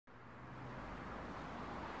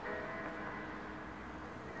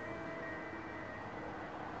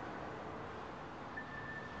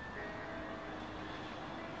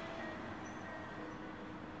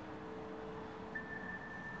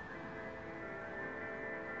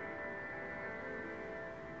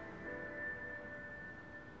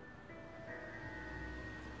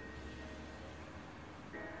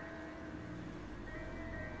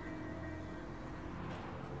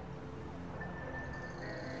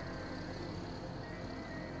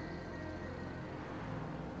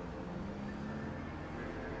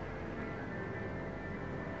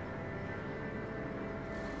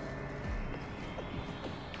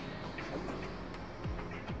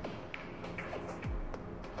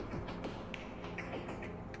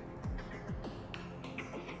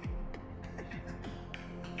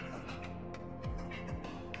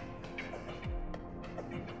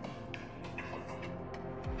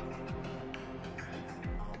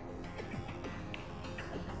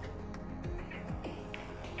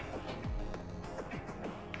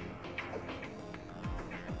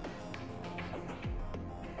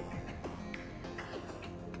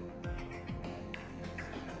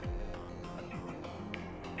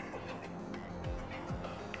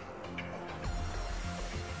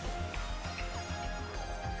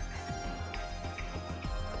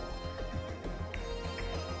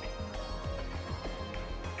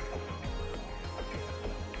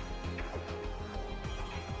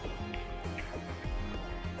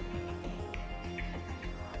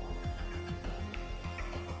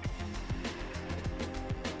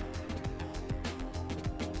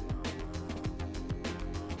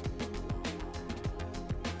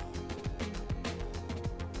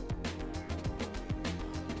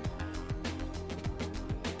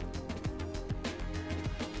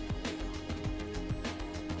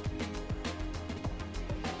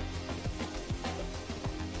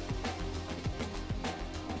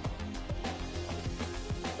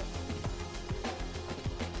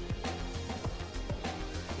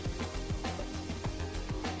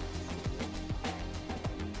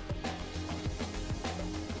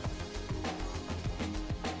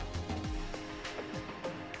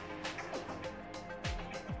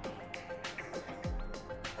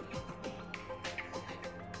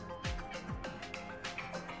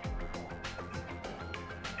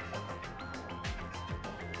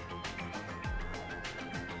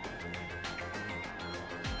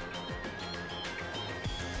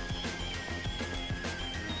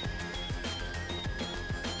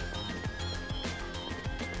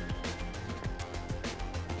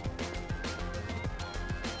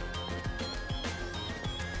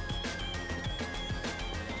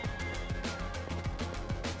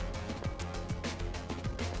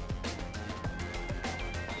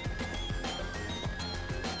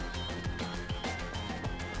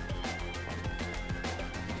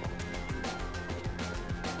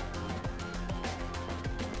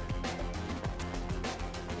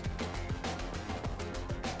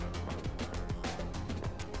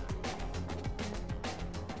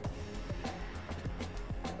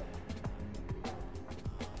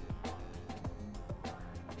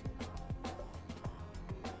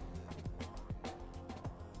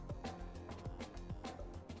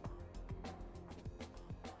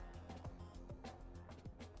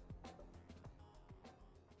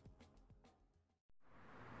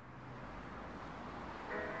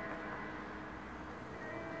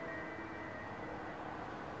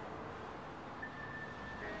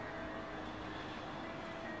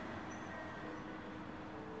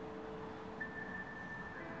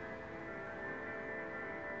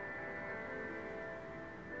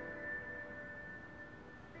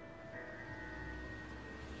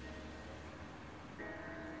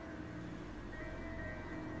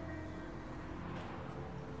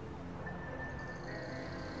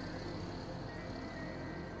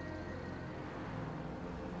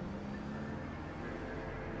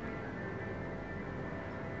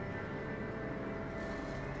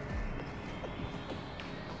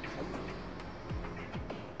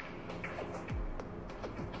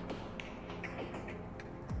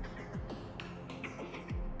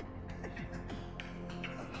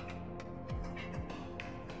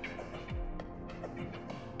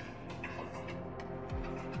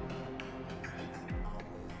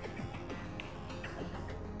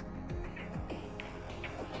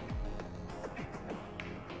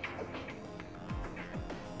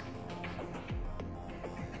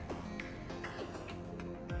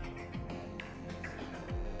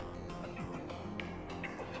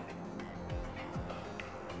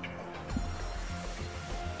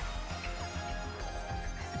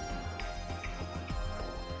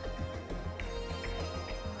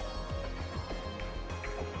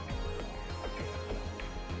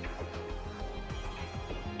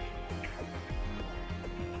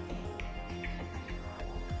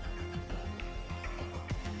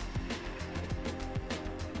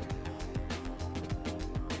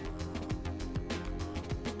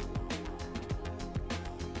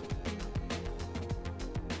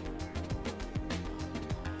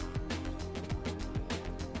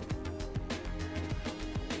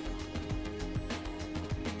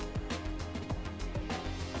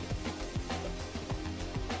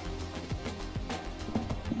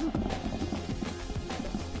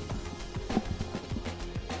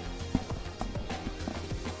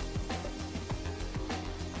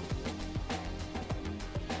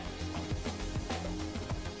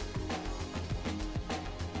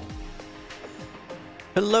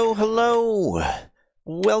Hello, hello!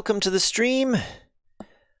 Welcome to the stream.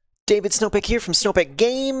 David Snowpeck here from Snowpeck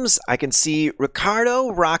Games. I can see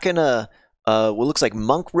Ricardo rocking what looks like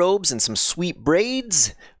monk robes and some sweet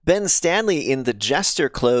braids. Ben Stanley in the jester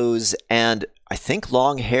clothes and I think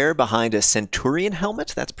long hair behind a centurion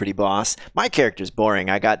helmet. That's pretty boss. My character's boring.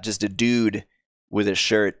 I got just a dude with a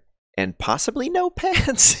shirt and possibly no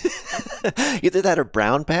pants. Either that or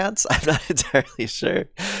brown pants. I'm not entirely sure.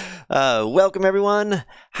 Welcome, everyone.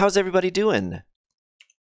 How's everybody doing?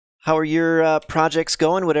 How are your projects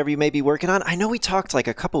going, whatever you may be working on? I know we talked like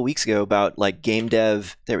a couple weeks ago about like game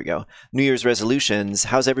dev, there we go, New Year's resolutions.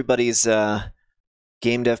 How's everybody's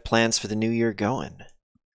game dev plans for the new year going?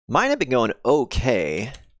 Mine have been going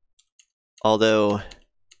okay, although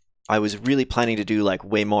I was really planning to do like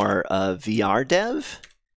way more VR dev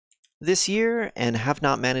this year and have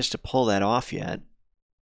not managed to pull that off yet.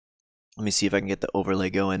 Let me see if I can get the overlay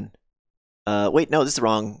going. Wait, no, this is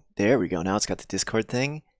wrong. There we go. Now it's got the Discord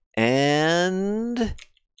thing. And do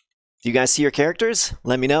you guys see your characters?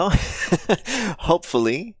 Let me know.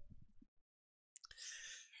 Hopefully.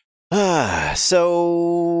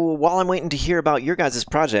 So while I'm waiting to hear about your guys'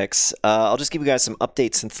 projects, I'll just give you guys some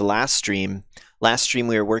updates since the last stream. Last stream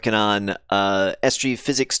we were working on SG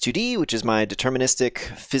Physics 2D, which is my deterministic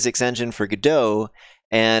physics engine for Godot.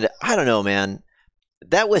 And I don't know, man.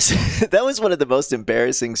 That was that was one of the most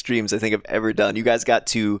embarrassing streams I think I've ever done. You guys got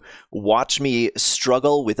to watch me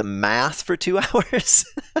struggle with math for 2 hours,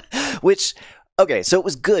 which, okay, so it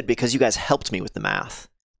was good because you guys helped me with the math.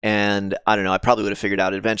 And I don't know, I probably would have figured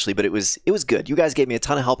out it eventually, but it was good. You guys gave me a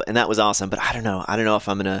ton of help, and that was awesome. But I don't know if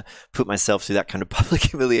I'm gonna put myself through that kind of public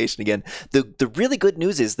humiliation again. The really good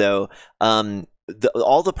news is though,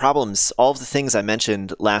 all the problems, all of the things I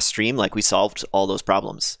mentioned last stream, like we solved all those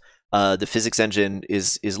problems. The physics engine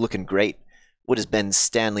is looking great. What does Ben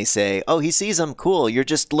Stanley say? Oh, he sees them. Cool. You're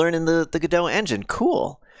just learning the Godot engine.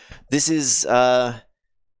 Cool. This is I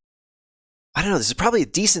don't know. This is probably a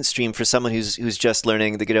decent stream for someone who's just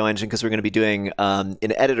learning the Godot engine because we're going to be doing an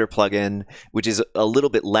editor plugin, which is a little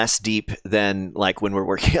bit less deep than like when we're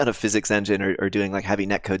working on a physics engine or doing like heavy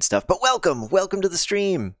netcode stuff. But welcome to the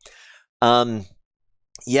stream.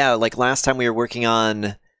 Yeah, like last time we were working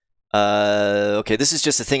on. Okay, this is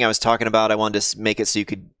just the thing I was talking about. I wanted to make it so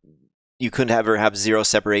you couldn't ever have zero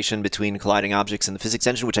separation between colliding objects in the physics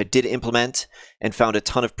engine, which I did implement and found a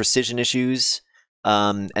ton of precision issues.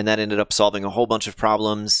 And that ended up solving a whole bunch of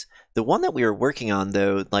problems. The one that we were working on,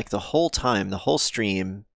 though, like the whole time, the whole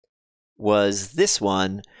stream, was this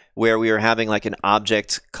one where we were having like an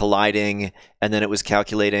object colliding, and then it was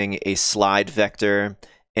calculating a slide vector,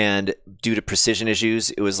 and due to precision issues,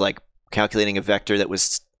 it was like calculating a vector that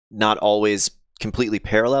was not always completely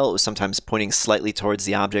parallel. It was sometimes pointing slightly towards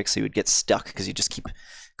the object, so you would get stuck because you just keep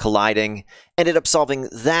colliding. Ended up solving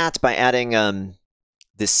that by adding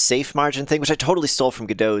this safe margin thing, which I totally stole from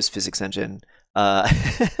Godot's physics engine.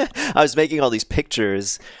 I was making all these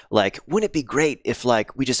pictures, like, wouldn't it be great if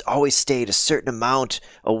like we just always stayed a certain amount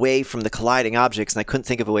away from the colliding objects, and I couldn't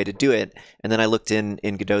think of a way to do it. And then I looked in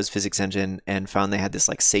Godot's physics engine and found they had this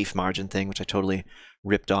like safe margin thing, which I totally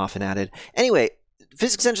ripped off and added. Anyway,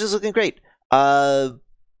 physics engine is looking great. I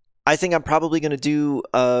think I'm probably going to do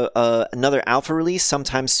another alpha release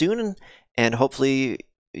sometime soon, and hopefully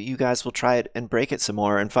you guys will try it and break it some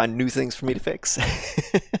more and find new things for me to fix.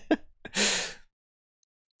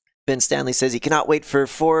 Ben Stanley says he cannot wait for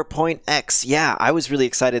 4.x. Yeah, I was really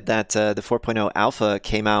excited that the 4.0 alpha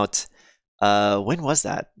came out. When was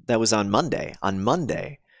that? That was on Monday.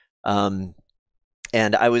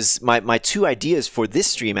 And I was my two ideas for this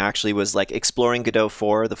stream actually was like exploring Godot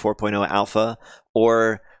 4, the 4.0 alpha,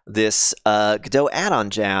 or this Godot Add-on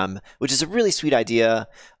Jam, which is a really sweet idea.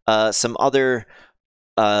 Some other,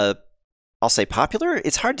 I'll say popular.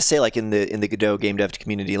 It's hard to say like in the Godot game dev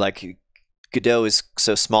community. Like Godot is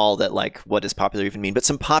so small that like what does popular even mean? But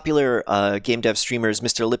some popular game dev streamers,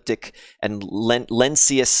 Mr. Elliptic and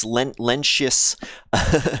Lencius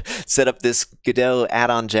set up this Godot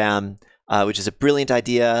Add-on Jam. Which is a brilliant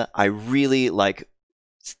idea. I really like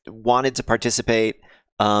wanted to participate,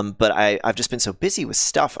 but I've just been so busy with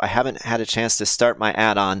stuff. I haven't had a chance to start my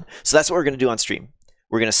add-on. So that's what we're going to do on stream.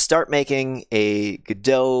 We're going to start making a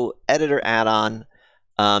Godot editor add-on,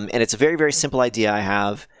 and it's a very, very simple idea I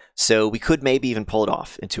have. So we could maybe even pull it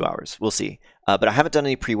off in 2 hours. We'll see. But I haven't done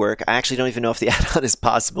any pre-work. I actually don't even know if the add-on is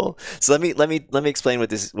possible. So let me explain what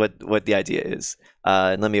the idea is.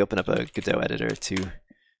 And let me open up a Godot editor to.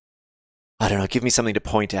 I don't know, give me something to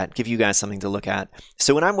point at, give you guys something to look at.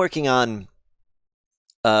 So when I'm working on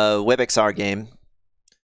a WebXR game,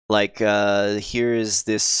 like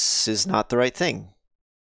this is not the right thing.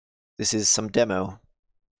 This is some demo.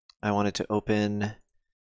 I wanted to open,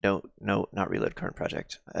 no, not reload current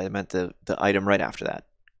project. I meant the item right after that.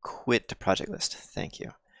 Quit project list, thank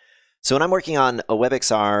you. So when I'm working on a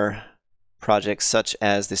WebXR project such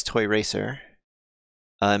as this toy racer,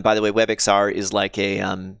 and by the way, WebXR is like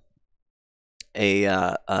a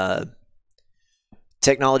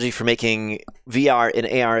technology for making VR and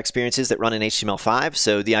AR experiences that run in HTML5.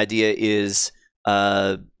 So the idea is,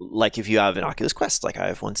 like if you have an Oculus Quest, like I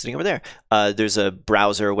have one sitting over there, there's a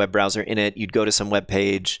browser, a web browser in it. You'd go to some web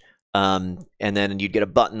page, and then you'd get a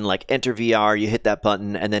button like Enter VR. You hit that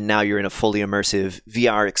button, and then now you're in a fully immersive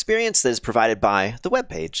VR experience that is provided by the web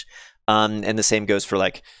page. And the same goes for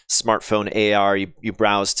like smartphone AR. You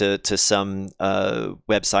browse to some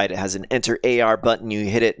website. It has an Enter AR button. You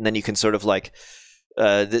hit it, and then you can sort of like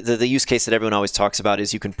the use case that everyone always talks about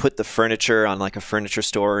is you can put the furniture on like a furniture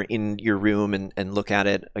store in your room and look at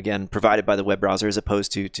it, again, provided by the web browser as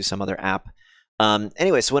opposed to some other app.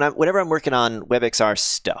 Anyway, so whenever I'm working on WebXR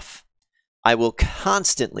stuff, I will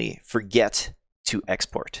constantly forget to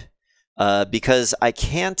export because I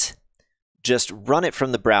can't just run it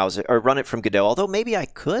from the browser or run it from Godot, although maybe I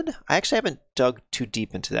could. I actually haven't dug too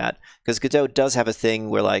deep into that because Godot does have a thing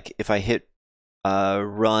where like if I hit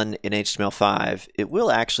run in HTML5, it will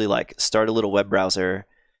actually like start a little web browser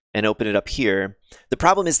and open it up here. The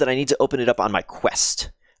problem is that I need to open it up on my Quest.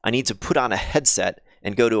 I need to put on a headset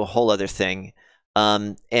and go to a whole other thing.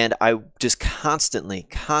 And I just constantly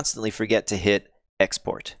forget to hit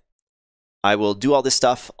export. I will do all this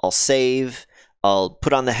stuff. I'll save. I'll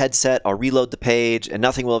put on the headset. I'll reload the page, and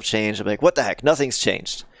nothing will have changed. I'll be like, what the heck? Nothing's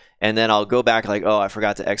changed. And then I'll go back like, oh, I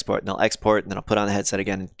forgot to export. And I'll export, and then I'll put on the headset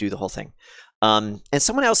again and do the whole thing. And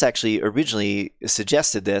someone else actually originally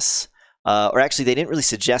suggested this, or actually they didn't really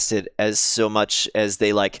suggest it as so much as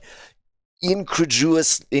they like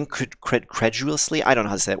incredulously, I don't know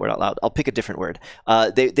how to say that word out loud. I'll pick a different word.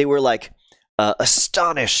 They were like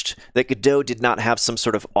astonished that Godot did not have some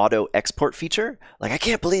sort of auto export feature. Like, I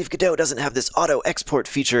can't believe Godot doesn't have this auto export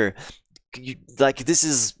feature. Like, this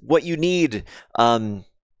is what you need.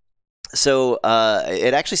 So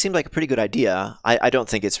it actually seemed like a pretty good idea. I don't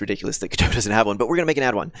think it's ridiculous that Godot doesn't have one, but we're going to make an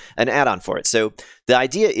add-on for it. So the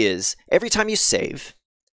idea is every time you save,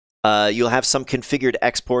 you'll have some configured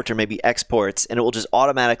export or maybe exports, and it will just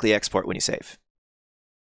automatically export when you save.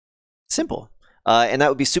 Simple. And that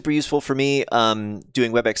would be super useful for me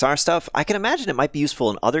doing WebXR stuff. I can imagine it might be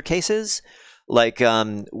useful in other cases, like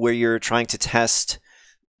where you're trying to test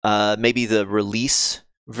maybe the release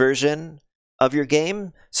version of your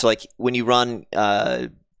game. So like when you run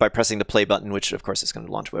by pressing the play button, which of course is going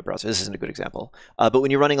to launch a web browser. This isn't a good example. But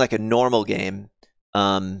when you're running like a normal game,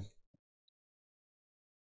 oh,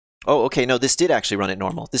 okay, no, this did actually run it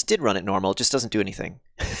normal. This did run it normal. It just doesn't do anything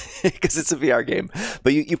because it's a VR game.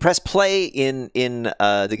 But you press play in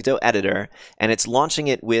the Godot editor, and it's launching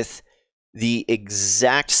it with the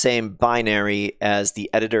exact same binary as the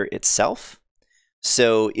editor itself.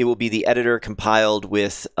 So it will be the editor compiled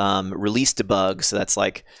with release debug. So that's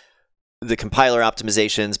like the compiler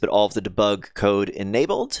optimizations, but all of the debug code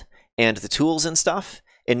enabled and the tools and stuff.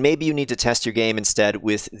 And maybe you need to test your game instead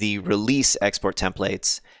with the release export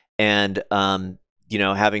templates and, you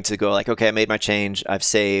know, having to go like, okay, I made my change, I've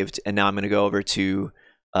saved, and now I'm going to go over to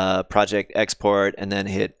project export and then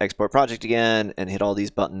hit export project again and hit all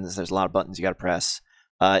these buttons. There's a lot of buttons you got to press.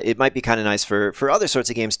 It might be kind of nice for other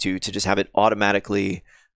sorts of games too, to just have it automatically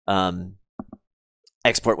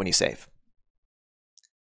export when you save.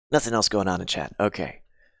 Nothing else going on in chat. Okay.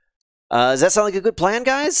 Does that sound like a good plan,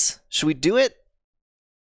 guys? Should we do it?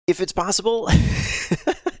 If it's possible?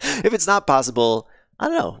 If it's not possible, I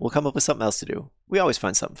don't know. We'll come up with something else to do. We always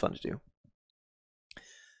find something fun to do.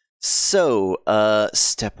 So,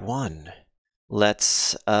 step one.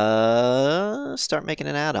 Let's start making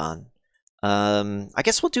an add-on. I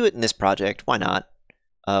guess we'll do it in this project. Why not?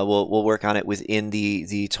 We'll work on it within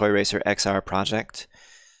the Toy Racer XR project.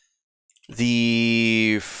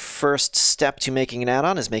 The first step to making an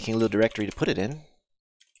add-on is making a little directory to put it in.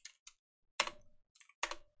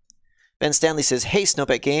 Ben Stanley says, hey,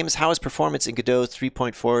 Snowpet Games, how is performance in Godot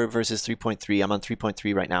 3.4 versus 3.3? I'm on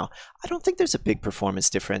 3.3 right now. I don't think there's a big performance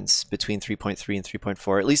difference between 3.3 and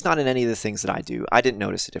 3.4, at least not in any of the things that I do. I didn't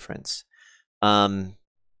notice a difference. Trying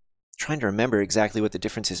to remember exactly what the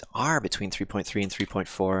differences are between 3.3 and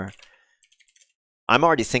 3.4. I'm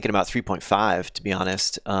already thinking about 3.5, to be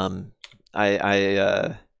honest.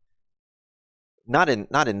 Not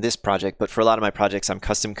in this project, but for a lot of my projects, I'm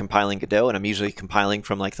custom compiling Godot, and I'm usually compiling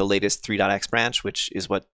from like the latest 3.x branch, which is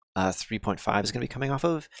what 3.5 is going to be coming off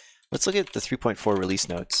of. Let's look at the 3.4 release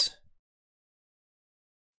notes.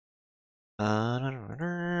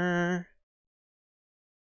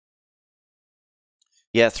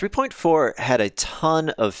 Yeah, 3.4 had a ton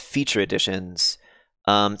of feature additions.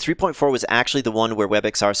 3.4 was actually the one where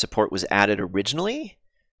WebXR support was added originally,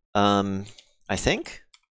 I think.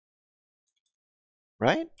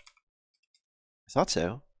 Right? I thought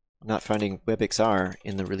so. I'm not finding WebXR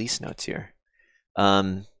in the release notes here.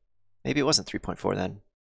 Maybe it wasn't 3.4 then.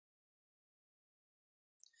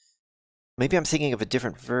 Maybe I'm thinking of a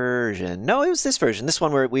different version. No, it was this version. This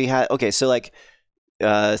one where we had, okay, so like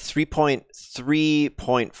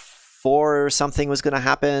 3.3.4 or something was going to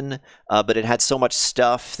happen, but it had so much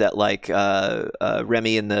stuff that like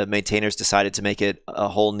Remy and the maintainers decided to make it a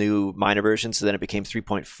whole new minor version, so then it became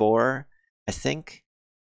 3.4, I think.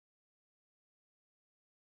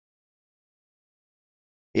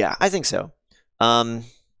 Yeah, I think so. Let's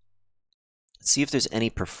see if there's any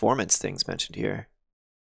performance things mentioned here.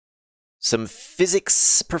 Some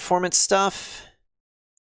physics performance stuff.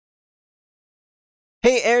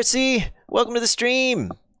 Hey, Aircy! Welcome to the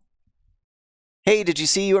stream! Hey, did you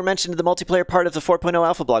see you were mentioned in the multiplayer part of the 4.0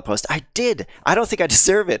 alpha blog post? I did! I don't think I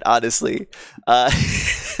deserve it, honestly. I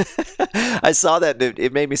saw that,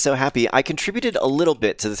 it made me so happy. I contributed a little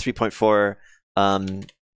bit to the 3.4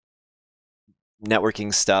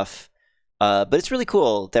 networking stuff, but it's really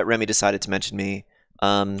cool that Remy decided to mention me.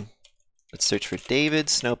 Let's search for David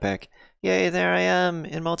Snowpeck. Yay, there I am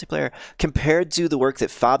in multiplayer. Compared to the work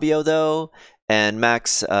that Fabio, though, and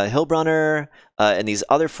Max Hilbrunner, and these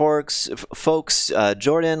other folks,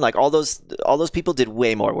 Jordan, like all those people did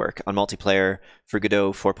way more work on multiplayer for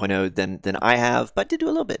Godot 4.0 than I have, but I did do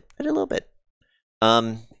a little bit.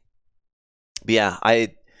 But yeah,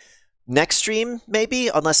 next stream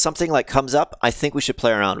maybe, unless something like comes up, I think we should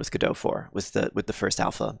play around with Godot 4 with the first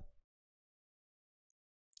alpha.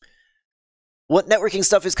 What networking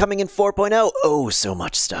stuff is coming in 4.0? Oh, so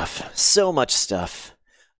much stuff. So much stuff.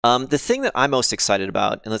 The thing that I'm most excited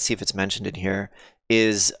about, and let's see if it's mentioned in here,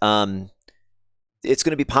 is it's going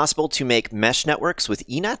to be possible to make mesh networks with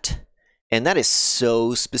eNet, and that is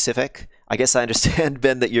so specific. I guess I understand,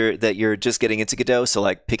 Ben, that you're just getting into Godot, so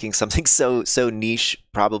like picking something so niche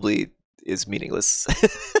probably is meaningless.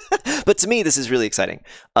 But to me, this is really exciting.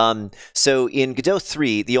 So in Godot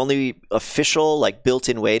 3, the only official like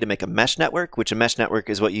built-in way to make a mesh network, which a mesh network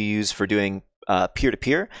is what you use for doing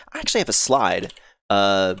peer-to-peer. I actually have a slide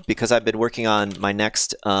because I've been working on my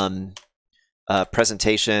next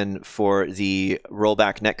presentation for the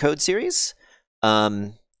Rollback Netcode series.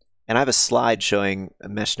 And I have a slide showing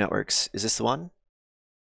mesh networks. Is this the one?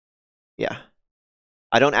 Yeah.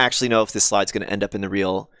 I don't actually know if this slide's going to end up in the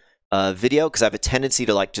real video, because I have a tendency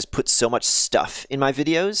to like just put so much stuff in my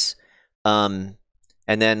videos, and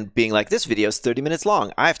then being like, this video is 30 minutes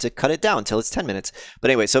long, I have to cut it down until it's 10 minutes. But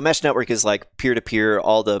anyway, so mesh network is like peer-to-peer,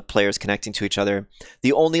 all the players connecting to each other.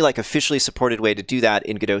 The only like officially supported way to do that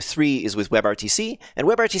in Godot 3 is with WebRTC, and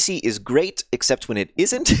WebRTC is great except when it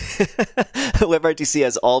isn't. WebRTC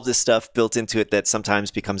has all of this stuff built into it that sometimes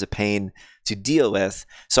becomes a pain to deal with.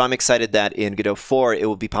 So I'm excited that in Godot 4 it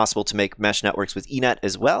will be possible to make mesh networks with eNet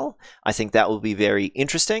as well. I think that will be very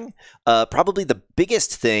interesting. Probably the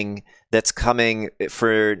biggest thing that's coming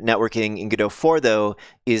for networking in Godot 4, though,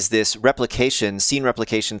 is this replication, scene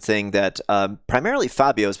replication thing that primarily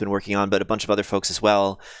Fabio has been working on, but a bunch of other folks as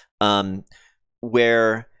well,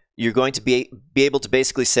 where you're going to be able to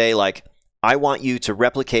basically say, like, I want you to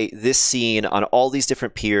replicate this scene on all these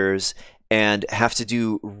different peers and have to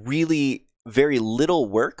do really very little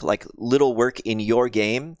work, like little work in your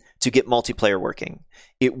game to get multiplayer working.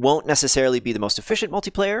 It won't necessarily be the most efficient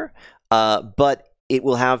multiplayer, but it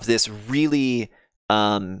will have this really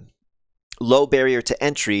low barrier to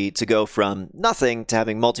entry to go from nothing to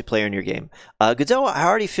having multiplayer in your game. Godot, I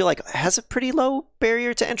already feel like has a pretty low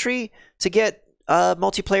barrier to entry to get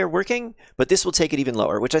multiplayer working, but this will take it even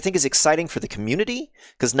lower, which I think is exciting for the community,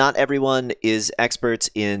 because not everyone is experts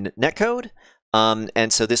in netcode.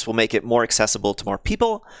 And so this will make it more accessible to more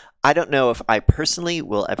people. I don't know if I personally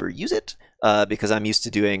will ever use it, because I'm used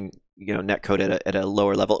to doing, you know, netcode at a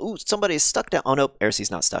lower level. Ooh, somebody is stuck down. Oh no,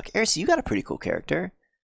 Aircy's not stuck. Aircy, you got a pretty cool character.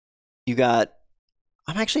 You got.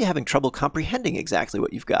 I'm actually having trouble comprehending exactly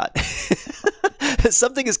what you've got.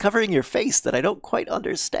 Something is covering your face that I don't quite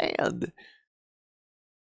understand.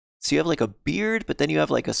 So you have like a beard, but then you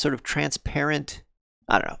have like a sort of transparent.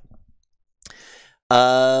 I don't know.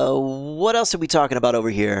 What else are we talking about over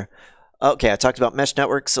here? Okay, I talked about mesh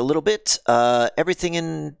networks a little bit. Everything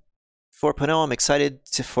in 4.0, I'm excited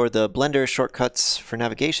for the Blender shortcuts for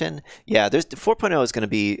navigation. Yeah, 4.0 is going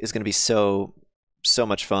to be so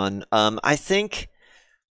much fun. I think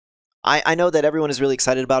I know that everyone is really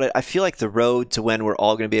excited about it. I feel like the road to when we're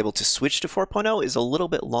all going to be able to switch to 4.0 is a little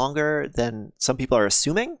bit longer than some people are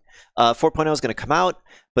assuming. 4.0 is going to come out,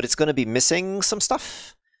 but it's going to be missing some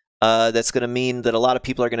stuff. That's going to mean that a lot of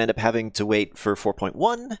people are going to end up having to wait for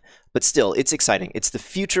 4.1, but still, it's exciting. It's the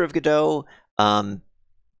future of Godot.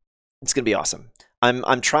 It's going to be awesome.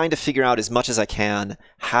 I'm trying to figure out as much as I can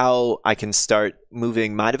how I can start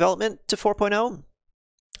moving my development to 4.0.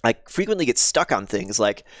 I frequently get stuck on things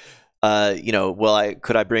like,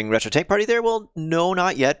 could I bring Retro Tank Party there? Well, no,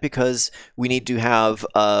 not yet, because we need to have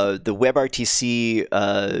the WebRTC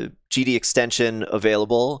GD extension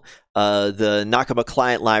available. The Nakama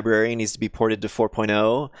client library needs to be ported to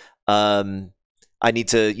 4.0. I need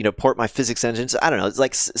to, port my physics engines. I don't know. It's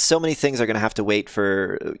like so many things are going to have to wait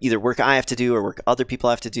for either work I have to do or work other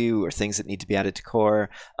people have to do or things that need to be added to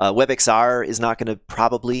core. WebXR is not going to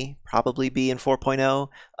probably be in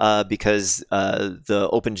 4.0 because the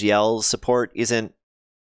OpenGL support isn't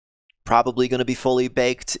probably going to be fully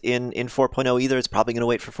baked in 4.0 either. It's probably going to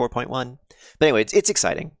wait for 4.1. But anyway, it's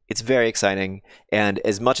exciting. It's very exciting. And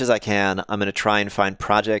as much as I can, I'm going to try and find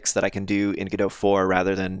projects that I can do in Godot 4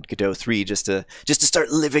 rather than Godot 3 just to start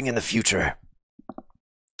living in the future.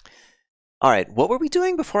 All right, what were we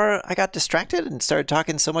doing before I got distracted and started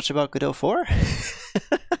talking so much about Godot 4?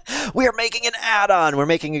 We are making an add-on. We're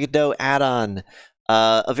making a Godot add-on.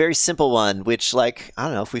 A very simple one, which, like, I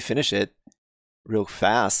don't know, if we finish it real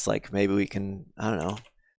fast, like maybe we can, I don't know,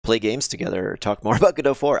 play games together or talk more about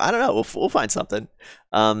Godot 4. I don't know. We'll find something.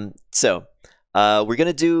 We're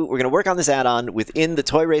gonna work on this add-on within the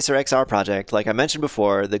Toy Racer XR project. Like I mentioned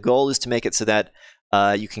before, the goal is to make it so that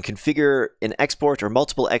you can configure an export or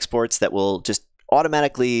multiple exports that will just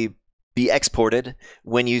automatically be exported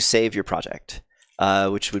when you save your project,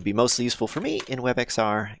 which would be mostly useful for me in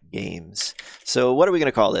WebXR games. So what are we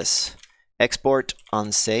gonna call this? Export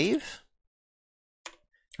on save.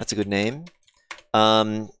 That's a good name.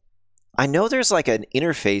 I know there's like an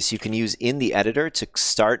interface you can use in the editor to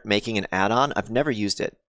start making an add-on. I've never used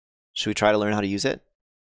it. Should we try to learn how to use it?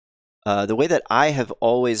 The way that I have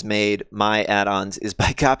always made my add-ons is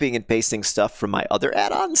by copying and pasting stuff from my other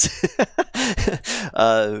add-ons.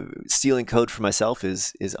 Stealing code for myself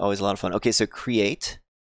is always a lot of fun. Okay, so create.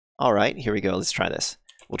 All right, here we go. Let's try this.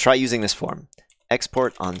 We'll try using this form.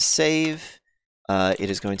 Export on save. It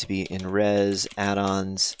is going to be in res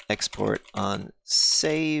add-ons export on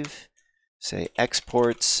save. Say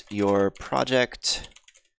exports your project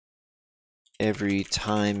every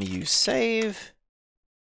time you save.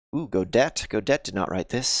 Ooh, Godot. Godot did not write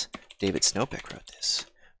this. David Snowpick wrote this.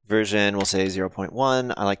 Version, we'll say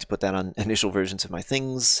 0.1. I like to put that on initial versions of my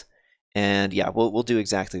things. And yeah, we'll do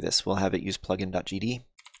exactly this. We'll have it use plugin.gd.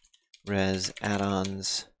 Res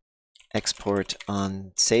add-ons export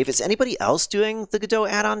on save. Is anybody else doing the Godot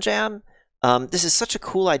Add-on Jam? This is such a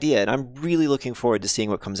cool idea, and I'm really looking forward to seeing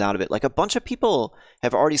what comes out of it. Like a bunch of people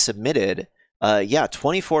have already submitted.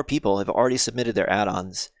 24 people have already submitted their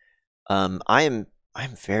add-ons. I'm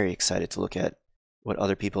very excited to look at what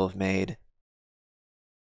other people have made.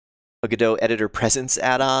 A Godot editor presence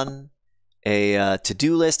add-on, a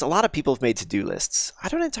to-do list. A lot of people have made to-do lists. I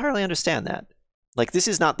don't entirely understand that. Like this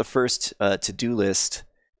is not the first to-do list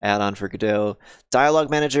add-on for Godot. Dialog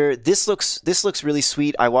Manager. This looks really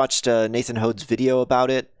sweet. I watched Nathan Hode's video about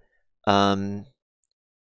it.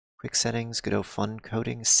 Quick settings, Godot fun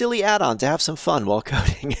coding. Silly add-on to have some fun while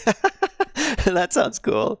coding. That sounds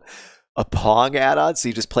cool. A Pong add-on, so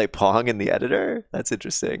you just play Pong in the editor? That's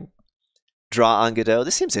interesting. Draw on Godot.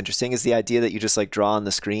 This seems interesting. Is the idea that you just like draw on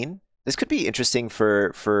the screen? This could be interesting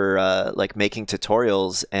for like making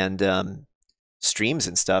tutorials and streams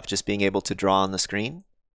and stuff, just being able to draw on the screen.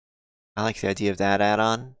 I like the idea of that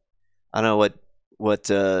add-on. I don't know what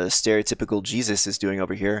stereotypical Jesus is doing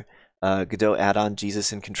over here. Godot add-on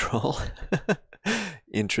Jesus in control.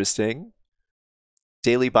 Interesting.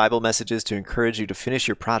 Daily Bible messages to encourage you to finish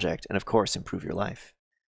your project and, of course, improve your life.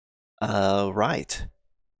 Right.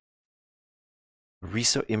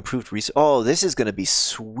 Improved resource. Oh, this is going to be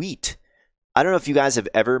sweet. I don't know if you guys have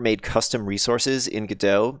ever made custom resources in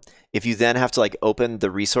Godot. If you then have to like open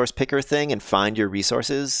the resource picker thing and find your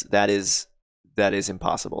resources, that is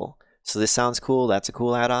impossible. So this sounds cool. That's a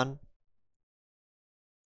cool add-on.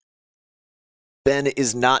 Ben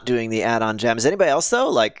is not doing the add-on jam. Is anybody else though?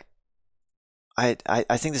 Like, I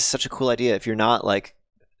think this is such a cool idea. If you're not, like,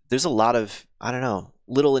 there's a lot of, I don't know,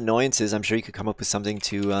 little annoyances. I'm sure you could come up with something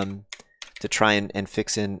to try and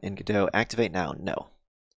fix in Godot. Activate now? No,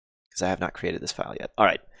 because I have not created this file yet. All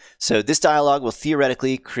right, so this dialog will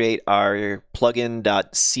theoretically create our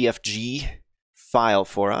plugin.cfg file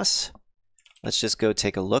for us. Let's just go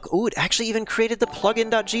take a look. Ooh, it actually even created the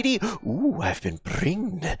plugin.gd. Ooh, I've been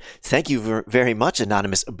bringed. Thank you very much,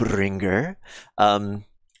 anonymous bringer. Whoa,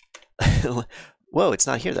 it's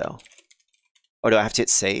not here though. Oh, do I have to hit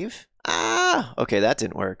save? Ah, okay, that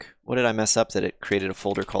didn't work. What did I mess up that it created a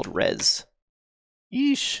folder called res?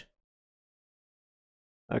 Yeesh.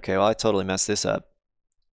 Okay, well, I totally messed this up.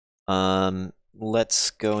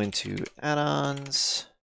 Let's go into add-ons,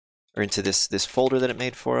 or into this folder that it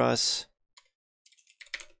made for us.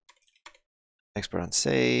 Export on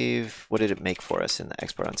save. What did it make for us in the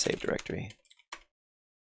export on save directory?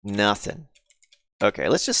 Nothing. Okay,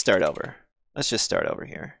 let's just start over. Let's just start over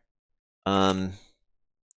here.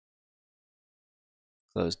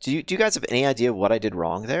 Close. Do you guys have any idea what I did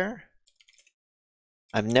wrong there?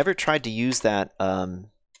 I've never tried to use that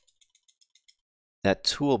that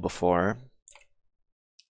tool before.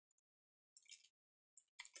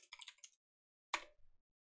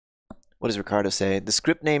 What does Ricardo say? The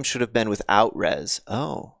script name should have been without res.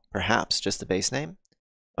 Oh, perhaps just the base name?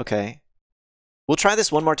 Okay. We'll try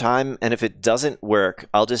this one more time, and if it doesn't work,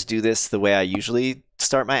 I'll just do this the way I usually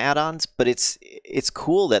start my add-ons, but it's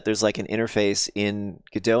cool that there's like an interface in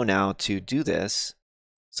Godot now to do this.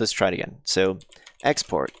 So let's try it again. So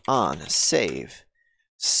export on save.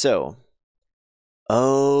 So,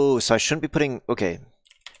 oh, so I shouldn't be putting, okay,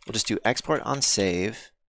 we'll just do export on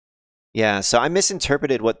save. Yeah, so I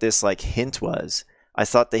misinterpreted what this like hint was. I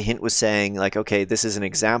thought the hint was saying like, okay, this is an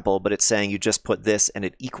example, but it's saying you just put this and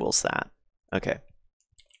it equals that. Okay.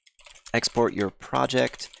 Export your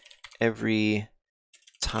project every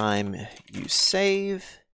time you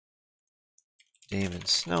save. David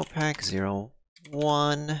Snowpack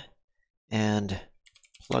 01 and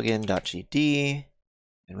plugin.gd,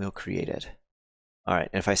 and we'll create it. All right,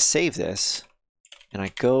 and if I save this and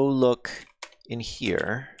I go look in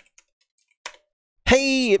here,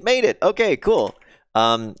 hey, it made it. Okay, cool.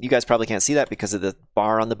 You guys probably can't see that because of the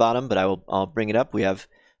bar on the bottom, but I'll bring it up. We have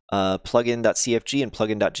plugin.cfg and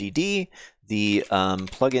plugin.gd. The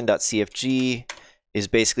plugin.cfg is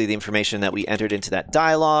basically the information that we entered into that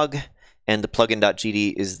dialog, and the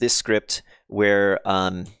plugin.gd is this script where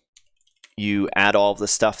you add all of the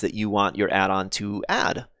stuff that you want your add-on to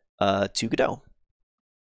add to Godot.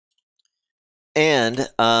 And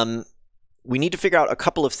we need to figure out a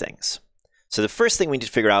couple of things. So the first thing we need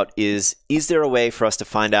to figure out is there a way for us to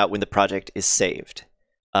find out when the project is saved?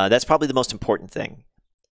 That's probably the most important thing.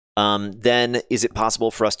 Then is it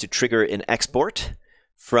possible for us to trigger an export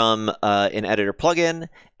from an editor plugin?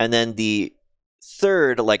 And then the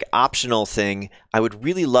third, like optional thing, I would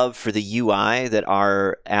really love for the UI that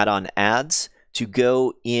our add-on adds to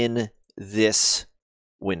go in this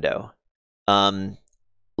window.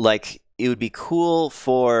 Like it would be cool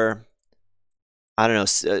for, I don't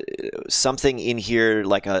know, something in here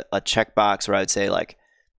like a checkbox where I would say like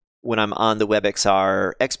when I'm on the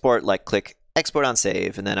WebXR export, like click export on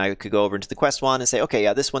save, and then I could go over into the quest one and say, okay,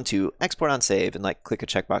 yeah, this one too, export on save, and like click a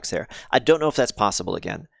checkbox there. I don't know if that's possible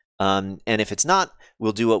again. And if it's not,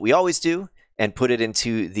 we'll do what we always do and put it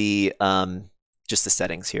into the just the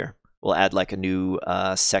settings here. We'll add like a new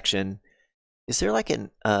section. Is there like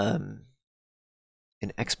an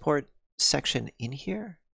export section in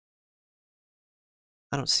here?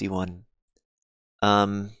 I don't see one.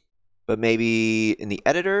 But maybe in the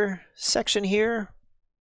editor section here?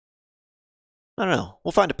 I don't know.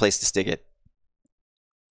 We'll find a place to stick it.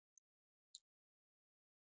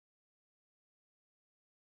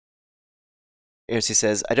 Ersi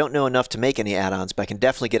says, I don't know enough to make any add-ons, but I can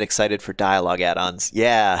definitely get excited for dialogue add-ons.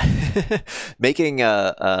 Yeah, making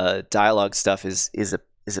dialogue stuff is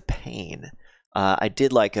a pain. I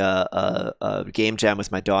did like a game jam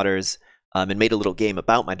with my daughters and made a little game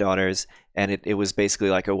about my daughters, and it was basically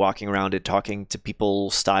like a walking around and talking to people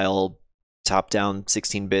style top-down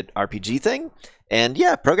 16-bit RPG thing. And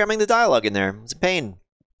yeah, programming the dialogue in there is a pain.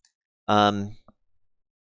 All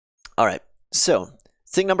right, so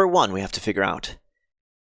thing number one we have to figure out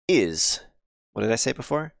is, what did I say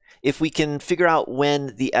before? If we can figure out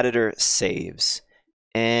when the editor saves.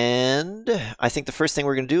 And I think the first thing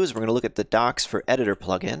we're going to do is we're going to look at the docs for editor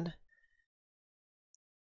plugin.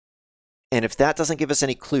 And if that doesn't give us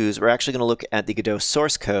any clues, we're actually going to look at the Godot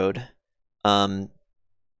source code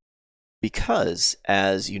because,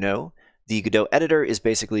 as you know, the Godot editor is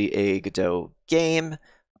basically a Godot game.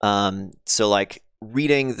 So like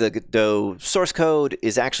reading the Godot source code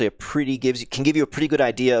is actually can give you a pretty good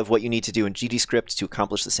idea of what you need to do in GDScript to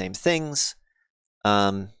accomplish the same things.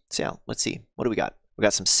 So yeah, let's see. What do we got? We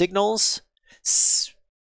got some signals.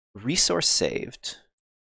 Resource saved.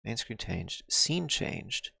 Main screen changed. Scene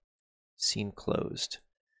changed. Scene closed.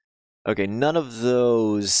 Okay, none of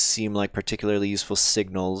those seem like particularly useful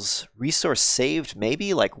signals. Resource saved,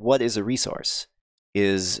 maybe? Like, what is a resource?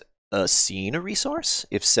 Is a scene a resource?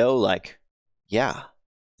 If so, like, yeah,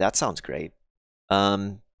 that sounds great.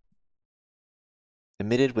 Emitted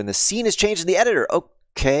when the scene is changed in the editor.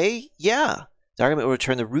 Okay, yeah. The argument will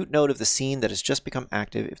return the root node of the scene that has just become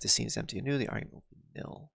active. If the scene is empty anew, the argument will be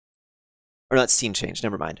nil. Or not scene change,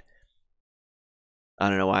 never mind. I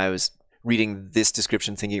don't know why I was reading this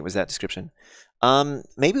description thinking it was that description.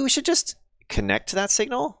 Maybe we should just connect to that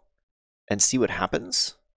signal and see what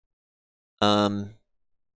happens. Let's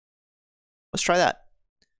try that.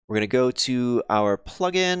 We're going to go to our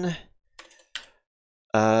plugin.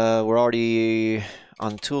 We're already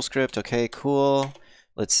on tool script. Okay, cool.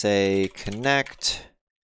 Let's say connect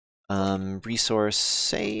resource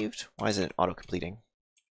saved. Why is it auto-completing?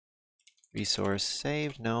 Resource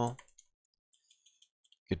saved? No.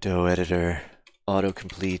 Godot editor,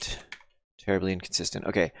 autocomplete, terribly inconsistent.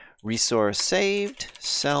 Okay, resource saved,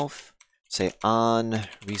 self, say on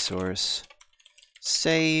resource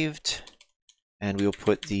saved, and we will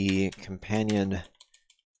put the companion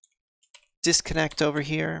disconnect over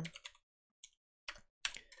here.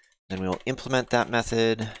 Then we will implement that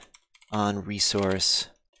method on resource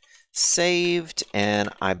saved, and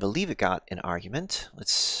I believe it got an argument.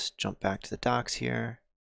 Let's jump back to the docs here.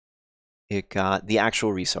 It got the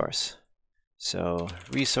actual resource. So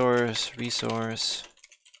resource,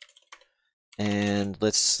 and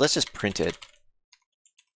let's just print it,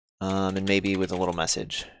 and maybe with a little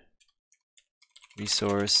message.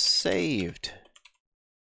 Resource saved,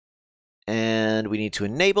 and we need to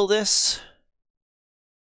enable this.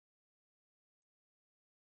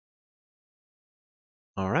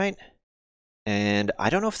 All right, and I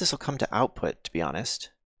don't know if this will come to output, to be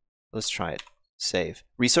honest. Let's try it. Save.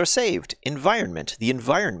 Resource saved. Environment. The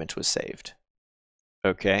environment was saved.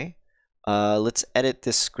 Okay. Let's edit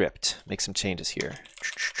this script. Make some changes here.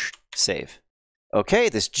 Save. Okay,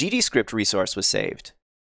 this GD script resource was saved.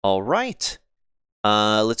 All right.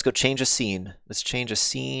 Let's go change a scene. Let's change a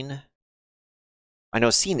scene. I know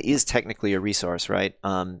a scene is technically a resource, right?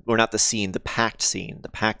 Or not the scene, the packed scene. The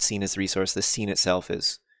packed scene is the resource. The scene itself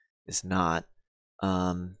is not.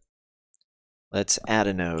 Let's add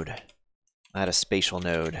a node. Add a spatial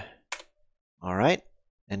node. All right,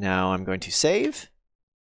 and now I'm going to save.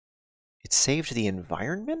 It saved the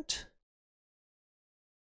environment?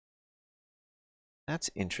 That's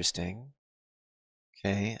interesting.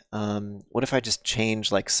 Okay, what if I just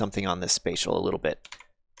change like something on this spatial a little bit?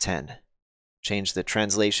 10. Change the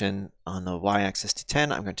translation on the y-axis to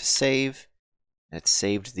 10. I'm going to save. It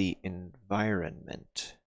saved the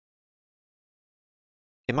environment.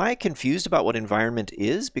 Am I confused about what environment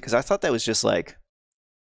is? Because I thought that was just like,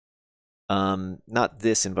 not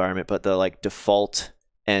this environment, but the like default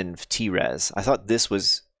env tres. I thought this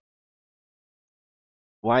was,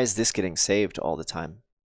 why is this getting saved all the time?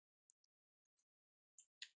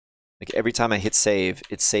 Like every time I hit save,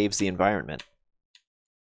 it saves the environment.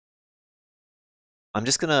 I'm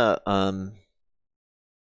just gonna, I'm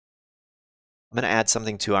gonna add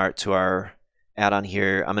something to our add-on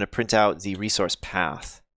here. I'm gonna print out the resource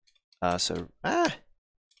path. The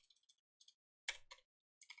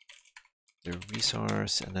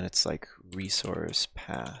resource, and then it's like resource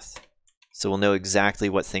path. So we'll know exactly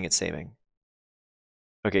what thing it's saving.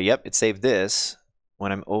 Okay, yep, it saved this.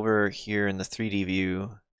 When I'm over here in the 3D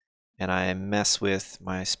view, and I mess with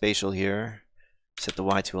my spatial here, set the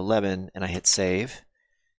Y to 11, and I hit save.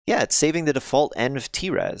 Yeah, it's saving the default env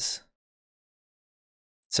tres.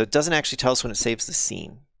 So it doesn't actually tell us when it saves the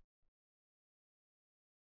scene.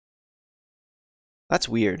 That's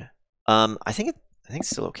weird. I think it's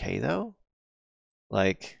still okay though.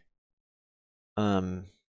 Like, yeah,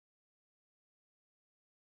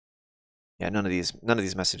 none of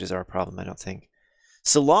these messages are a problem, I don't think.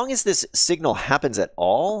 So long as this signal happens at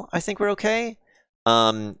all, I think we're okay.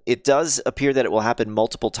 It does appear that it will happen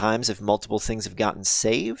multiple times if multiple things have gotten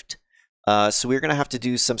saved. So we're gonna have to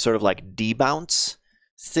do some sort of like debounce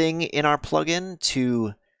thing in our plugin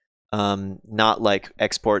to not like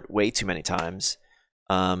export way too many times.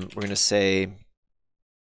 We're gonna say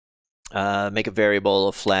make a variable,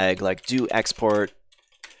 a flag, like do export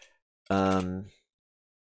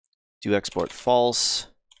false,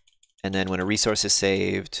 and then when a resource is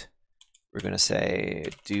saved, we're gonna say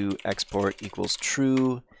do export equals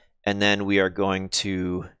true, and then we are going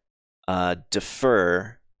to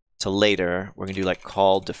defer to later. We're gonna do like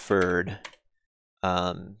call deferred.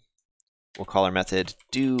 We'll call our method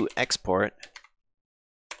do export,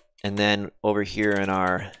 and then over here in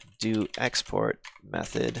our do export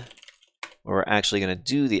method, where we're actually going to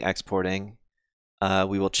do the exporting,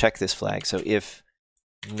 we will check this flag. So if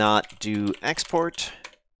not do export,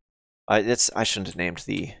 I shouldn't have named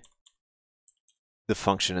the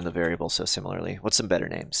function and the variable so similarly. What's some better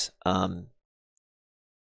names?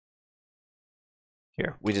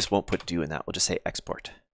 Here, we just won't put do in that. We'll just say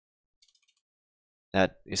export.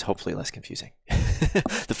 That is hopefully less confusing.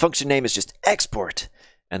 The function name is just export,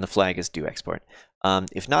 and the flag is do export.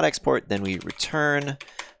 If not export, then we return,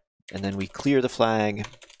 and then we clear the flag,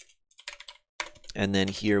 and then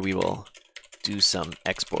here we will do some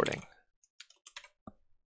exporting.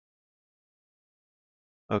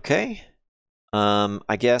 Okay.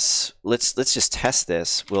 I guess let's just test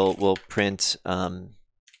this. We'll print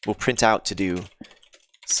out to do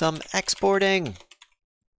some exporting.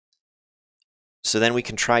 So then we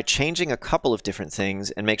can try changing a couple of different things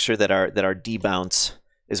and make sure that our debounce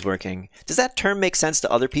is working. Does that term make sense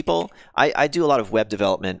to other people? I do a lot of web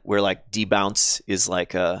development where like debounce is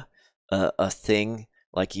like a thing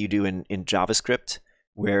like you do in JavaScript,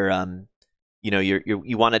 where you know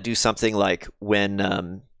you want to do something like when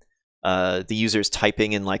the user is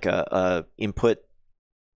typing in like a input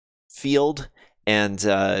field, and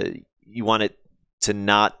you want it to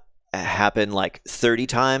not happen like 30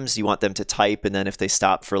 times. You want them to type, and then if they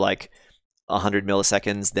stop for like 100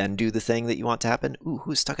 milliseconds, then do the thing that you want to happen. Ooh,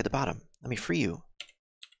 who's stuck at the bottom? Let me free you.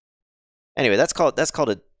 Anyway, that's called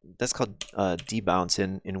debounce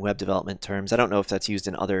in web development terms. I don't know if that's used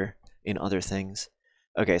in other things.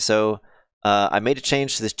 Okay, so I made a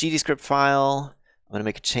change to this GDScript file. I'm going to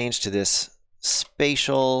make a change to this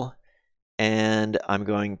spatial, and I'm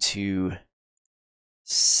going to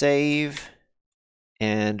save,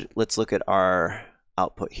 and let's look at our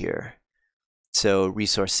output here. So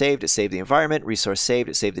resource saved, it saved the environment. Resource saved,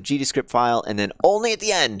 it saved the GDScript file, and then only at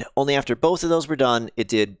the end, only after both of those were done, it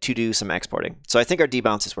did to do some exporting. So I think our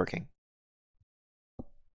debounce is working.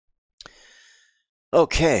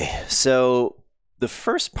 Okay, so the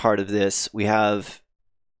first part of this we have,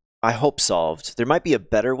 I hope, solved. There might be a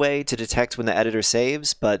better way to detect when the editor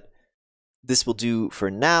saves, but this will do for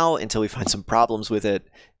now until we find some problems with it,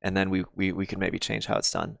 and then we can maybe change how it's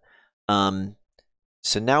done.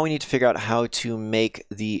 So now we need to figure out how to make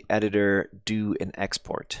the editor do an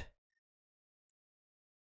export.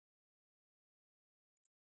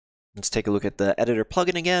 Let's take a look at the editor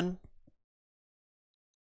plugin again.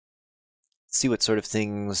 See what sort of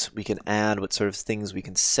things we can add, what sort of things we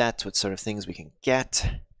can set, what sort of things we can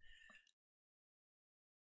get.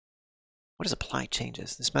 What is apply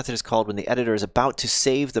changes? This method is called when the editor is about to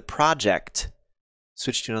save the project.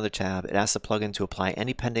 Switch to another tab. It asks the plugin to apply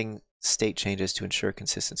any pending state changes to ensure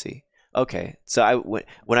consistency. Okay, so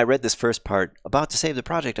when I read this first part, about to save the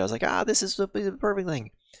project, I was like, this is the perfect thing.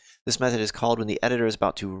 This method is called when the editor is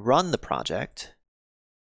about to run the project.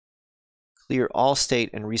 Clear all state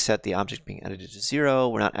and reset the object being edited to 0.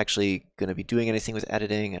 We're not actually going to be doing anything with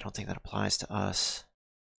editing. I don't think that applies to us.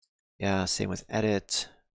 Yeah, same with edit.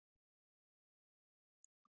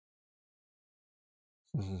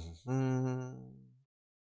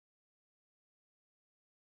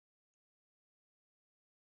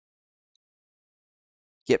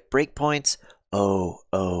 Get breakpoints.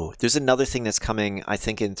 Oh, there's another thing that's coming, I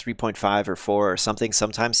think in 3.5 or 4 or something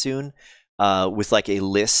sometime soon, with like a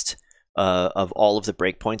list of all of the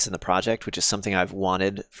breakpoints in the project, which is something I've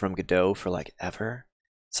wanted from Godot for like ever.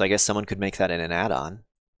 So I guess someone could make that in an add-on.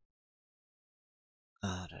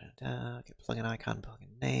 Get plugin icon,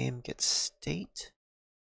 plugin name, get state.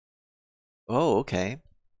 Oh, okay.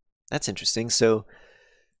 That's interesting. So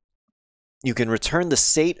you can return the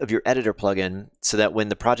state of your editor plugin so that when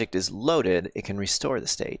the project is loaded, it can restore the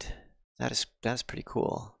state. That's pretty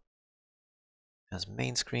cool. As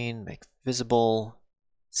main screen, make visible,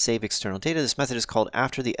 save external data. This method is called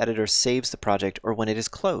after the editor saves the project or when it is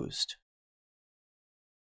closed.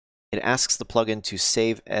 It asks the plugin to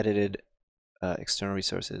save edited external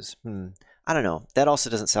resources. I don't know. That also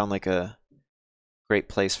doesn't sound like a great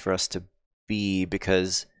place for us to be,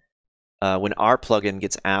 because when our plugin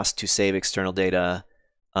gets asked to save external data,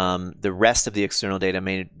 the rest of the external data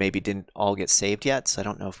maybe didn't all get saved yet, so I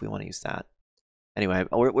don't know if we want to use that. Anyway,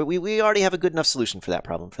 we already have a good enough solution for that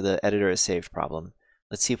problem, for the editor is saved problem.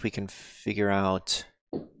 Let's see if we can figure out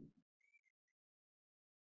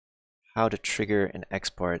how to trigger an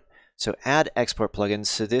export. So add export plugins.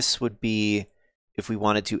 So this would be if we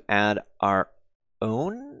wanted to add our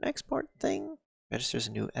own export thing. Registers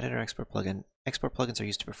a new editor export plugin. Export plugins are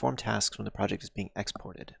used to perform tasks when the project is being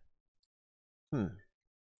exported.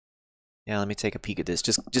 Yeah, let me take a peek at this,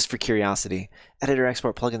 just for curiosity. Editor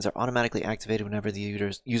export plugins are automatically activated whenever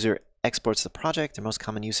the user exports the project. Their most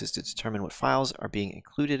common use is to determine what files are being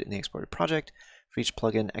included in the exported project. For each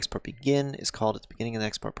plugin, export begin is called at the beginning of the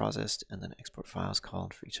export process, and then export file is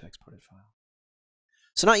called for each exported file.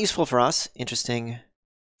 So not useful for us. Interesting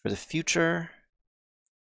for the future.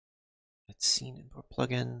 Let's see, import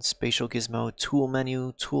plugin, spatial gizmo, tool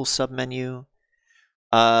menu, tool submenu,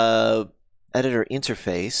 editor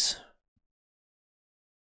interface.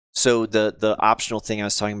 So the optional thing I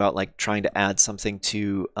was talking about, like trying to add something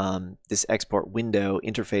to this export window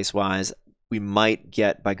interface-wise, we might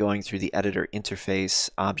get by going through the editor interface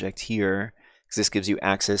object here, because this gives you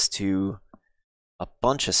access to a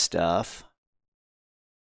bunch of stuff.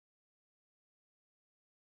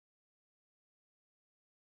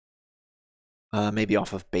 Maybe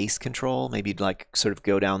off of base control, maybe like sort of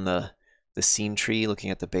go down the scene tree looking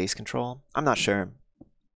at the base control. I'm not sure.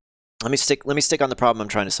 Let me stick on the problem I'm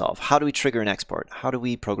trying to solve. How do we trigger an export? How do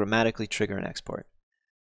we programmatically trigger an export?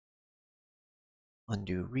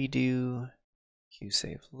 Undo, redo, queue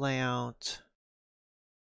save layout,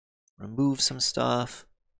 remove some stuff,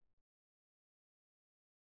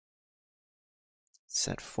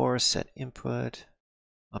 set force, set input,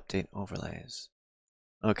 update overlays.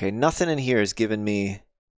 Okay, nothing in here has given me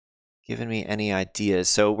any ideas.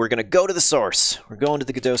 So we're gonna go to the source. We're going to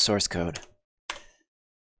the Godot source code.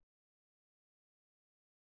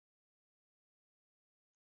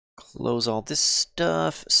 Close all this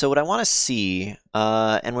stuff. So what I want to see,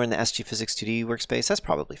 and we're in the SG Physics 2D workspace, that's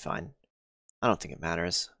probably fine. I don't think it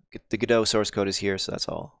matters. The Godot source code is here, so that's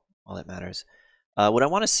all that matters. What I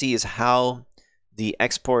want to see is how the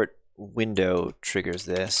export window triggers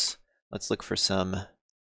this. Let's look for some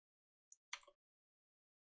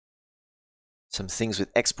things with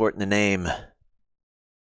export in the name.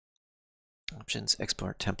 Options,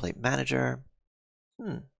 export template manager.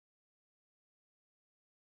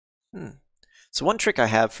 So one trick I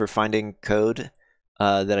have for finding code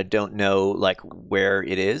that I don't know like where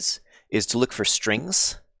it is to look for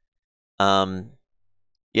strings.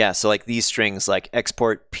 Yeah, so like these strings, like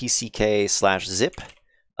export pck/zip.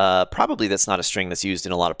 Probably that's not a string that's used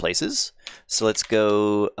in a lot of places. So let's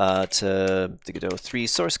go to the Godot 3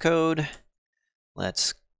 source code.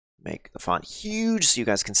 Let's make the font huge so you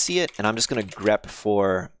guys can see it, and I'm just going to grep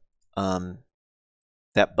for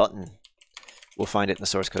that button. We'll find it in the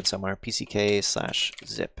source code somewhere,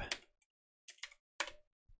 pck/zip.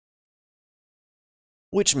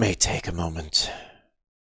 Which may take a moment.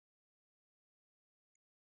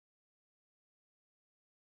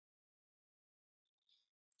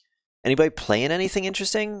 Anybody playing anything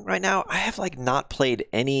interesting right now? I have like not played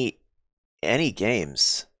any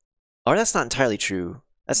games. Or that's not entirely true.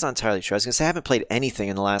 That's not entirely true. I was gonna say I haven't played anything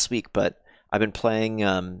in the last week, but I've been playing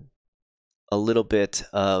a little bit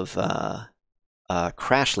of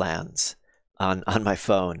Crashlands on my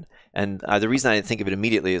phone, and the reason I didn't think of it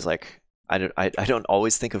immediately is like I don't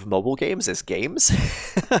always think of mobile games as games,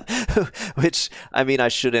 which I mean I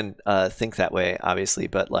shouldn't think that way obviously,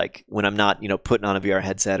 but like when I'm not putting on a VR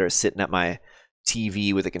headset or sitting at my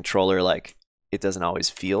TV with a controller, like it doesn't always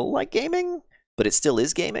feel like gaming, but it still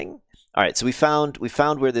is gaming. All right, so we found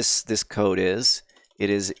where this code is. It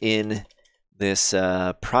is in this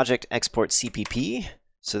project export CPP.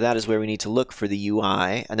 So that is where we need to look for the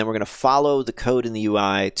UI, and then we're going to follow the code in the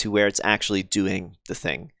UI to where it's actually doing the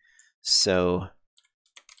thing. So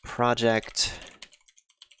project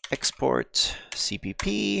export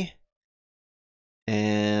CPP,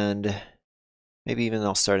 and maybe even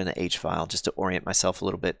I'll start in the H file just to orient myself a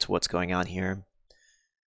little bit to what's going on here.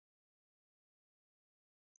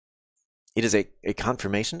 It is a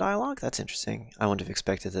confirmation dialog? That's interesting. I wouldn't have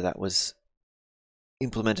expected that was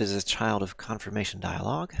implemented as a child of confirmation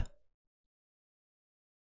dialog.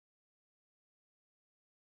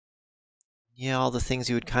 Yeah, all the things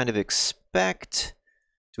you would kind of expect.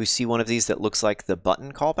 Do we see one of these that looks like the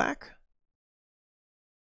button callback?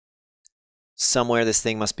 Somewhere this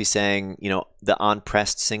thing must be saying, the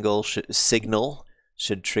on-pressed signal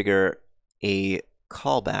should trigger a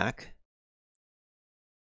callback.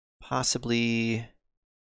 Possibly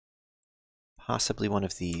one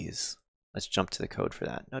of these. Let's jump to the code for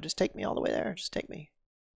that. No, just take me all the way there. Just take me.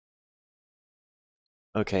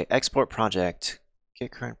 Okay, export project.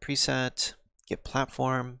 Get current preset. Get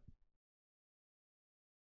platform.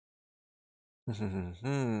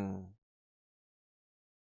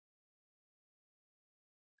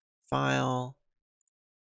 File.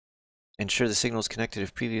 Ensure the signal is connected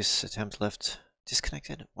if previous attempt left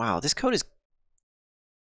disconnected. Wow, this code is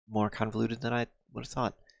more convoluted than I would have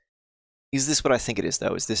thought. Is this what I think it is,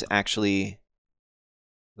 though? Is this actually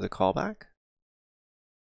the callback?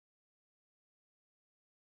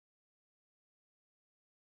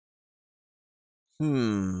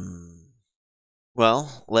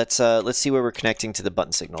 Well, let's see where we're connecting to the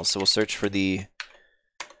button signals. So we'll search for the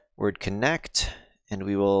word connect, and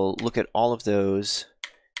we will look at all of those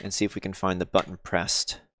and see if we can find the button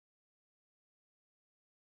pressed.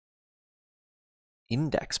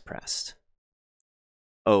 Index pressed.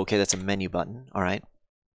 Oh, okay, that's a menu button. All right.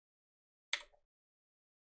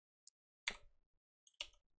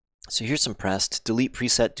 So here's some pressed. Delete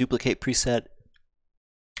preset, duplicate preset.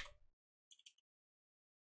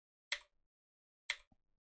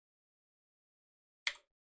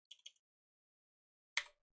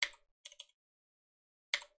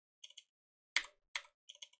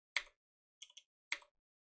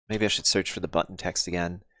 Maybe I should search for the button text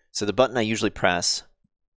again. So the button I usually press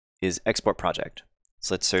is export project.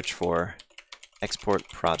 So let's search for export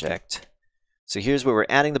project. So here's where we're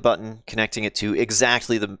adding the button, connecting it to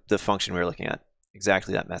exactly the function we were looking at.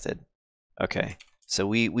 Exactly that method. Okay, so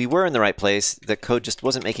we were in the right place. The code just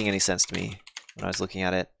wasn't making any sense to me when I was looking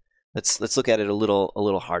at it. Let's look at it a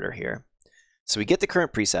little harder here. So we get the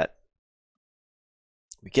current preset.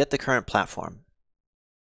 We get the current platform.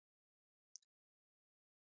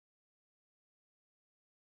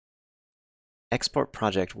 Export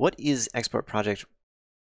project. What is export project?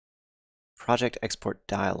 Project export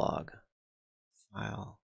dialog.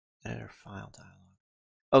 File, editor file dialog.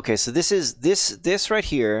 Okay, so this right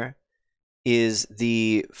here is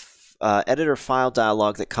the editor file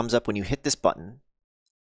dialog that comes up when you hit this button.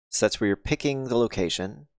 So that's where you're picking the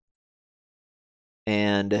location.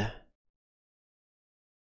 And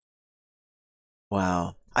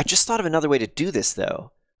wow, I just thought of another way to do this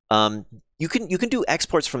though. You can do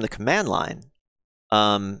exports from the command line.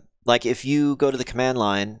 Like if you go to the command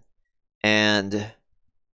line and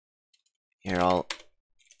here, I'll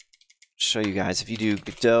show you guys. If you do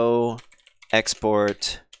Godot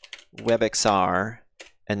export WebXR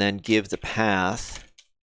and then give the path,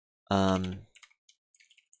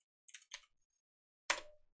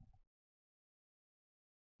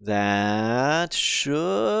 that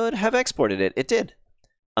should have exported it. It did.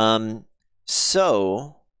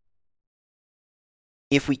 So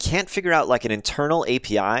if we can't figure out like an internal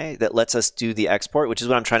API that lets us do the export, which is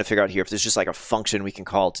what I'm trying to figure out here, if there's just like a function we can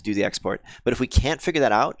call to do the export, but if we can't figure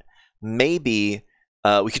that out, maybe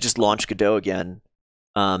we could just launch Godot again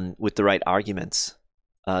with the right arguments.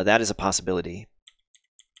 That is a possibility.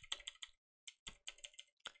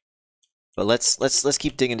 But let's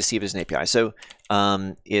keep digging to see if there's an API. So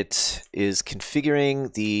it is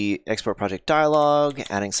configuring the export project dialog,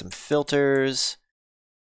 adding some filters,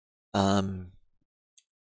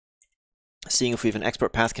 seeing if we have an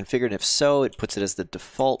export path configured, and if so, it puts it as the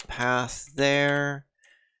default path there.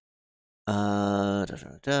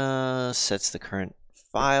 Sets the current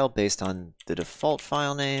file based on the default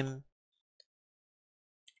file name.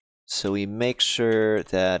 So we make sure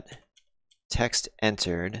that text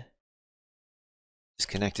entered is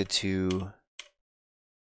connected to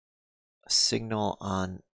a signal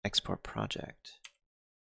on export project.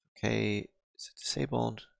 Okay, is it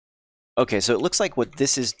disabled? Okay, so it looks like what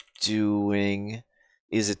this is doing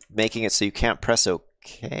is it making it so you can't press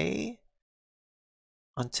OK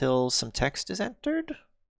until some text is entered?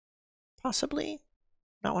 Possibly.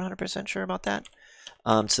 Not 100% sure about that.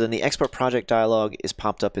 So then the export project dialog is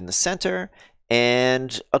popped up in the center.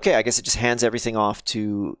 And okay, I guess it just hands everything off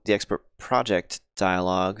to the export project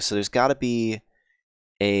dialog. So there's got to be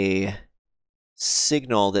a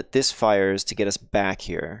signal that this fires to get us back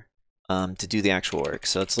here to do the actual work.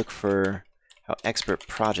 So let's look for how export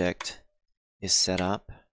project is set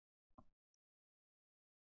up.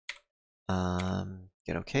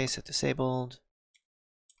 Get OK, set disabled.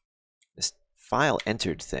 This file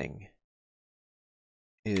entered thing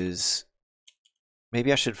is,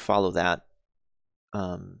 maybe I should follow that.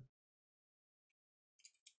 Maybe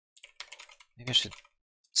I should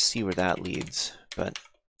see where that leads, but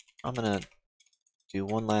I'm gonna do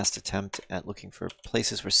one last attempt at looking for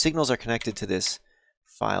places where signals are connected to this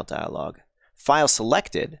file dialog. File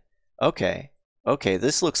selected. Okay. Okay,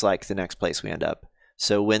 this looks like the next place we end up.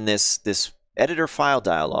 So when this editor file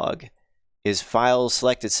dialog is file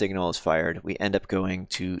selected signal is fired, we end up going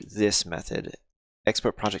to this method,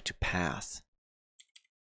 export project to path.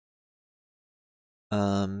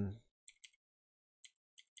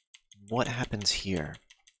 What happens here?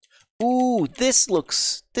 Ooh, this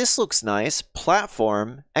looks nice.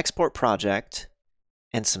 Platform, export project,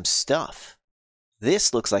 and some stuff.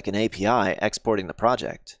 This looks like an API exporting the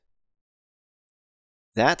project.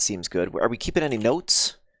 That seems good. Are we keeping any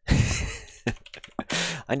notes?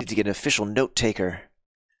 I need to get an official note taker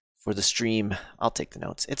for the stream. I'll take the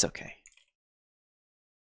notes. It's okay.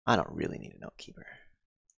 I don't really need a note keeper,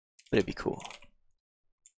 but it'd be cool.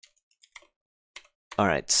 All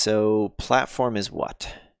right, so platform is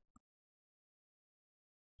what?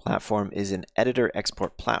 Platform is an editor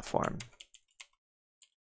export platform.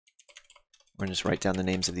 We're going to just write down the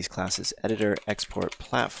names of these classes. Editor export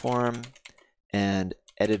platform and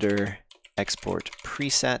editor export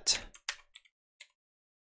preset.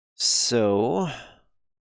 So,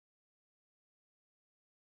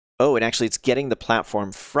 oh, and actually it's getting the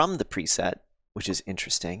platform from the preset, which is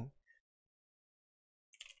interesting.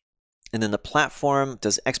 And then the platform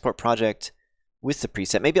does export project with the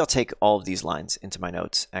preset. Maybe I'll take all of these lines into my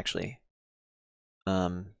notes, actually.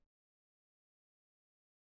 And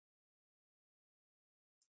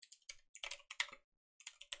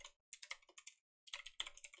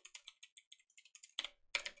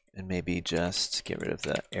maybe just get rid of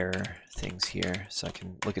the error things here so I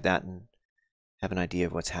can look at that and have an idea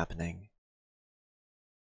of what's happening.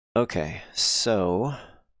 Okay, so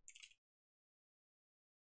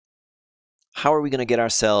how are we going to get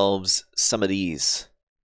ourselves some of these?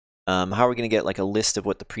 How are we going to get like a list of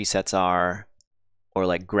what the presets are, or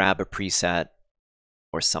like grab a preset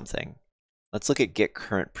or something? Let's look at get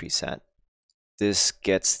current preset. This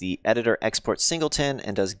gets the editor export singleton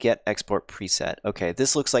and does get export preset. Okay,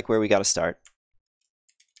 this looks like where we got to start.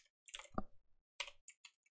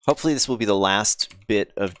 Hopefully this will be the last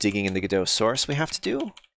bit of digging in the Godot source we have to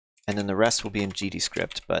do, and then the rest will be in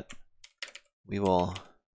GDScript, but we will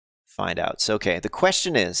find out. So, okay, the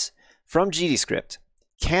question is, from GDScript,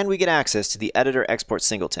 can we get access to the editor export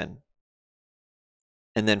singleton?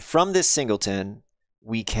 And then from this singleton,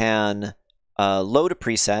 we can load a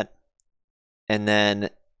preset and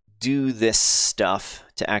then do this stuff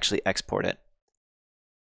to actually export it.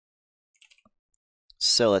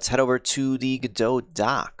 So let's head over to the Godot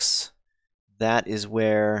docs. That is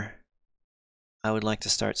where I would like to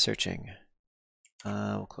start searching.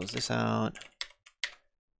 We'll close this out.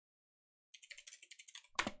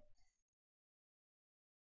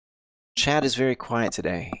 Chat is very quiet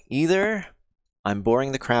today. Either I'm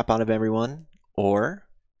boring the crap out of everyone, or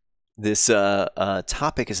this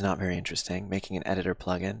topic is not very interesting, making an editor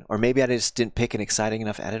plugin. Or maybe I just didn't pick an exciting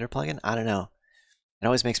enough editor plugin. I don't know. It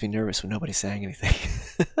always makes me nervous when nobody's saying anything.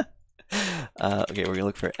 Okay, we're going to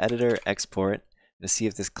look for editor export to see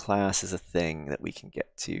if this class is a thing that we can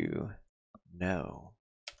get to. No.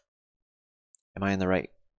 Am I in the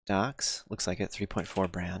right docs? Looks like it.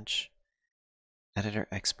 3.4 branch. Editor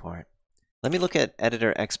export. Let me look at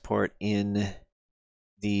editor export in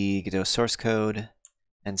the Godot source code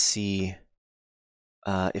and see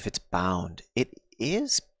if it's bound. It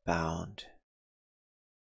is bound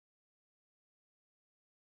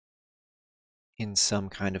in some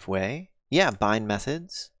kind of way. Yeah, bind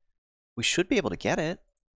methods. We should be able to get it,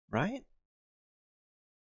 right?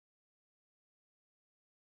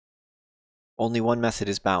 Only one method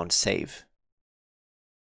is bound, save.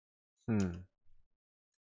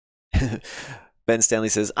 Ben Stanley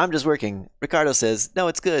says, I'm just working. Ricardo says, no,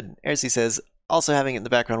 it's good. Ersi says, also having it in the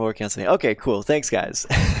background working on something. Okay, cool. Thanks, guys.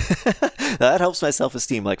 That helps my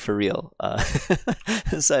self-esteem, like, for real.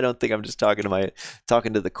 So I don't think I'm just talking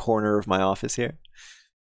to the corner of my office here.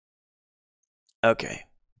 Okay.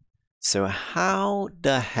 So how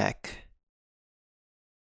the heck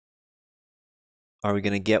are we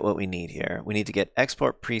going to get what we need here? We need to get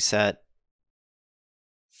export preset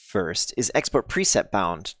first. Is export preset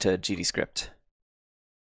bound to GDScript?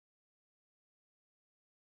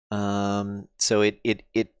 So it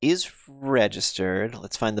is registered.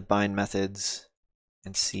 Let's find the bind methods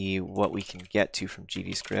and see what we can get to from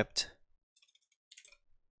GDScript.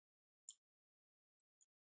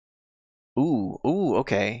 Ooh,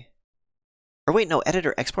 okay. Or wait, no,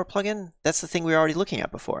 editor export plugin? That's the thing we were already looking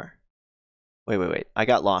at before. Wait. I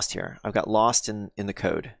got lost here. I've got lost in the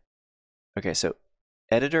code. Okay, so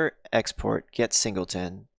editor export, get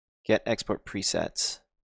singleton, get export presets.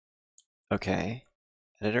 Okay.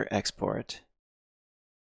 Editor export.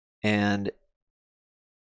 And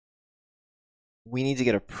we need to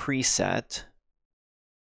get a preset.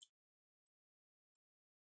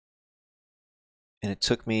 And it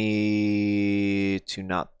took me to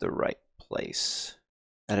not the right place.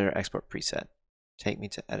 Editor export preset. Take me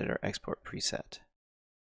to editor export preset.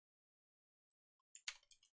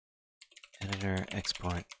 Editor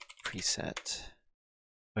export preset.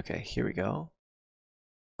 Okay, here we go.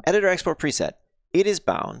 Editor export preset. It is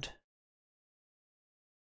bound.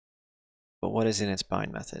 But what is in its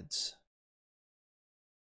bind methods?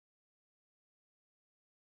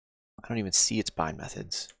 I don't even see its bind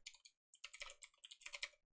methods.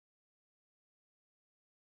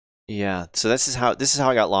 Yeah, so this is how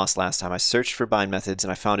I got lost last time. I searched for bind methods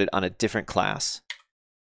and I found it on a different class.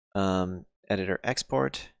 Editor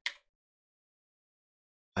export.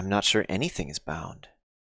 I'm not sure anything is bound.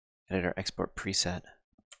 Editor export preset.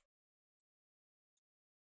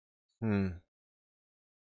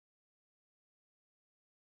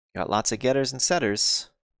 Got lots of getters and setters.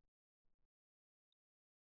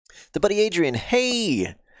 The buddy Adrian,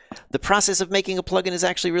 hey! The process of making a plugin is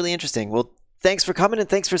actually really interesting. Well, thanks for coming and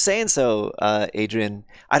thanks for saying so, Adrian.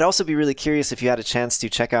 I'd also be really curious if you had a chance to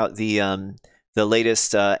check out the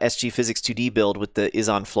latest SG Physics 2D build with the is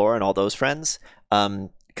on floor and all those friends.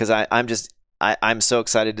 Because I'm so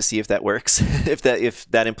excited to see if that works, if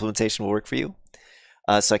that implementation will work for you.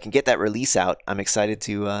 So I can get that release out. I'm excited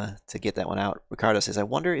to get that one out. Ricardo says, I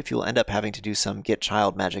wonder if you'll end up having to do some get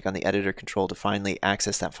child magic on the editor control to finally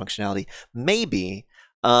access that functionality. Maybe.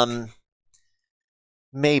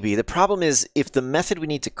 Maybe. The problem is if the method we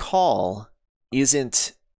need to call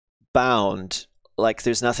isn't bound, like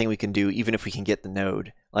there's nothing we can do even if we can get the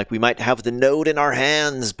node. Like we might have the node in our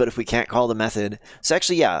hands, but if we can't call the method. So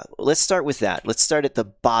actually, yeah, let's start with that. Let's start at the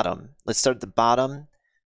bottom.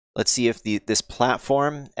 Let's see if this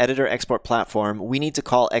platform, editor export platform, we need to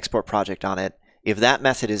call export project on it. If that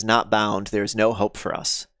method is not bound, there's no hope for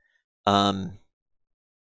us. So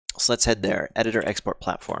let's head there. Editor export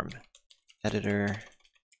platform. Editor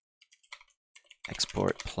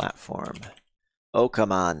export platform. Oh,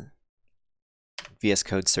 come on. VS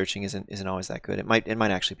Code searching isn't always that good. It might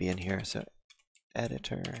actually be in here. So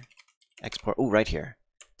editor export. Oh, right here.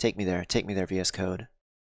 Take me there, VS Code.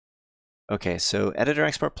 Okay, so editor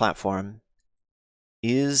export platform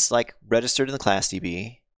is like registered in the class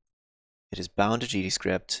DB. It is bound to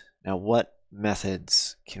GDScript. Now, what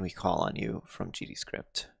methods can we call on you from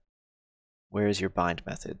GDScript? Where is your bind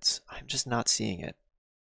methods? I'm just not seeing it.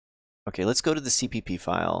 Okay, let's go to the CPP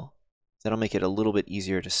file. That'll make it a little bit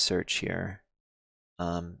easier to search here.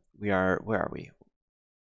 Where are we?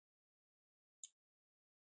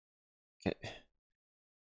 Okay.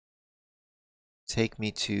 Take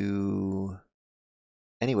me to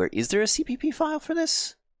anywhere. Is there a CPP file for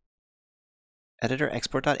this? Editor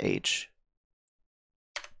export.h.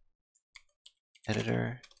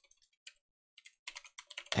 Editor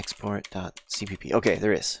export.cpp. Okay,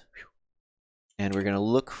 there is. And we're going to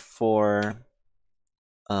look for,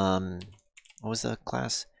 what was the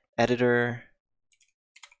class? Editor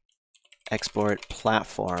export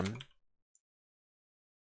platform.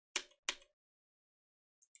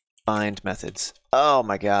 Bind methods. Oh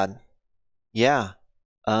my god. Yeah.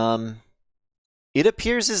 It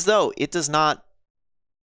appears as though it does not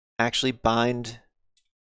actually bind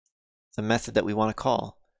the method that we want to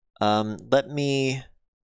call. Let me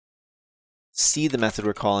see the method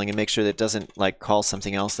we're calling and make sure that it doesn't like call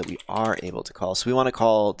something else that we are able to call. So we want to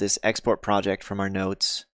call this export project from our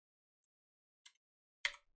notes.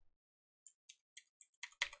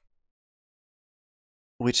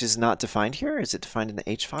 Which is not defined here? Is it defined in the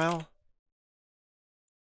H file?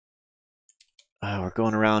 We're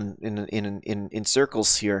going around in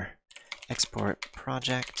circles here. Export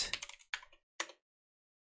project.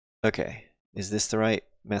 Okay, is this the right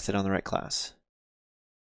method on the right class?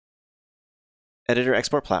 Editor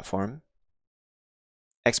export platform.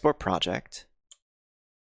 Export project.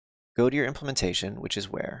 Go to your implementation, which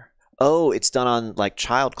is where? Oh, it's done on like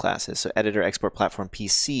child classes. So editor export platform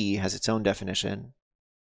PC has its own definition.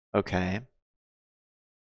 Okay.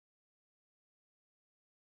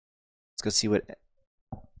 Let's go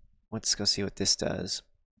see what this does.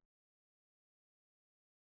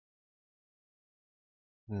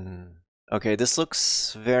 Okay, this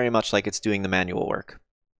looks very much like it's doing the manual work.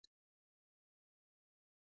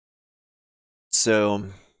 So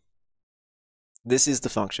this is the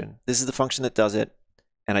function. This is the function that does it,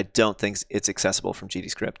 and I don't think it's accessible from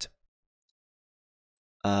GDScript.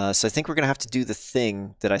 So I think we're going to have to do the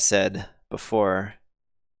thing that I said before,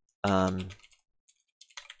 and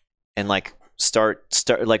like start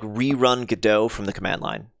like rerun Godot from the command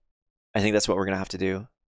line. I think that's what we're going to have to do,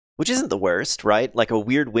 which isn't the worst, right? Like a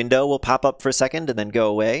weird window will pop up for a second and then go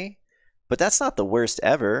away, but that's not the worst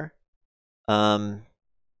ever. It's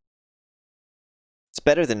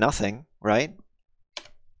better than nothing, right?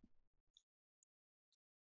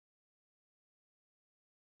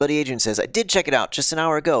 Buddy Adrian says, I did check it out just an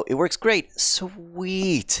hour ago. It works great.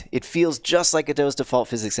 Sweet. It feels just like Godot's default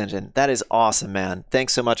physics engine. That is awesome, man.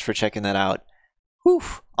 Thanks so much for checking that out. Whew.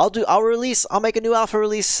 I'll make a new alpha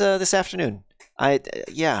release this afternoon.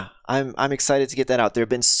 Yeah, I'm excited to get that out. There have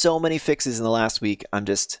been so many fixes in the last week. I'm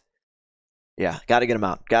just, yeah, gotta get them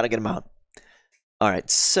out. Gotta get them out. All right,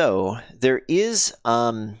 so there is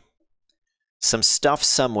some stuff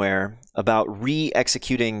somewhere about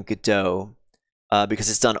re-executing Godot. Because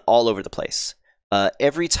it's done all over the place.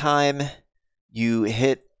 Every time you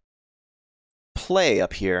hit play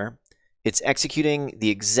up here, it's executing the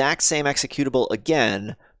exact same executable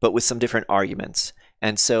again, but with some different arguments.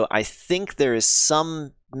 And so I think there is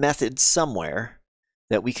some method somewhere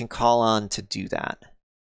that we can call on to do that.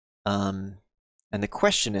 And the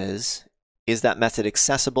question is that method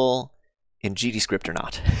accessible in GDScript or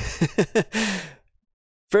not?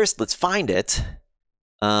 First, let's find it.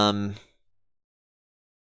 And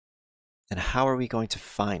how are we going to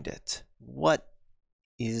find it? What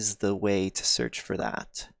is the way to search for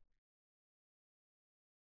that?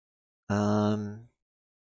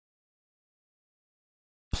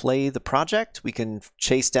 Play the project. We can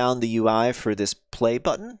chase down the UI for this play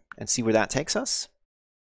button and see where that takes us.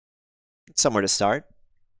 It's somewhere to start.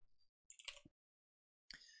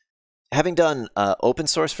 Having done open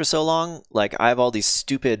source for so long, like I have all these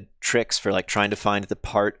stupid tricks for like trying to find the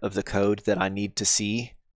part of the code that I need to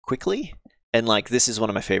see quickly. And like this is one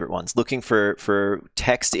of my favorite ones, looking for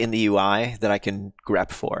text in the UI that I can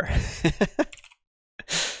grep for.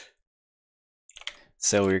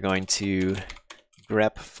 So we're going to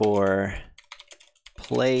grep for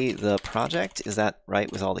play the project. Is that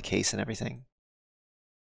right with all the case and everything?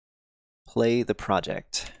 Play the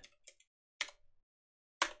project.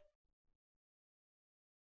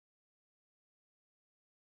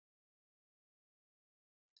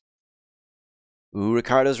 Ooh,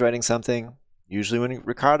 Ricardo's writing something. Usually when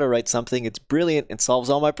Ricardo writes something, it's brilliant and solves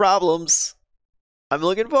all my problems. I'm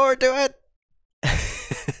looking forward to it.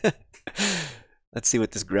 Let's see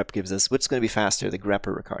what this grep gives us. What's going to be faster, the grep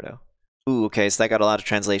or Ricardo? Ooh, okay, so that got a lot of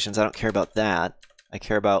translations. I don't care about that. I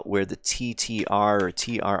care about where the TTR or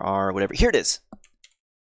TRR or whatever. Here it is.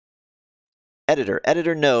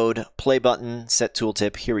 Editor node, play button, set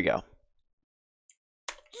tooltip. Here we go.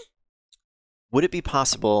 Would it be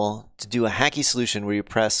possible to do a hacky solution where you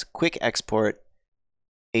press quick export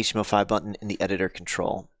HTML5 button in the editor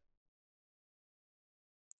control?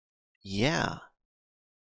 Yeah.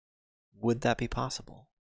 Would that be possible?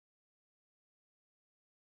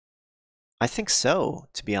 I think so,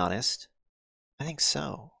 to be honest. I think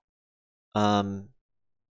so.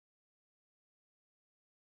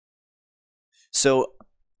 So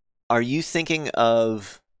are you thinking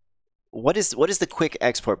of what is the quick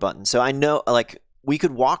export button? So I know like we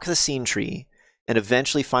could walk the scene tree and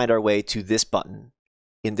eventually find our way to this button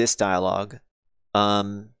in this dialog.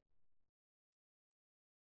 What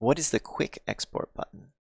is the quick export button?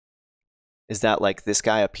 Is that like this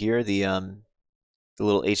guy up here, the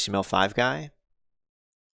little HTML5 guy?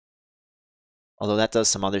 Although that does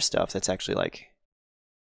some other stuff that's actually like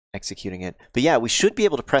executing it. But yeah, we should be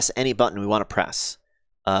able to press any button we want to press,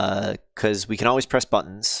 because we can always press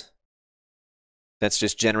buttons. That's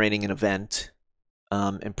just generating an event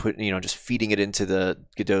and just feeding it into the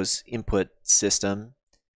Godot's input system.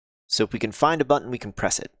 So if we can find a button, we can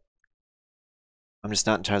press it. I'm just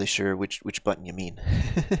not entirely sure which button you mean.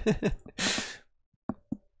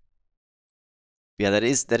 Yeah, that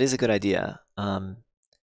is a good idea.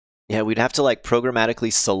 Yeah, we'd have to like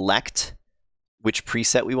programmatically select which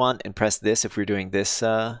preset we want and press this if we're doing this.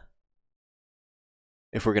 If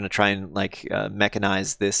we're going to try and like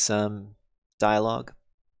mechanize this dialogue.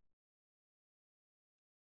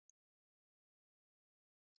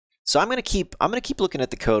 So I'm gonna keep looking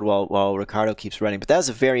at the code while Ricardo keeps writing. But that was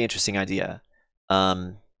a very interesting idea.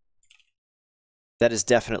 That is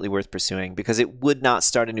definitely worth pursuing because it would not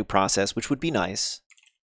start a new process, which would be nice.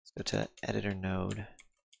 Let's go to editor node.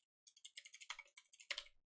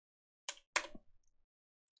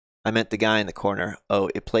 I meant the guy in the corner.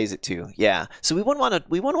 Oh, it plays it too. Yeah. So we wouldn't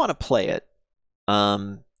want to play it.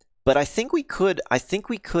 But I think we could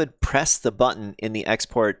press the button in the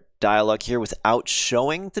export dialog here without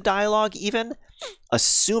showing the dialog even,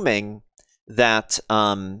 assuming that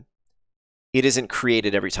it isn't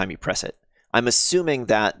created every time you press it. I'm assuming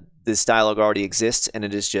that this dialog already exists and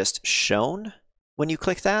it is just shown when you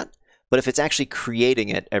click that. But if it's actually creating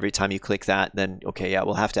it every time you click that, then okay, yeah,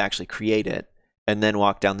 we'll have to actually create it and then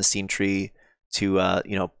walk down the scene tree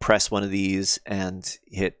to press one of these and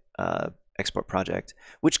hit export project,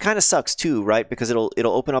 which kind of sucks too, right? Because it'll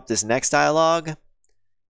open up this next dialog,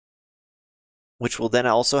 which will then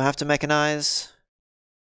also have to mechanize.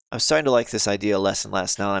 I'm starting to like this idea less and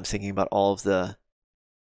less now that I'm thinking about all of the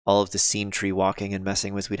scene tree walking and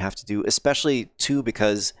messing with we'd have to do, especially too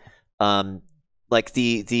because like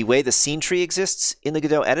the way the scene tree exists in the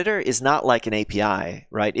Godot editor is not like an API,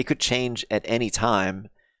 right? It could change at any time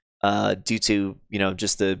due to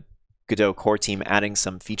just the Godot core team adding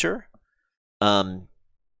some feature. So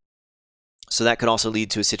that could also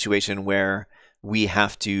lead to a situation where we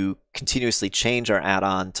have to continuously change our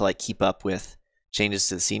add-on to like keep up with changes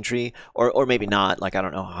to the scene tree, or maybe not. Like, I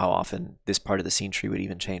don't know how often this part of the scene tree would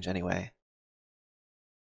even change anyway.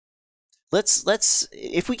 Let's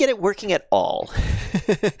if we get it working at all,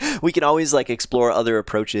 we can always like explore other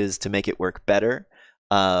approaches to make it work better.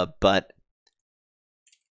 But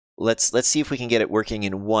let's see if we can get it working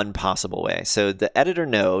in one possible way. So the editor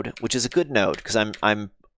node, which is a good node because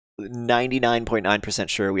I'm 99.9%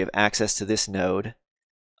 sure we have access to this node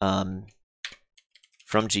from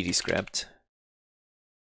GDScript.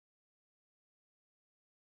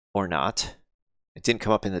 Or not. It didn't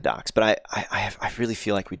come up in the docs, but I really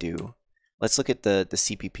feel like we do. Let's look at the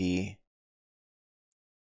CPP.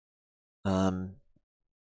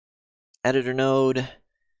 Editor node.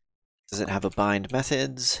 Does it have a bind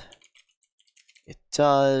methods? It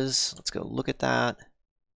does. Let's go look at that.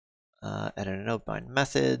 Editor node bind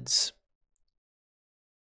methods.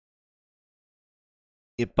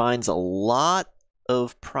 It binds a lot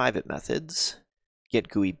of private methods. Get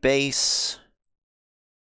GUI base.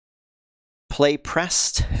 Play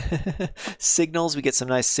pressed. Signals. We get some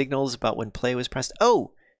nice signals about when play was pressed.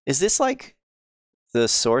 Oh, is this like the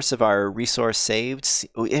source of our resource saved?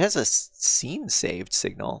 It has a scene saved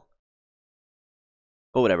signal.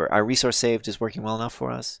 Oh, whatever. Our resource saved is working well enough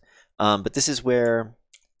for us. But this is where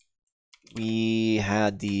we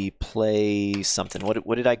had the play something.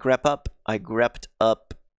 What did I grep up? I grepped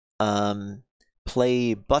up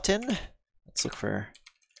play button. Let's look for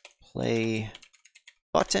play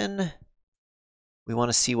button. We want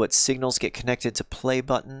to see what signals get connected to play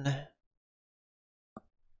button.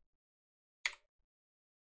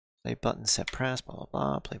 Play button set press, blah, blah,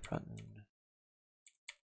 blah, play button.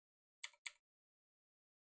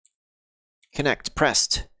 Connect,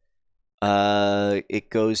 pressed. It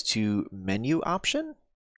goes to menu option.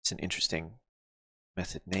 It's an interesting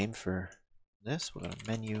method name for this. We'll go to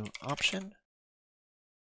menu option.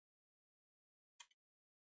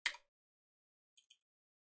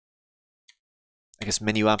 I guess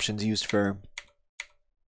menu options used for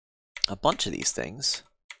a bunch of these things.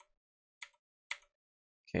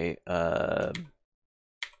 Okay, I'll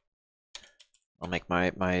make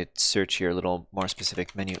my search here a little more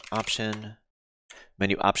specific. Menu option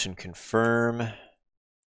confirm.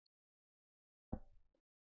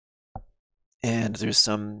 And there's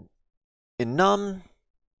some in num,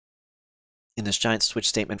 in this giant switch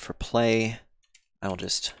statement for play. I will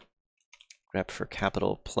just grep for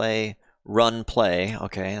capital play. Run play.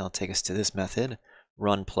 Okay, I'll take us to this method.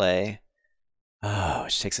 Run play. Oh,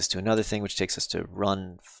 which takes us to another thing, which takes us to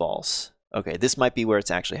run false. Okay, this might be where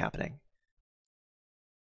it's actually happening.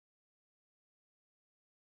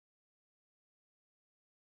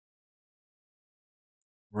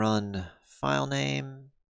 Run file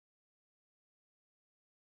name.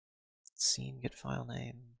 Scene get file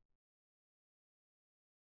name.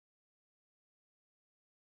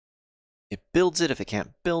 It builds it. If it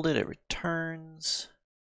can't build it, it returns.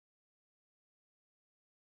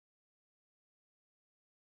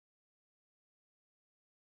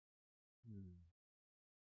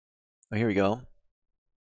 Oh, here we go.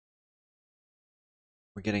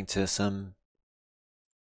 We're getting to some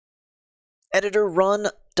editor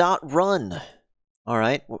run.run. All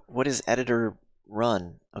right, what is editor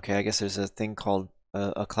run? Okay, I guess there's a thing called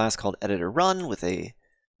a class called editor run with a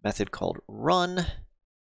method called run.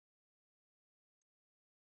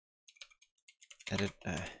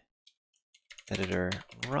 Editor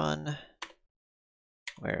run.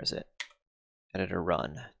 Where is it? Editor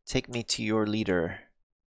run. Take me to your leader.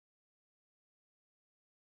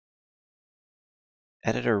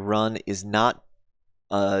 Editor run is not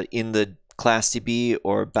in the class DB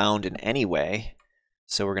or bound in any way.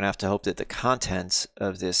 So we're going to have to hope that the contents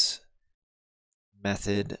of this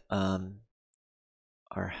method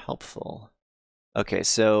are helpful. Okay,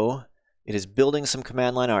 so it is building some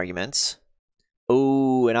command line arguments.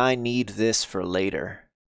 Oh, and I need this for later.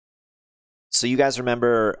 So you guys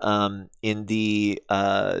remember in the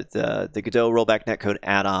Godot rollback netcode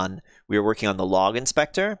add-on, we were working on the log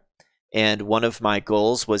inspector, and one of my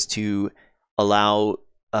goals was to allow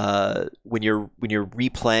when you're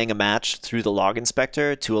replaying a match through the log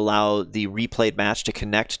inspector to allow the replayed match to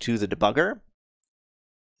connect to the debugger.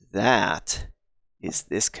 That is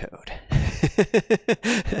this code.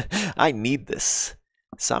 I need this.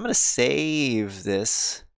 So I'm going to save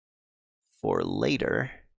this for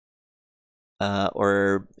later.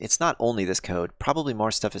 Or it's not only this code. Probably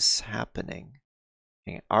more stuff is happening.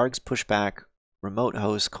 Args pushback, remote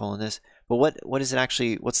host, this. But what is it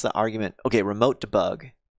actually? What's the argument? Okay, remote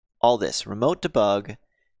debug. All this. Remote debug,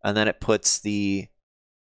 and then it puts the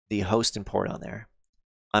host and port on there.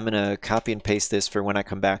 I'm going to copy and paste this for when I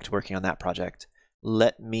come back to working on that project.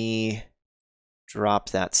 Let me drop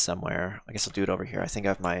that somewhere. I guess I'll do it over here. I think I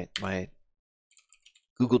have my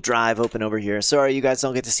Google Drive open over here. Sorry, you guys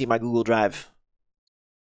don't get to see my Google Drive.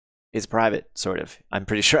 It's private, sort of. I'm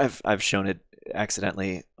pretty sure I've shown it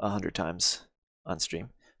accidentally 100 times on stream.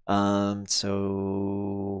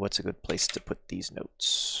 So what's a good place to put these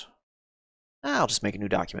notes? I'll just make a new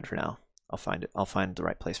document for now. I'll find it. I'll find the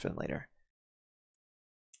right place for them later.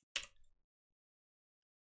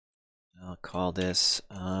 I'll call this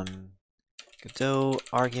Godot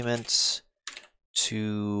arguments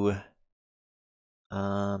to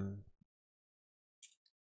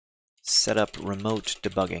set up remote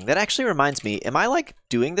debugging. That actually reminds me, am I like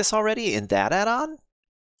doing this already in that add-on?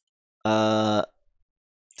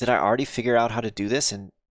 Did I already figure out how to do this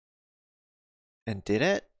and did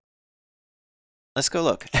it? Let's go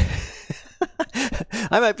look.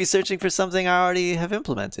 I might be searching for something I already have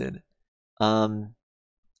implemented.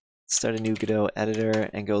 Start a new Godot editor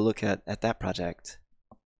and go look at that project.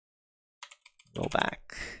 Roll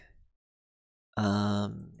back.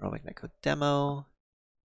 Rollback netcode demo.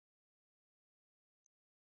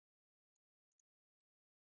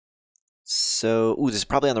 So, this is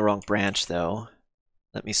probably on the wrong branch though.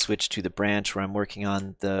 Let me switch to the branch where I'm working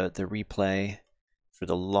on the replay for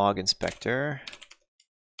the log inspector.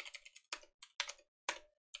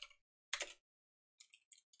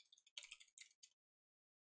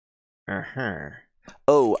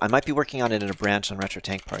 Oh, I might be working on it in a branch on Retro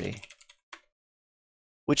Tank Party.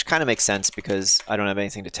 Which kind of makes sense because I don't have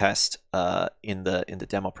anything to test in the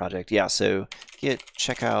demo project. Yeah, so git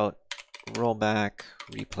checkout rollback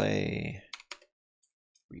replay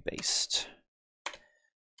rebased,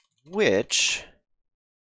 which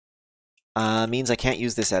means I can't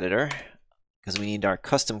use this editor because we need our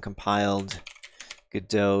custom compiled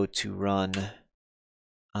Godot to run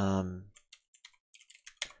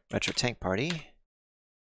Retro Tank Party.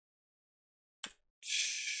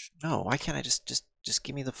 No, why can't I just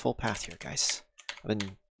give me the full path here, guys? I'm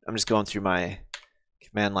just going through my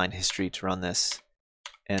command line history to run this,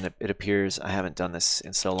 and it appears I haven't done this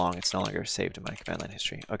in so long it's no longer saved in my command line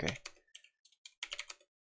history. Okay.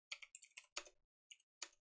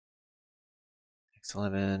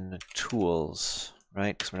 X11 tools,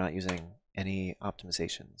 right? Because we're not using any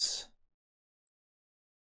optimizations.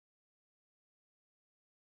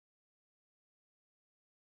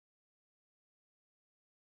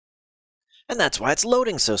 And that's why it's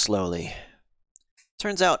loading so slowly.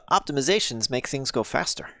 Turns out optimizations make things go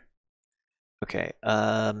faster. Okay,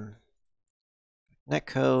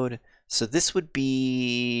 netcode. So this would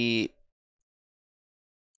be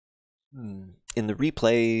in the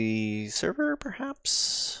replay server,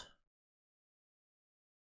 perhaps?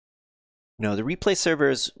 No, the replay server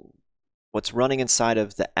is what's running inside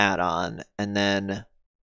of the add-on, and then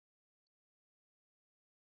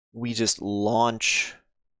we just launch.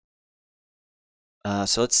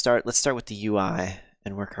 So let's start with the UI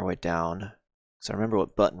and work our way down. So I remember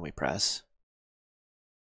what button we press.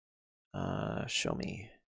 Show me.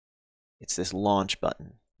 It's this launch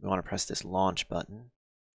button. We want to press this launch button,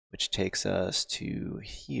 which takes us to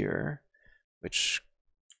here, which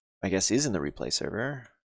I guess is in the replay server,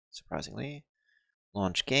 surprisingly.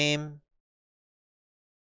 Launch game.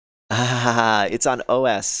 Ah, it's on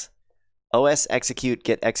OS. OS execute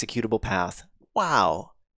get executable path.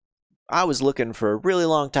 Wow. I was looking for a really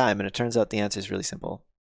long time, and it turns out the answer is really simple.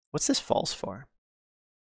 What's this false for?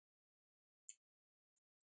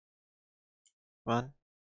 Come on.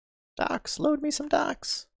 Docs, load me some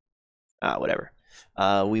docs. Whatever.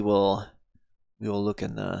 We will look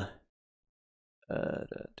in the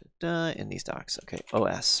in these docs. Okay,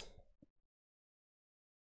 OS.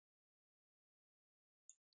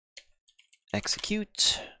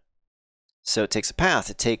 Execute. So it takes a path.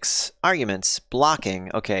 It takes arguments,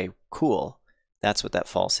 blocking. Okay, cool. That's what that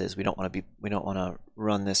false is. We don't want to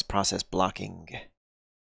run this process blocking.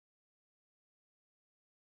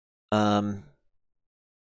 Cool.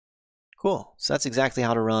 So that's exactly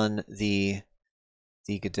how to run the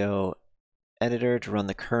Godot editor to run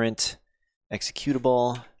the current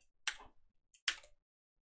executable.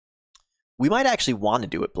 We might actually want to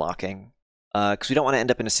do it blocking because we don't want to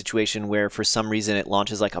end up in a situation where for some reason it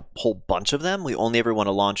launches like a whole bunch of them. We only ever want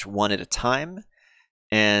to launch one at a time.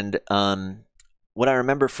 And what I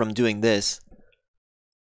remember from doing this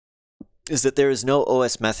is that there is no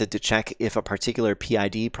OS method to check if a particular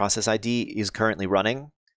PID, process ID, is currently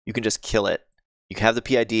running. You can just kill it. You can have the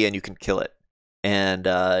PID and you can kill it. And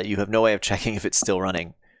you have no way of checking if it's still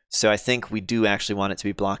running. So I think we do actually want it to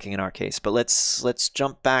be blocking in our case. But let's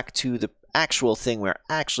jump back to the actual thing we're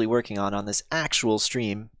actually working on this actual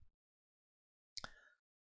stream.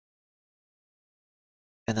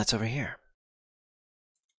 And that's over here.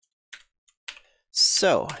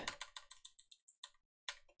 So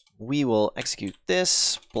we will execute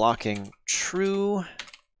this, blocking true,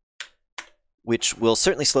 which will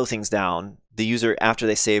certainly slow things down. The user, after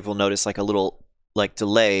they save, will notice like a little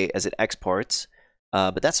delay as it exports,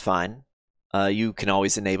 but that's fine. You can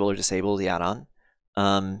always enable or disable the add-on.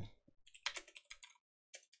 And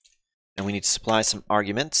we need to supply some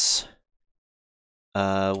arguments,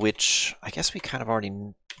 which I guess we kind of already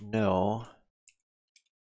know.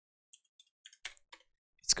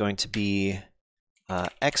 It's going to be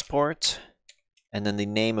export, and then the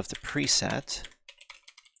name of the preset,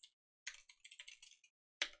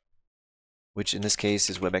 which in this case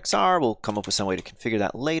is WebXR. We'll come up with some way to configure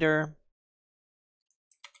that later.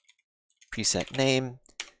 Preset name.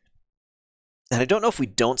 And I don't know if we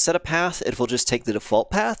don't set a path, if we'll just take the default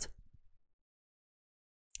path.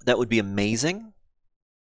 That would be amazing.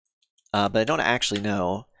 But I don't actually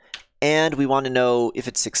know. And we want to know if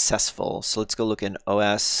it's successful. So let's go look in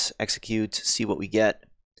OS, execute, see what we get.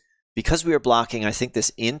 Because we are blocking, I think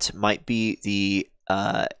this int might be the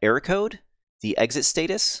error code, the exit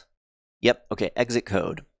status. Yep, okay, exit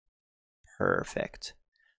code. Perfect.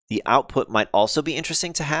 The output might also be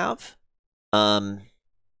interesting to have. Because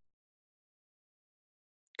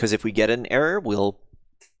if we get an error, we'll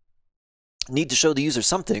need to show the user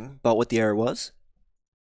something about what the error was.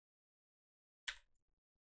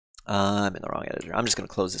 I'm in the wrong editor. I'm just going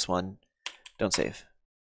to close this one. Don't save,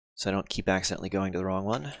 so I don't keep accidentally going to the wrong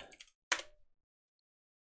one.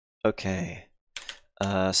 Okay.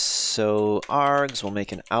 So args, we'll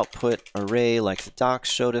make an output array like the docs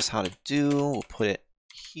showed us how to do. We'll put it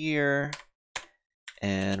here.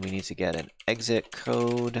 And we need to get an exit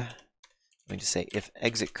code. I'm going to say if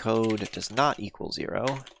exit code does not equal 0,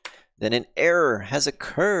 then an error has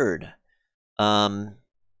occurred. And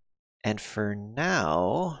for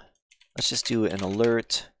now, let's just do an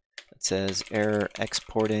alert that says error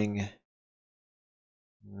exporting.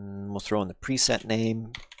 We'll throw in the preset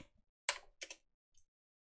name.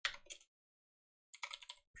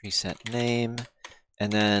 Preset name.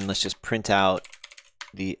 And then let's just print out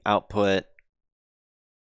the output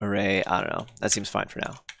array. I don't know. That seems fine for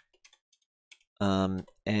now.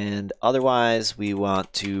 And otherwise, we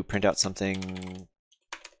want to print out something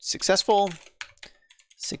successful.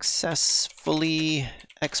 Successfully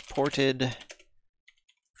exported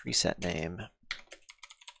preset name.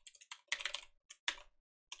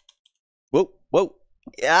 Whoa, whoa.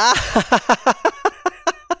 Yeah.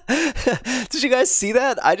 Did you guys see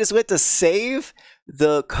that? I just went to save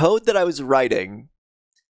the code that I was writing.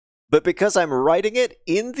 But because I'm writing it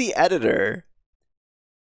in the editor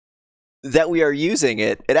that we are using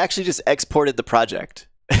it actually just exported the project.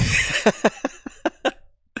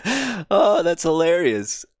 Oh, that's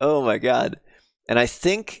hilarious. Oh my God. And I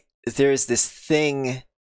think there's this thing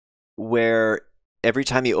where every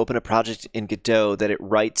time you open a project in Godot that it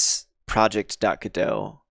writes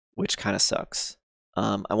project.godot, which kind of sucks.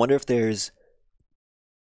 I wonder if there's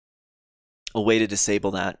a way to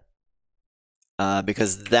disable that.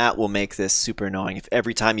 Because that will make this super annoying. If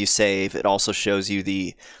every time you save, it also shows you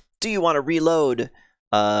the, do you want to reload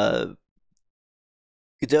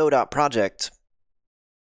Godot.project?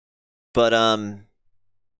 But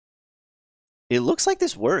it looks like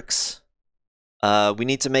this works. We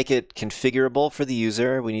need to make it configurable for the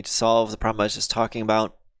user. We need to solve the problem I was just talking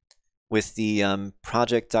about with the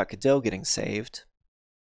project.godot getting saved.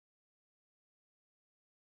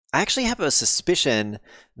 I actually have a suspicion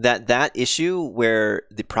that that issue where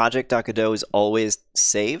the project.godot is always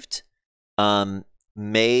saved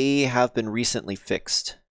may have been recently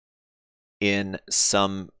fixed in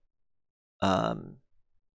some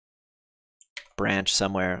branch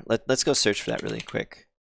somewhere. Let's go search for that really quick.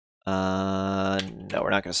 No, we're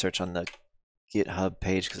not going to search on the GitHub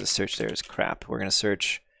page because the search there is crap. We're going to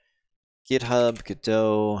search GitHub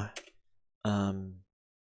Godot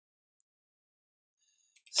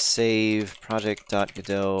save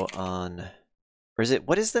project.godot on, or is it,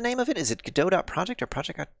 what is the name of it? Is it Godot.project or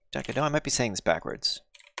project.godot? I might be saying this backwards.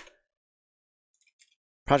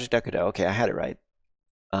 Project.godot. Okay, I had it right.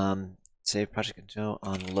 Save project.godot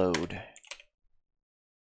on load.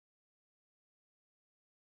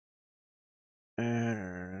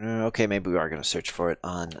 Okay, maybe we are going to search for it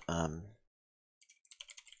on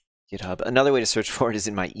GitHub. Another way to search for it is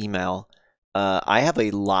in my email. I have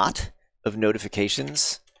a lot of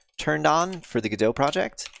notifications turned on for the Godot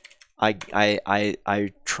project.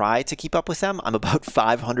 I try to keep up with them. I'm about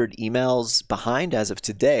 500 emails behind as of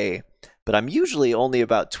today, but I'm usually only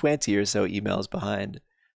about 20 or so emails behind.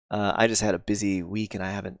 I just had a busy week and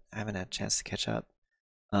I haven't had a chance to catch up.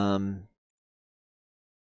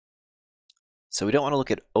 So we don't want to look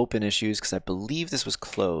at open issues because I believe this was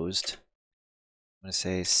closed. I'm going to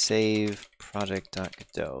say save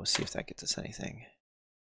project.godot, see if that gets us anything.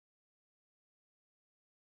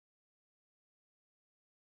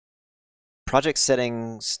 Project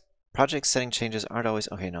setting changes aren't always,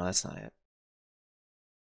 okay, no, that's not it.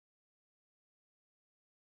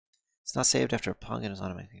 It's not saved after a plugin is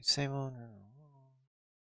automatically disabled.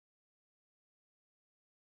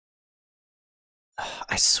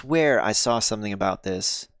 I swear I saw something about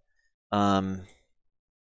this. About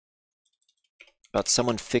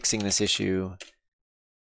someone fixing this issue.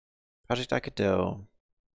 Project.godot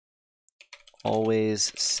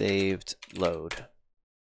always saved load.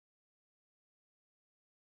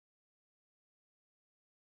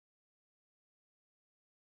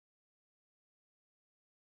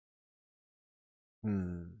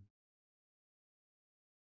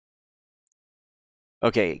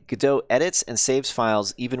 Okay, Godot edits and saves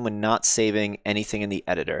files even when not saving anything in the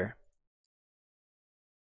editor.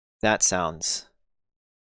 That sounds...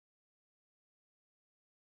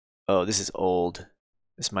 Oh, this is old.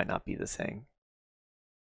 This might not be the thing.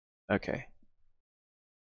 Okay.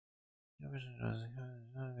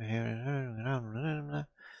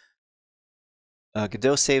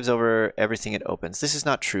 Godot saves over everything it opens. This is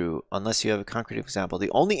not true unless you have a concrete example.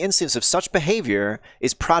 The only instance of such behavior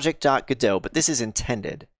is project.godot, but this is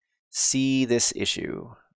intended. See this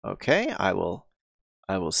issue. Okay, I will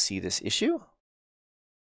see this issue.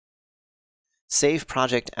 Save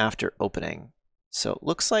project after opening. So it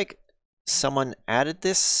looks like someone added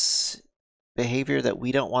this behavior that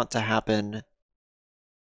we don't want to happen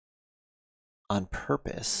on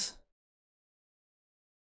purpose.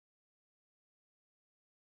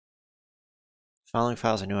 Following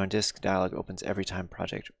files are new on disk. Dialog opens every time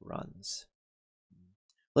project runs.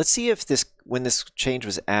 Let's see if this, when this change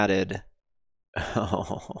was added,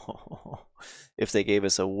 if they gave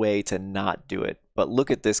us a way to not do it. But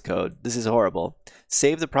look at this code. This is horrible.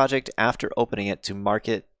 Save the project after opening it to mark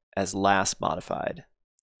it as last modified.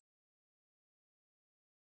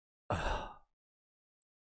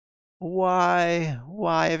 Why?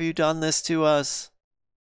 Why have you done this to us?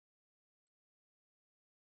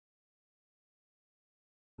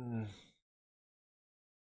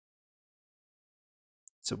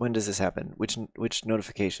 So when does this happen? Which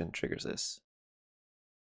notification triggers this?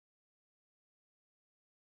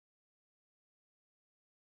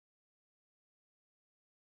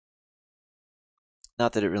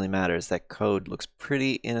 Not that it really matters. That code looks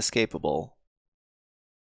pretty inescapable.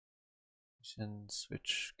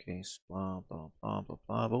 Switch case, blah, blah, blah, blah,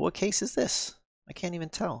 blah. But what case is this? I can't even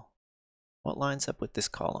tell. What lines up with this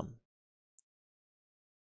column?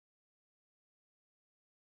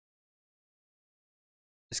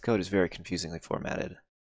 This code is very confusingly formatted.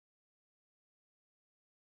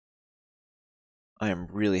 I am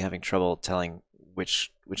really having trouble telling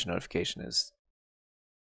which notification is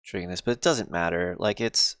triggering this, but it doesn't matter. Like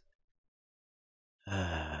it's...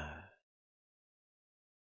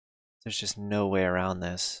 there's just no way around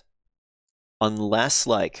this. Unless,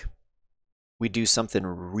 like, we do something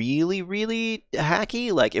really, really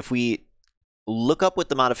hacky. Like, if we look up what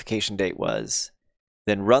the modification date was,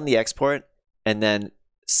 then run the export, and then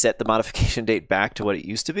set the modification date back to what it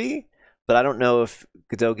used to be. But I don't know if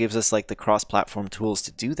Godot gives us, like, the cross-platform tools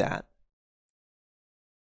to do that.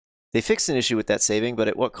 They fixed an issue with that saving, but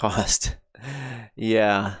at what cost?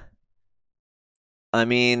 Yeah. I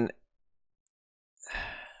mean...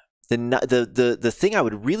 The thing I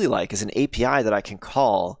would really like is an API that I can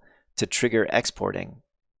call to trigger exporting.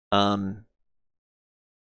 But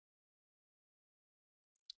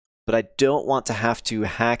I don't want to have to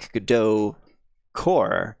hack Godot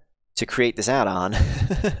core to create this add-on.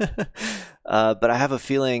 But I have a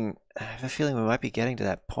feeling we might be getting to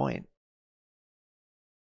that point.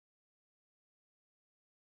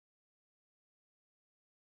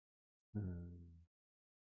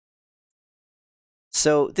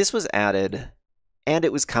 So this was added and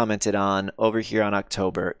it was commented on over here on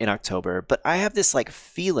in October, but I have this like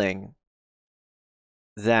feeling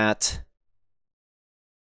that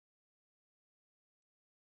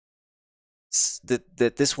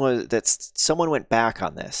someone went back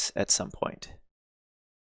on this at some point.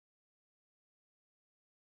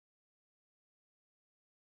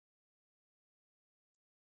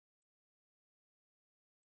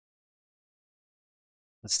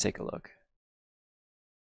 Let's take a look.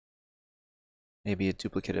 Maybe a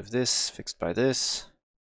duplicate of this fixed by this.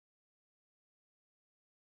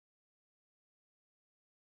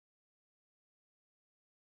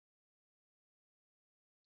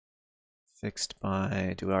 Fixed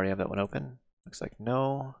by, do we already have that one open? Looks like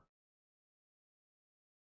no.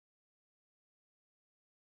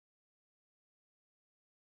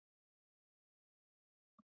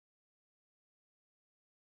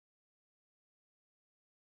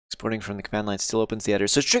 Exporting from the command line still opens the editor.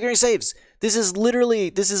 So it's triggering saves. This is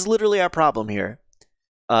literally our problem here.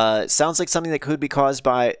 Sounds like something that could be caused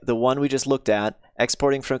by the one we just looked at.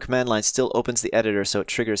 Exporting from command line still opens the editor, so it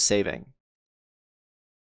triggers saving.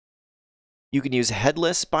 You can use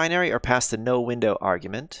headless binary or pass the no window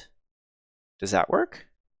argument. Does that work?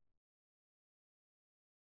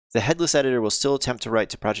 The headless editor will still attempt to write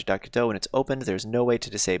to project.godot when it's opened. There's no way to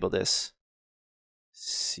disable this.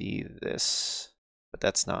 See this, but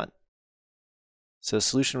that's not. So the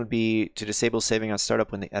solution would be to disable saving on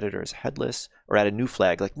startup when the editor is headless, or add a new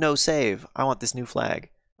flag, like no save. I want this new flag.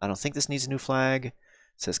 I don't think this needs a new flag. It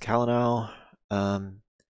says Calino.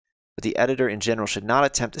 But the editor in general should not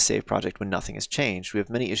attempt to save project when nothing has changed. We have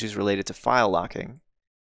many issues related to file locking.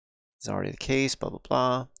 It's already the case, blah, blah,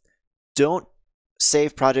 blah. Don't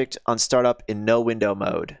save project on startup in no window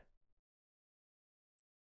mode.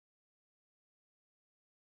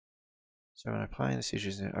 So when applying this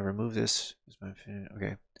issue, I remove this.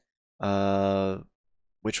 Okay.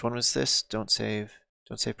 Which one was this? Don't save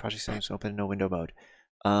project settings open in no window mode.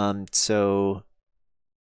 So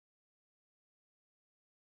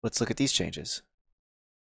let's look at these changes.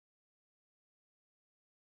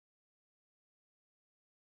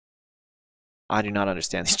 I do not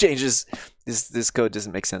understand these changes. This code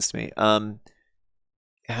doesn't make sense to me.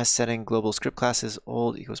 It has setting global script classes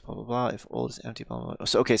old equals blah blah blah. If old is empty, blah blah blah.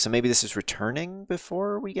 So okay, so maybe this is returning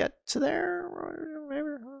before we get to there. Maybe, I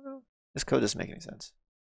don't know. This code doesn't make any sense.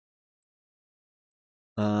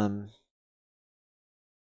 Where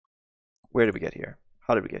did we get here?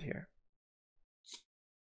 How did we get here?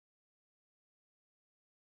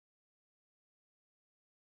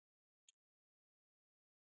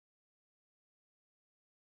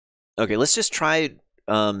 Okay, let's just try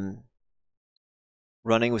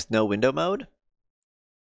running with no window mode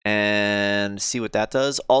and see what that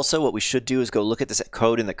does. Also, what we should do is go look at this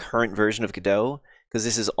code in the current version of Godot, because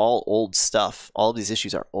this is all old stuff. All of these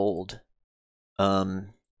issues are old.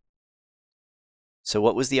 So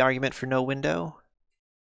what was the argument for no window?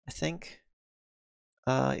 I think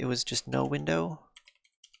it was just no window.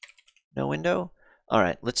 No window. All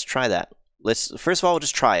right, let's try that. First of all, we'll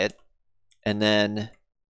just try it, and then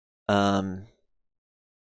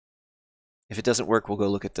if it doesn't work, we'll go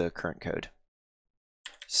look at the current code.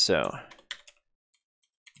 So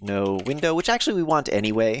no window, which actually we want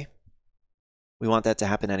anyway. We want that to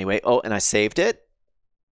happen anyway. Oh, and I saved it.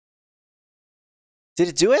 Did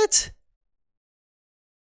it do it?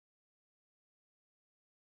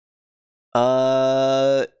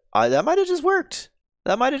 That might have just worked.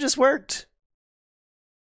 That might have just worked.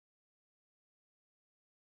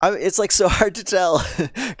 It's like so hard to tell.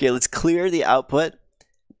 Okay, let's clear the output,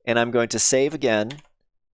 and I'm going to save again.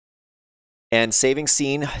 And saving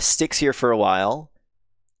scene sticks here for a while.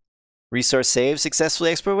 Resource save, successfully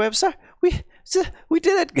export WebXR. We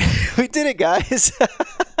did it. We did it, guys.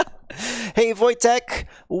 Hey, Wojtek,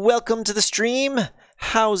 welcome to the stream.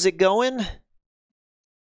 How's it going?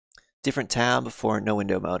 Different tab for no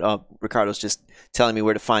window mode. Oh, Ricardo's just telling me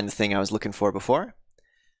where to find the thing I was looking for before.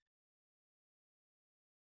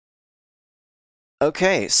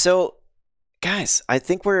 Okay, so guys, I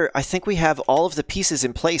think we have all of the pieces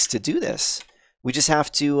in place to do this. We just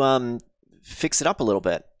have to fix it up a little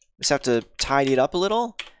bit. We just have to tidy it up a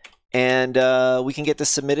little, and we can get this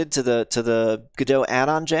submitted to the Godot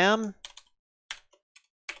Add-on Jam.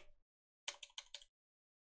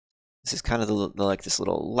 This is kind of like this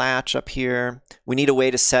little latch up here. We need a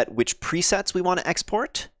way to set which presets we want to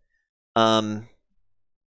export. And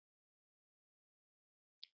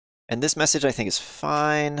this message I think is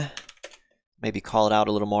fine. Maybe call it out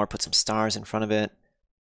a little more, put some stars in front of it.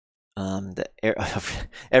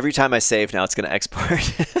 Every time I save now it's going to export,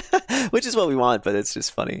 which is what we want, but it's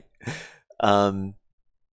just funny.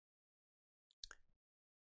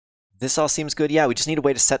 This all seems good. Yeah, we just need a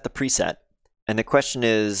way to set the preset. And the question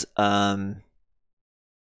is, do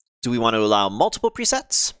we want to allow multiple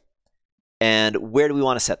presets? And where do we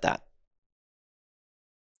want to set that?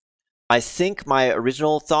 I think my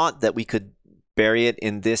original thought that we could bury it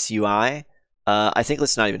in this UI, I think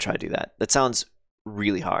let's not even try to do that. That sounds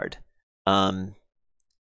really hard. You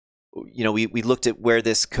know, we looked at where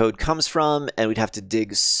this code comes from, and we'd have to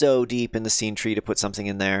dig so deep in the scene tree to put something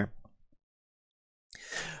in there.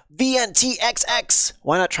 VNTXX!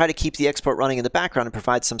 Why not try to keep the export running in the background and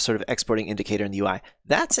provide some sort of exporting indicator in the UI?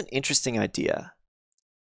 That's an interesting idea.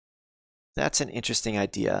 That's an interesting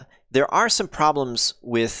idea. There are some problems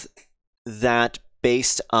with that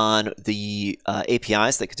based on the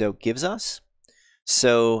APIs that Godot gives us.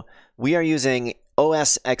 So we are using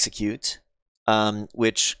OS execute,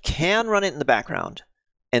 which can run it in the background,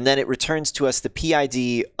 and then it returns to us the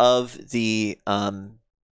PID of the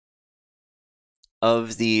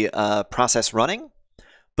process running,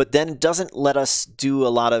 but then doesn't let us do a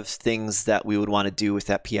lot of things that we would want to do with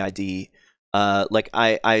that PID. Like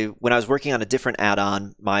when I was working on a different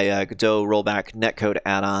add-on, my Godot rollback netcode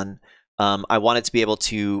add-on, I wanted to be able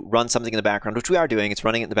to run something in the background, which we are doing. It's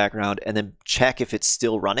running it in the background, and then check if it's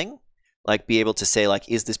still running. Like be able to say, like,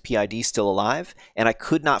 is this PID still alive? And I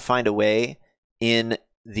could not find a way in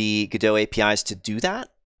the Godot APIs to do that.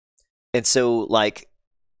 And so, like,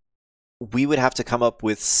 we would have to come up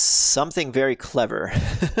with something very clever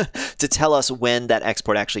to tell us when that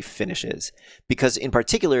export actually finishes. Because in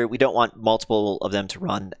particular, we don't want multiple of them to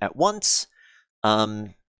run at once. So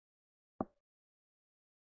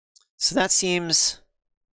that seems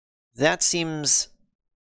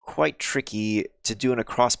quite tricky to do in a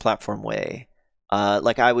cross-platform way.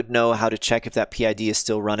 Like I would know how to check if that PID is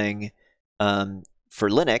still running for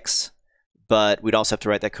Linux, but we'd also have to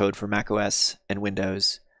write that code for macOS and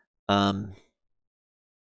Windows. I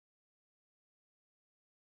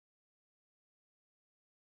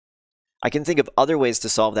can think of other ways to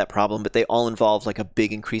solve that problem, but they all involve like a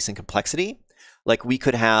big increase in complexity. Like we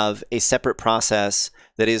could have a separate process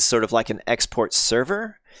that is sort of like an export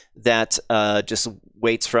server that just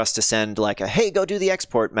waits for us to send like a, hey, go do the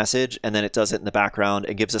export message, and then it does it in the background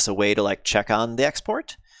and gives us a way to like check on the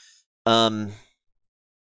export. But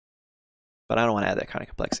I don't want to add that kind of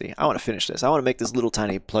complexity. I want to finish this. I want to make this little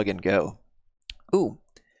tiny plugin go. Ooh,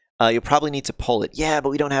 you'll probably need to poll it. Yeah, but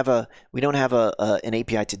we don't have an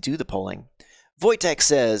API to do the polling. Wojtek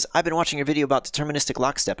says, I've been watching your video about deterministic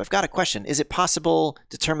lockstep. I've got a question. Is it possible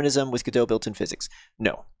determinism with Godot built-in physics?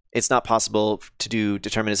 No, it's not possible to do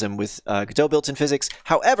determinism with Godot built-in physics.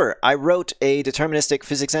 However, I wrote a deterministic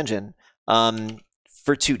physics engine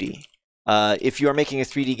for 2D. If you are making a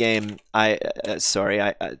 3D game, I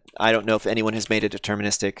don't know if anyone has made a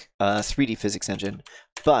deterministic 3D physics engine,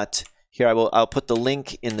 but here I'll put the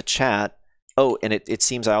link in the chat. Oh, and it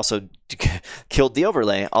seems I also killed the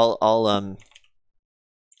overlay.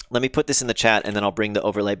 Let me put this in the chat, and then I'll bring the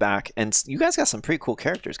overlay back. And you guys got some pretty cool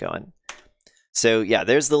characters going. So yeah,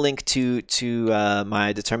 there's the link to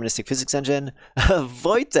my deterministic physics engine.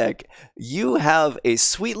 Wojtek, you have a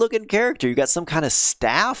sweet looking character. You got some kind of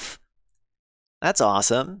staff. That's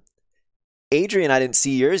awesome. Adrian, I didn't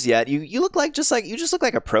see yours yet. You look like you just look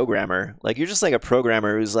like a programmer. Like you're just like a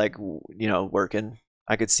programmer who's like, you know, working.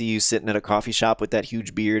 I could see you sitting at a coffee shop with that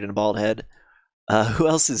huge beard and a bald head. Who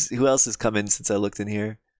else has come in since I looked in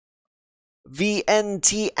here?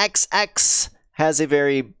 VNTXX has a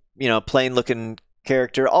very, you know, plain looking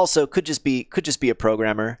character. Also could just be a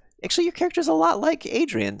programmer. Actually, your character's a lot like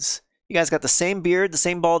Adrian's. You guys got the same beard, the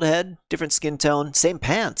same bald head, different skin tone, same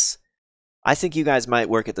pants. I think you guys might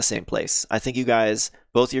work at the same place. I think you guys,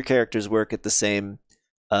 both your characters work at the same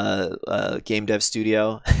game dev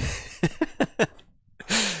studio.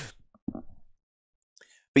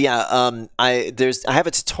 But yeah, I have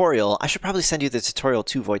a tutorial. I should probably send you the tutorial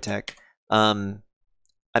too, Wojtek. I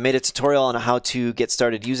made a tutorial on how to get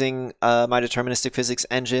started using my deterministic physics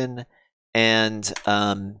engine, and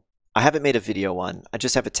I haven't made a video one. I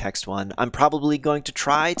just have a text one. I'm probably going to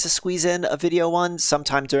try to squeeze in a video one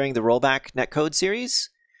sometime during the rollback netcode series.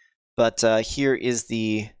 But here is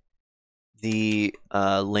the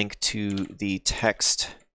link to the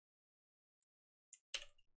text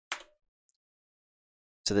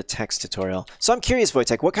tutorial. So I'm curious,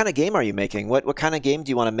 Wojtek, what kind of game are you making? What kind of game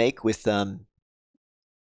do you want to make with the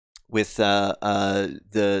rollback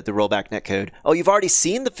netcode? Oh, you've already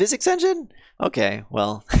seen the physics engine? Okay,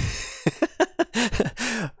 well,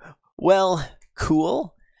 well,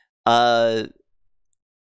 cool. Yeah,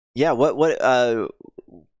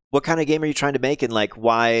 what kind of game are you trying to make, and like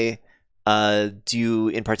why do you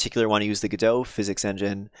in particular want to use the Godot physics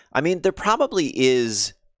engine? I mean, there probably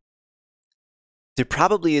is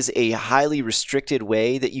a highly restricted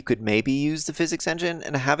way that you could maybe use the physics engine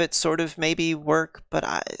and have it sort of maybe work, but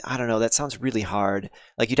I don't know, that sounds really hard.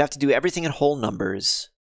 Like you'd have to do everything in whole numbers.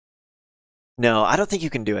 No, I don't think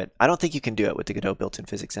you can do it. I don't think you can do it with the Godot built-in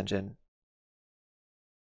physics engine.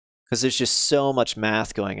 Because there's just so much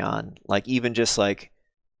math going on. Like even just like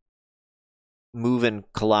move and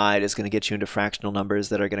collide is going to get you into fractional numbers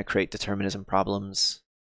that are going to create determinism problems.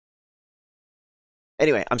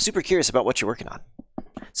 Anyway, I'm super curious about what you're working on,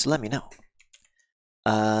 so let me know.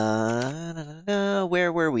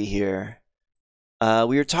 Where were we here?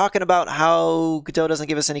 We were talking about how Godot doesn't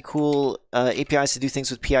give us any cool APIs to do things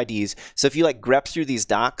with PIDs. So if you like grep through these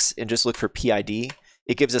docs and just look for PID,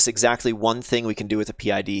 it gives us exactly one thing we can do with a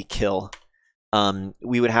PID, kill.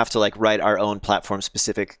 we would have to like write our own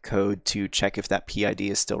platform-specific code to check if that PID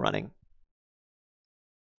is still running.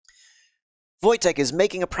 Wojtek is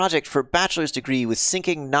making a project for bachelor's degree with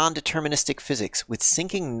syncing non-deterministic physics.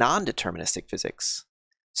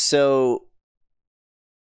 So,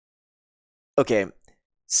 okay,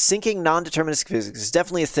 syncing non-deterministic physics is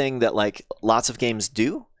definitely a thing that like lots of games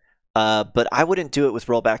do, but I wouldn't do it with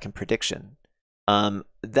rollback and prediction.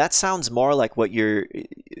 That sounds more like what you're...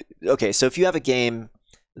 Okay, so if you have a game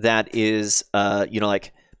that is,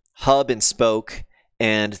 like hub and spoke,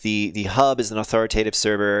 and the hub is an authoritative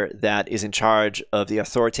server that is in charge of the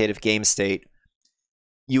authoritative game state,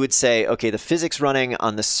 you would say, okay, the physics running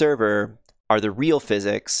on the server are the real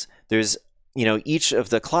physics. There's, each of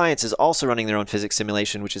the clients is also running their own physics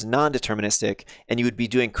simulation, which is non-deterministic, and you would be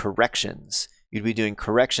doing corrections. You'd be doing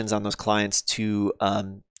corrections on those clients to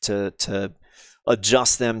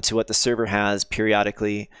adjust them to what the server has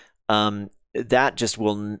periodically.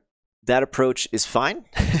 That approach is fine,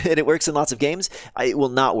 and it works in lots of games. It will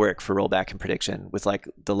not work for rollback and prediction with like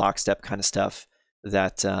the lockstep kind of stuff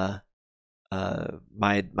that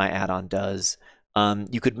my add-on does.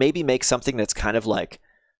 You could maybe make something that's kind of like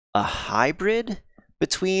a hybrid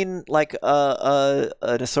between like an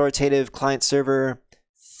authoritative client server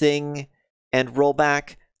thing and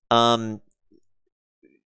rollback.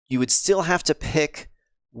 You would still have to pick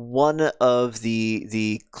one of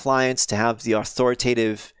the clients to have the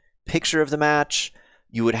authoritative picture of the match.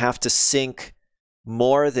 You would have to sync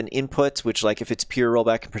more than input, which like if it's pure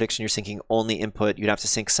rollback and prediction, you're syncing only input. You'd have to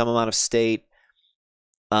sync some amount of state.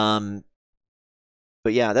 But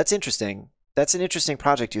yeah, that's interesting. That's an interesting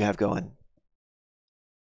project you have going.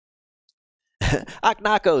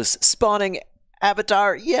 Aknakos spawning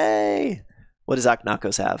avatar, yay! What does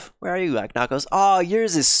Aknakos have? Where are you, Aknakos? Oh,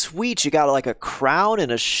 yours is sweet. You got like a crown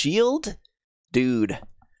and a shield? Dude,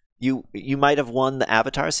 you might have won the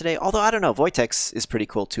avatars today. Although, I don't know, Wojtek's is pretty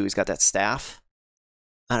cool too. He's got that staff.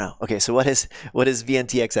 I don't know. Okay, so what is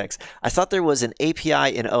VNTXX? I thought there was an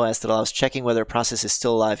API in OS that allows checking whether a process is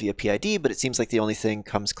still alive via PID, but it seems like the only thing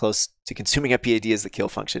comes close to consuming a PID is the kill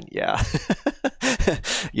function. Yeah.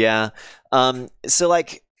 Yeah. So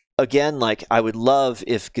like, again, like I would love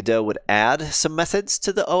if Godot would add some methods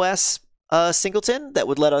to the OS singleton that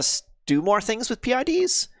would let us do more things with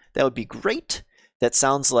PIDs. That would be great. That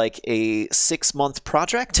sounds like a 6-month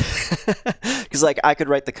project. Because like I could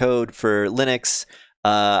write the code for Linux.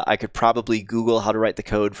 I could probably Google how to write the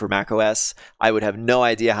code for macOS. I would have no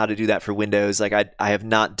idea how to do that for Windows. Like I have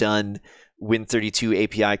not done Win32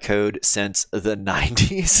 API code since the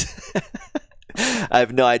 90s. I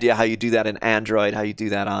have no idea how you do that in Android, how you do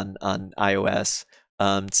that on iOS.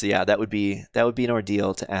 So yeah, that would be an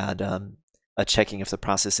ordeal to add a checking if the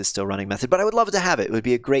process is still running method. But I would love to have it. It would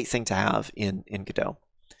be a great thing to have in Godot.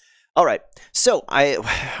 All right, so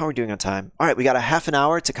how are we doing on time? All right, we got a half an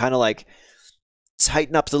hour to kind of like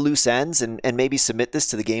tighten up the loose ends and maybe submit this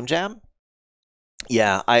to the game jam.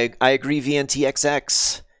 Yeah, I agree.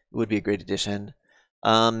 VNTXX would be a great addition.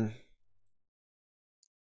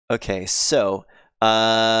 Okay, so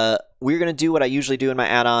we're going to do what I usually do in my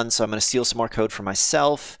add-on, so I'm going to steal some more code for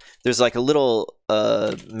myself. There's like a little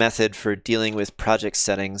method for dealing with project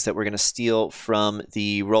settings that we're going to steal from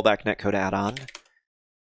the rollback netcode add-on.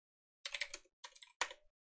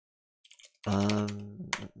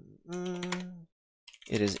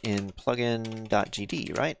 It is in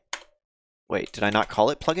plugin.gd, right? Wait, did I not call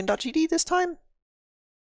it plugin.gd this time?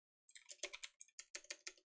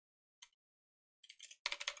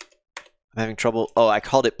 I'm having trouble. Oh, I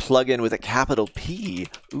called it plugin with a capital P.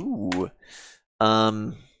 Ooh.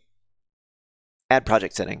 Add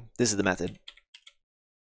project setting. This is the method.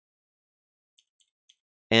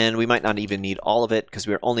 And we might not even need all of it because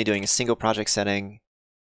we're only doing a single project setting.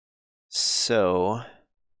 So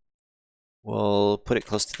we'll put it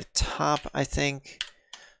close to the top, I think.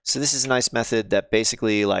 So this is a nice method that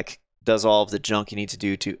basically like does all of the junk you need to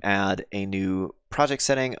do to add a new project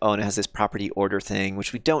setting. Oh, and it has this property order thing,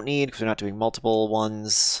 which we don't need because we're not doing multiple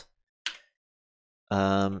ones.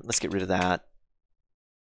 Let's get rid of that.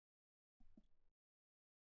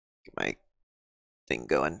 Get my thing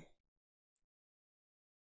going.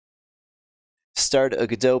 Start a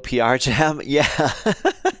Godot PR jam? Yeah,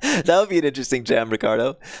 that would be an interesting jam,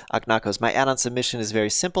 Ricardo. Aknakos, my add-on submission is very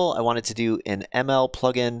simple. I wanted to do an ML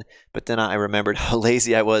plugin, but then I remembered how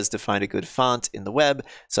lazy I was to find a good font in the web,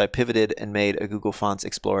 so I pivoted and made a Google Fonts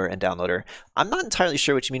Explorer and Downloader. I'm not entirely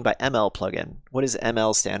sure what you mean by ML plugin. What does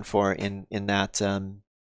ML stand for in that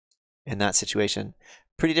situation?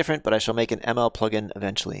 Pretty different, but I shall make an ML plugin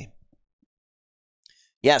eventually.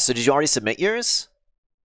 Yeah, so did you already submit yours?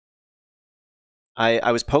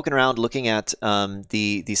 I was poking around looking at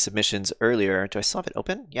the submissions earlier. Do I still have it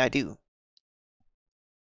open? Yeah, I do.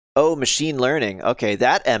 Oh, machine learning. Okay,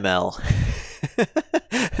 that ML.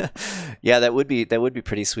 Yeah, that would be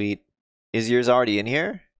pretty sweet. Is yours already in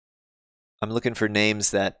here? I'm looking for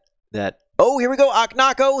names that Oh, here we go.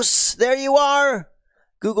 Aknakos. There you are.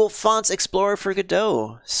 Google Fonts Explorer for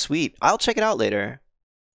Godot. Sweet. I'll check it out later.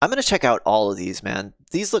 I'm gonna check out all of these, man.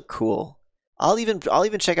 These look cool. I'll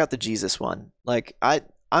even check out the Jesus one. Like I'm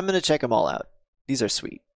gonna check them all out. These are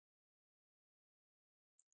sweet.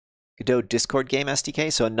 Godot Discord game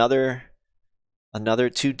SDK. So another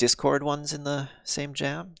 2 Discord ones in the same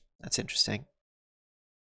jam. That's interesting.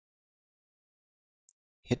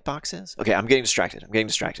 Hitboxes. Okay, I'm getting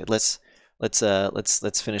distracted. Let's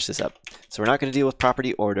finish this up. So we're not going to deal with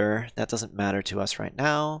property order. That doesn't matter to us right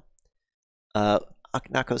now.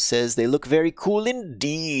 Aknako says they look very cool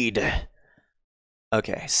indeed.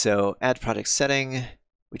 Okay, so add project setting.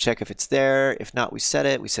 We check if it's there. If not, we set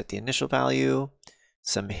it. We set the initial value.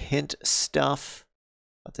 Some hint stuff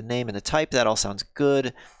about the name and the type. That all sounds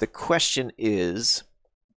good. The question is,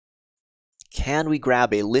 can we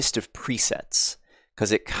grab a list of presets?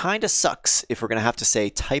 Because it kind of sucks if we're going to have to say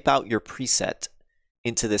type out your preset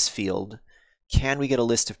into this field. Can we get a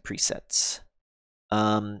list of presets?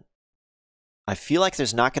 I feel like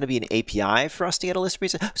there's not going to be an API for us to get a list of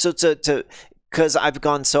presets. So because I've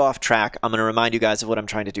gone so off track, I'm going to remind you guys of what I'm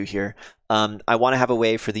trying to do here. I want to have a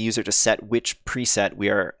way for the user to set which preset we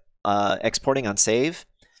are exporting on save.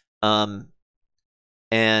 And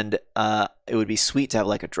it would be sweet to have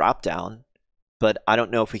like a drop down, but I don't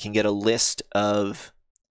know if we can get a list of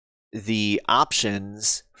the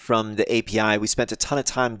options from the API. We spent a ton of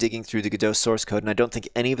time digging through the Godot source code, and I don't think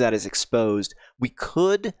any of that is exposed. We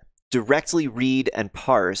could directly read and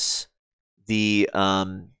parse the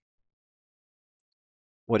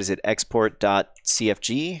what is it,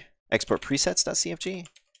 export.cfg, export presets.cfg.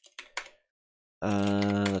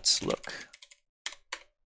 Let's look.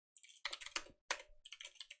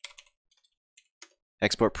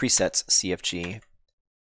 Export presets CFG.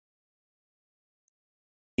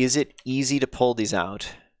 Is it easy to pull these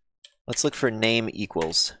out? Let's look for name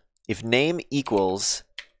equals. If name equals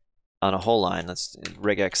on a whole line, let's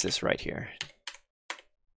regex this right here.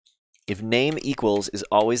 If name equals is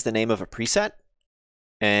always the name of a preset,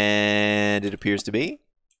 and it appears to be,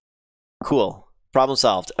 cool. Problem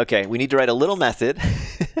solved. Okay, we need to write a little method.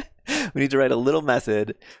 We need to write a little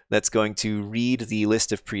method that's going to read the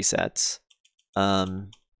list of presets.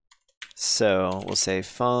 So we'll say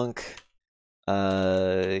func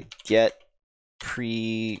get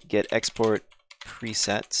export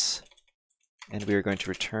presets, and we are going to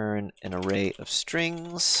return an array of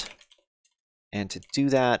strings. And to do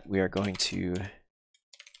that, we are going to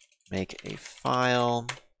make a file,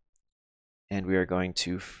 and we are going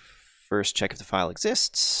to first check if the file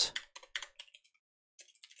exists.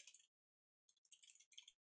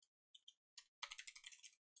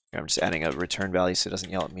 I'm just adding a return value so it doesn't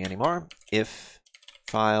yell at me anymore. If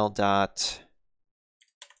file dot,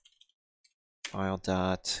 come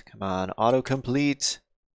on, autocomplete.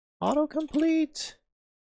 Godot's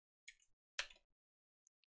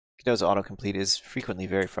autocomplete is frequently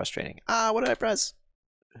very frustrating. Ah, what did I press?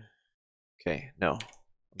 Okay, no.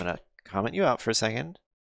 I'm gonna comment you out for a second.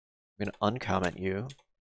 I'm gonna uncomment you,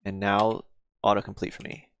 and now autocomplete for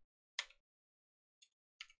me.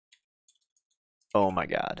 Oh my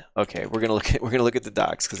god. Okay, we're gonna look at the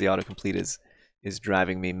docs because the autocomplete is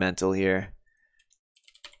driving me mental here.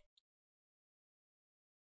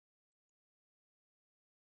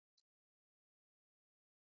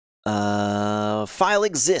 File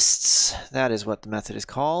exists. That is what the method is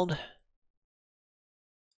called.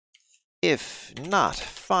 If not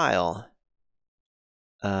file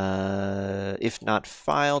dot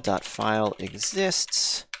file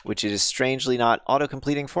exists, which is strangely not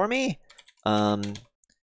auto-completing for me,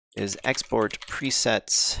 is export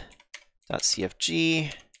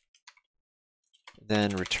presets.cfg,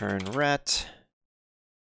 then return ret.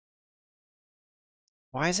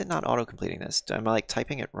 Why is it not auto-completing this? Am I like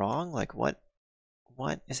typing it wrong? Like what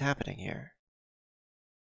is happening here?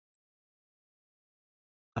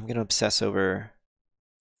 I'm gonna obsess over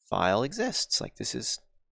file exists. Like this is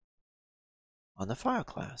on the file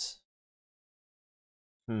class.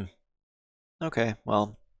 Okay,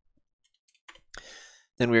 well,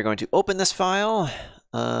 then we're going to open this file.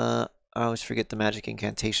 I always forget the magic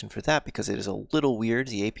incantation for that because it is a little weird.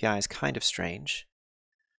 The API is kind of strange.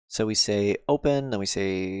 So we say open, then we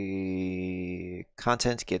say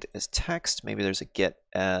content get as text. Maybe there's a get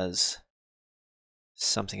as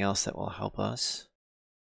something else that will help us.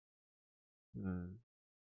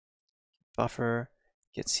 buffer,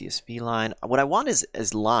 get CSV line. What I want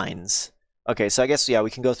is lines. Okay, so I guess, yeah,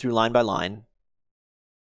 we can go through line by line.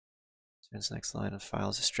 Turns the next line of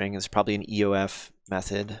files a string. There's probably an EOF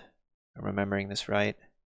method. I'm remembering this right.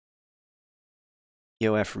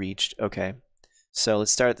 EOF reached. Okay. So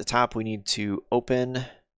let's start at the top. We need to open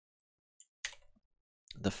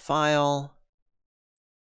the file.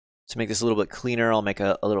 To make this a little bit cleaner, I'll make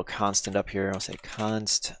a little constant up here. I'll say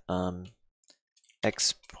const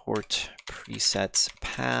export presets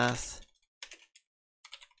path.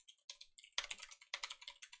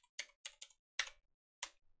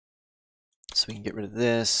 So we can get rid of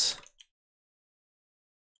this.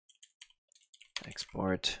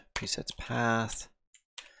 Export presets path.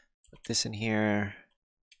 Put this in here.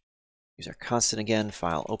 Use our constant again.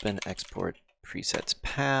 File open export presets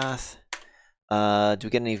path. Do we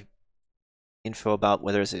get any info about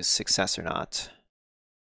whether it's a success or not?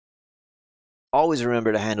 Always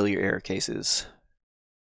remember to handle your error cases.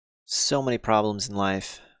 So many problems in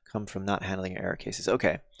life come from not handling your error cases.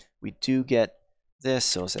 Okay, we do get this.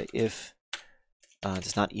 So we'll say if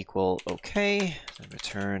does not equal okay, then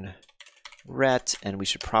return ret, and we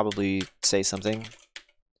should probably say something.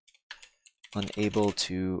 Unable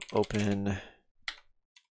to open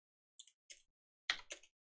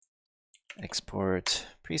export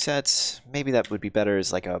presets. Maybe that would be better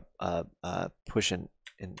as like a push an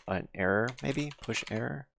error, maybe push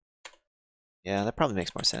error. Yeah, that probably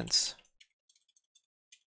makes more sense.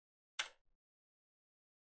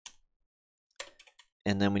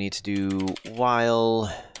 And then we need to do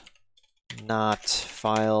while not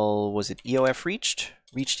file, was it EOF reached?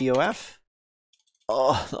 Reached EOF?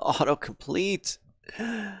 Oh, the autocomplete.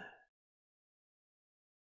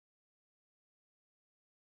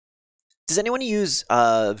 Does anyone use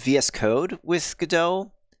VS Code with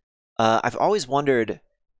Godot? I've always wondered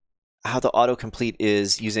how the autocomplete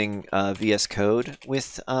is using VS Code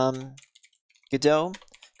with Godot,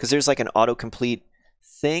 because there's like an autocomplete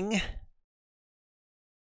thing.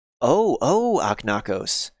 Oh,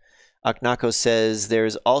 Aknakos. Aknakos says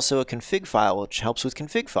there's also a config file which helps with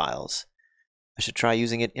config files. I should try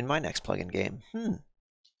using it in my next plugin game.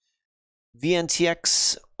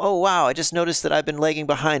 VNTX. Oh, wow. I just noticed that I've been lagging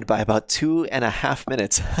behind by about 2.5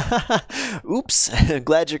 minutes. Oops.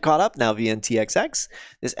 Glad you're caught up now, VNTXX.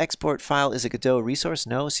 This export file is a Godot resource?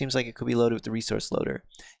 No, seems like it could be loaded with the resource loader.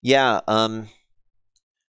 Yeah,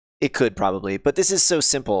 it could probably, but this is so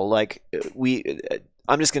simple. Like,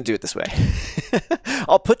 I'm just going to do it this way.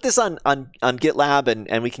 I'll put this on GitLab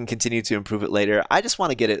and we can continue to improve it later. I just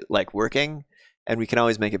want to get it like working, and we can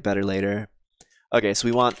always make it better later. Okay, so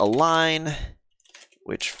we want a line,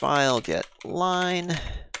 which file get line.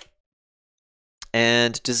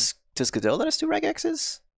 And does Godot let us do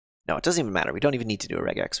regexes? No, it doesn't even matter. We don't even need to do a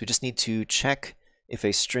regex. We just need to check if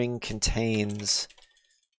a string contains,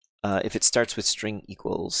 if it starts with string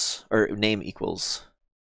equals, or name equals.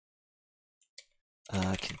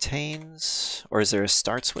 Contains, or is there a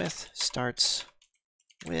starts with? Starts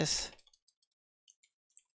with.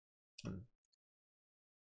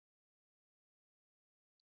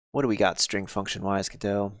 What do we got string function wise,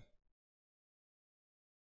 Godot?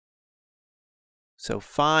 So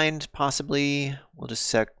find, possibly. We'll just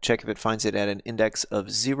check if it finds it at an index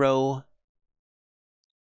of 0.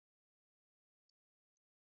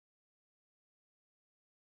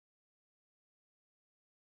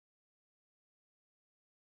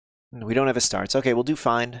 We don't have a starts. Okay, we'll do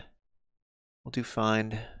find. We'll do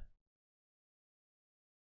find.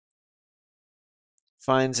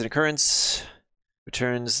 Finds an occurrence,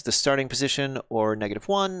 returns the starting position or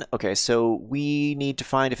 -1. Okay, so we need to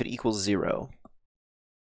find if it equals 0.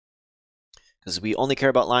 Because we only care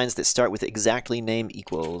about lines that start with exactly name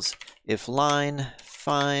equals. If line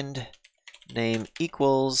find name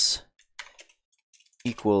equals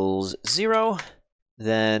 0,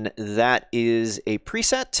 then that is a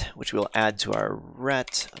preset, which we'll add to our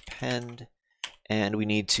ret append. And we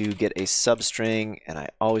need to get a substring, and I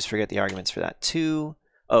always forget the arguments for that too.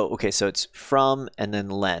 Oh, okay, so it's from and then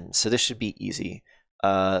len. So this should be easy.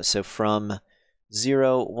 So from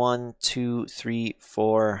 0, 1, 2, 3,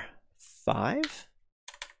 4, 5.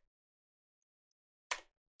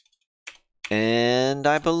 And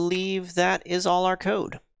I believe that is all our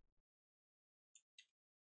code.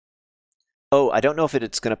 Oh, I don't know if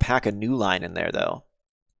it's going to pack a new line in there, though.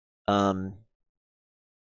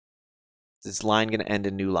 Is this line going to end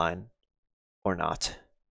in new line or not?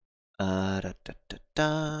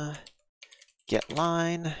 Get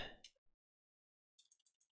line.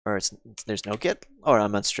 Or there's no get. Oh,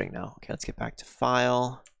 I'm on string now. Okay, let's get back to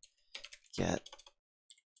file. Get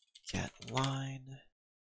line.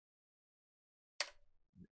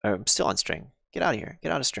 I'm still on string. Get out of here.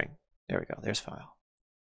 Get out of string. There we go. There's file.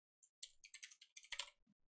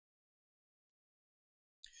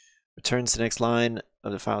 Returns the next line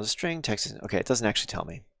of the file as a string. Text is okay. It doesn't actually tell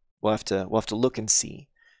me. We'll have to look and see.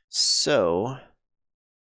 So,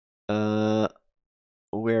 where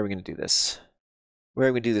are we going to do this? Where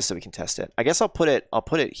are we going to do this so we can test it? I guess I'll put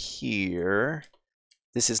it here.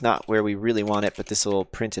 This is not where we really want it, but this will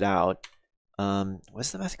print it out.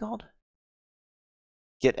 What's the method called?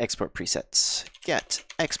 Get export presets. Get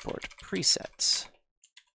export presets.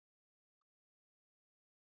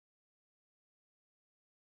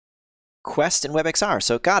 Quest and WebXR.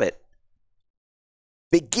 So got it.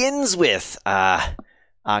 Begins with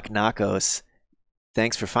Aknakos.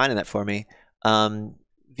 Thanks for finding that for me.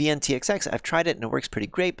 VNTXX, I've tried it and it works pretty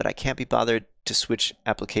great, but I can't be bothered to switch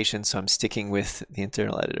applications, so I'm sticking with the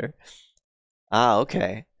internal editor. Ah,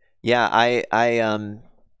 okay. Yeah, I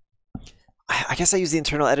guess I use the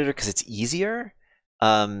internal editor because it's easier.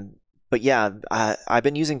 But yeah, I've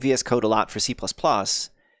been using VS Code a lot for C++,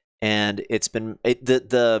 and it's been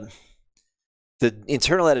the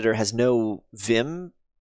internal editor has no Vim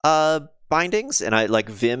bindings, and I like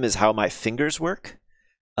Vim is how my fingers work.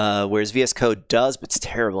 Whereas VS Code does, but it's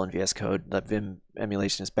terrible in VS Code. The Vim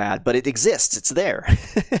emulation is bad, but it exists. It's there.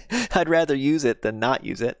 I'd rather use it than not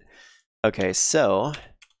use it. Okay, so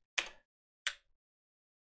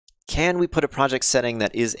can we put a project setting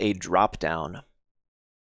that is a dropdown?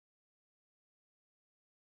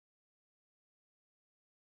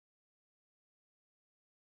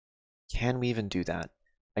 Can we even do that?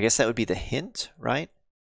 I guess that would be the hint, right?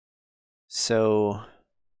 So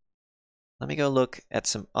let me go look at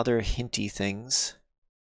some other hinty things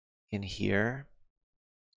in here.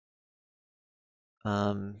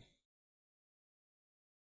 So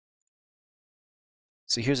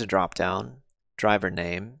here's a dropdown, driver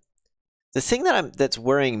name. The thing that's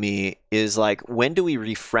worrying me is like, when do we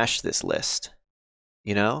refresh this list?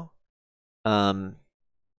 You know?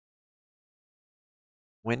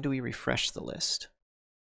 When do we refresh the list?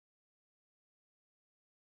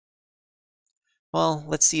 Well,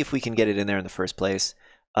 let's see if we can get it in there in the first place.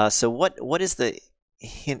 So what is the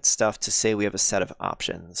hint stuff to say we have a set of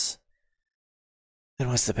options? And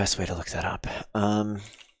what's the best way to look that up? I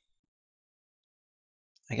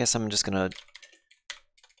guess I'm just gonna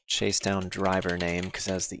chase down driver name because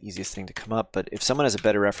that's the easiest thing to come up. But if someone has a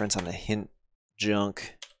better reference on the hint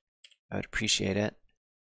junk, I would appreciate it.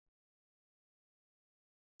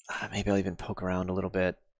 Maybe I'll even poke around a little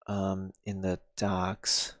bit in the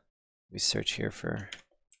docs. We search here for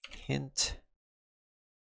hint.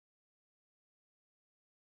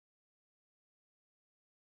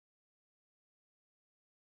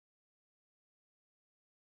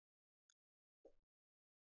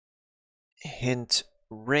 Hint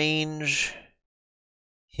range,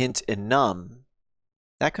 hint enum.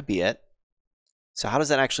 That could be it. So how does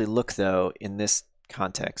that actually look though in this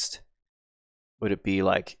context? Would it be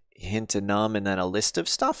like hint enum and then a list of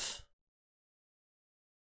stuff?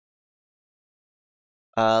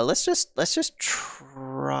 Let's just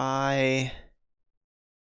try.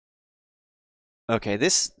 Okay,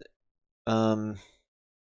 this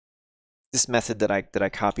method that I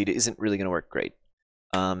copied isn't really going to work great,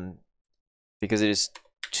 because it is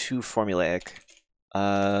too formulaic.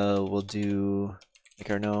 We'll do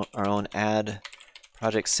like our own add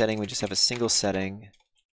project setting. We just have a single setting,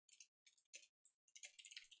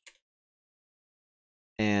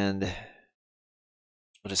 and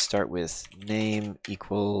we'll just start with name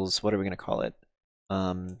equals, what are we going to call it?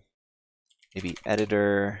 Maybe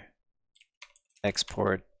editor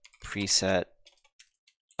export preset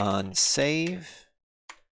on save,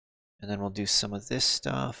 and then we'll do some of this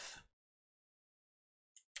stuff.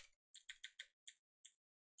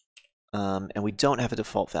 And we don't have a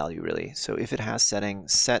default value really. So if it has setting,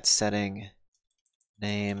 set setting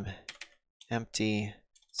name empty,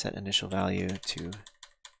 set initial value to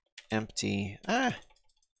empty.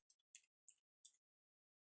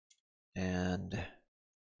 And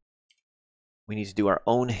we need to do our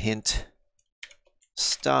own hint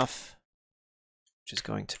stuff, which is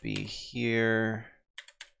going to be here,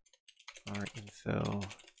 our info.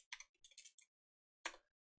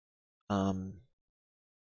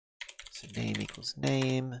 So name equals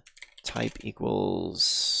name, type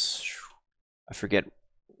equals, I forget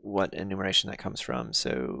what enumeration that comes from.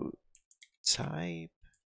 So type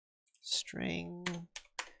string,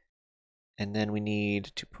 and then we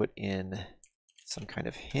need to put in some kind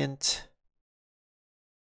of hint.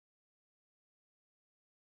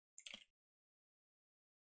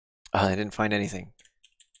 I didn't find anything.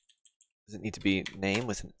 Does it need to be name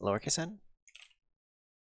with lowercase n?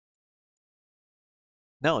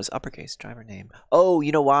 No, it's uppercase driver name. Oh,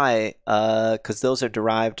 you know why? Because those are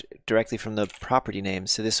derived directly from the property name.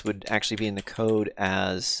 So this would actually be in the code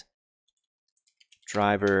as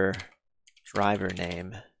driver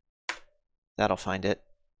name. That'll find it.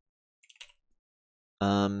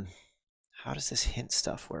 How does this hint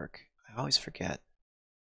stuff work? I always forget.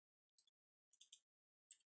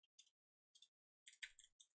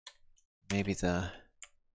 Maybe the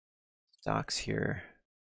docs here.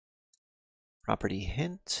 Property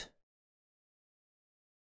hint.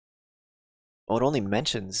 Oh, it only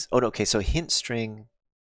mentions. Oh, okay. So hint string.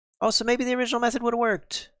 Oh, so maybe the original method would have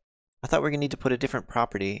worked. I thought we were gonna need to put a different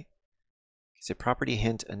property. Is it property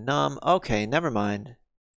hint a num? Okay, never mind.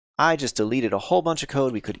 I just deleted a whole bunch of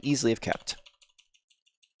code we could easily have kept.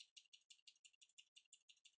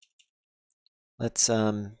 Let's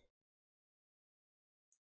okay,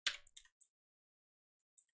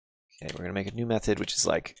 we're gonna make a new method which is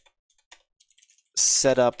like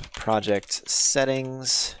setup project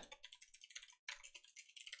settings,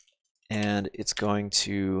 and it's going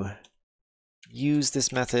to use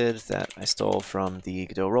this method that I stole from the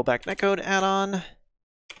Godot rollback netcode add-on.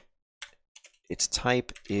 Its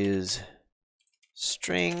type is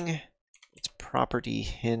string. Its property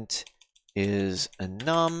hint is a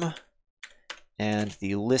num. And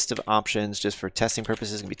the list of options, just for testing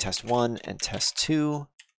purposes, is going to be test1 and test2.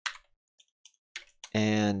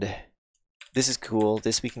 And this is cool.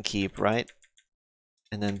 This we can keep, right?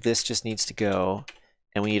 And then this just needs to go.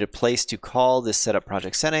 And we need a place to call this setup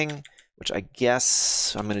project setting, which I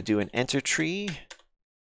guess I'm going to do an enter tree.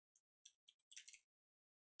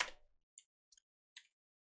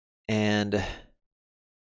 And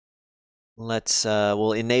let's,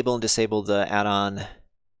 we'll enable and disable the add-on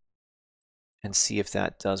and see if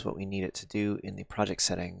that does what we need it to do in the project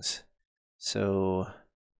settings. So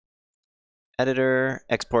editor,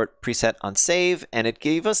 export preset on save, and it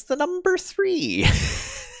gave us the number 3.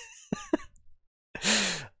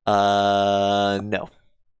 No.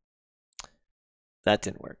 That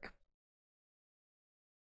didn't work.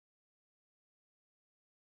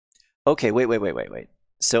 Okay, wait.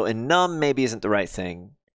 So enum maybe isn't the right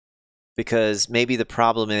thing, because maybe the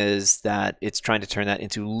problem is that it's trying to turn that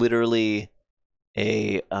into literally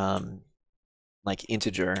a like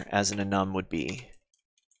integer, as an enum would be.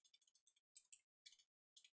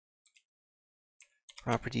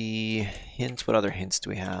 Property hint. What other hints do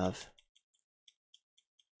we have?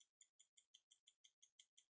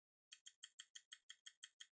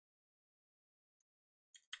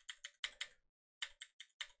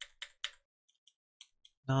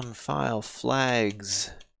 Num file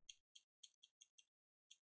flags.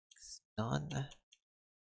 None.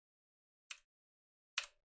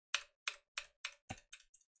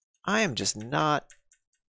 I am just not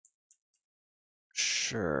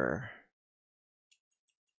sure.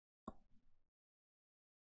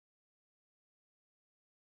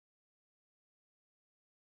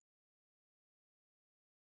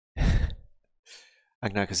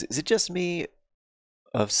 Because is it just me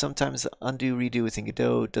of sometimes the undo redo within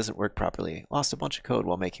Godot doesn't work properly? Lost a bunch of code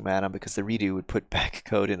while making my add-on because the redo would put back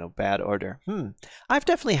code in a bad order. I've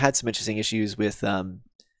definitely had some interesting issues with undo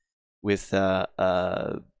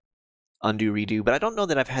redo, but I don't know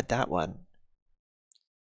that I've had that one.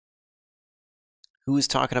 Who was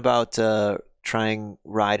talking about trying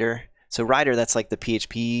Rider? So Rider, that's like the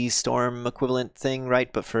PHP Storm equivalent thing,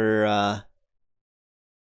 right? But for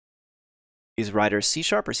is Rider C#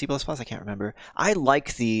 or C++? I can't remember. I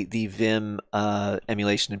like the Vim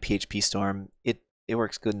emulation in PHP Storm. It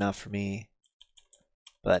works good enough for me,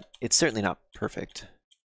 but it's certainly not perfect.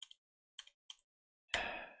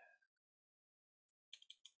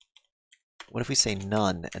 What if we say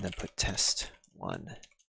none and then put test1,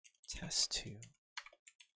 test2?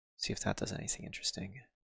 See if that does anything interesting.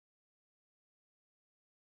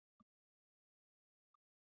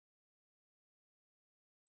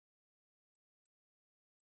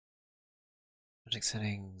 Project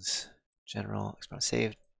settings, general, experiment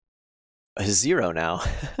saved. A 0 now.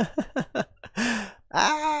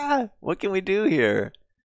 What can we do here?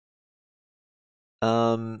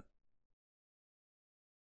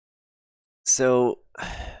 So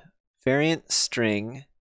variant string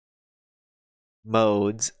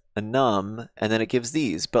modes a num, and then it gives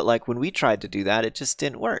these. But like when we tried to do that, it just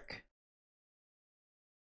didn't work.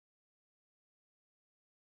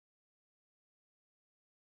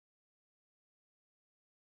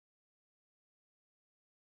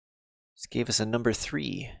 Just gave us a number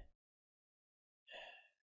 3.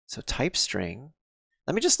 So type string.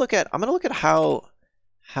 Let me just look at, I'm gonna look at how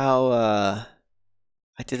I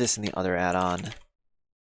did this in the other add-on.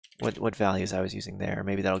 What values I was using there.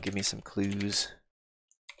 Maybe that'll give me some clues.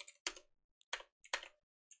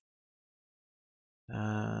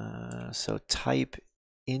 So type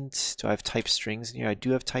int. Do I have type strings in here? I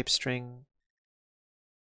do have type string.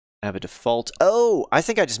 I have a default. Oh, I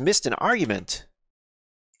think I just missed an argument.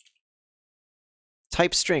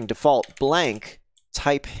 Type string default blank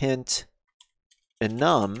type hint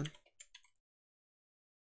enum.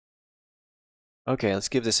 Okay, let's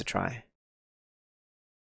give this a try.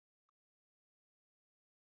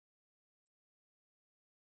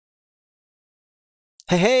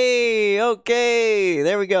 Hey, okay,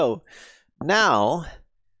 there we go. Now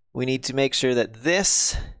we need to make sure that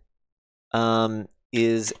this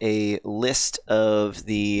is a list of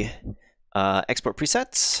the export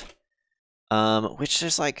presets, which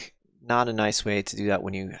there's like not a nice way to do that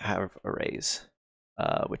when you have arrays,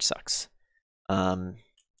 which sucks. Can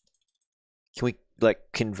we like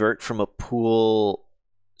convert from a pool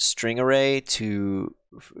string array to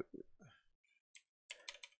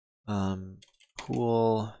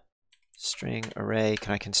pool string array?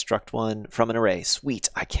 Can I construct one from an array? Sweet,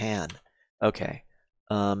 I can. Okay.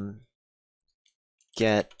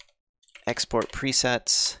 Get export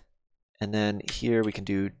presets, and then here we can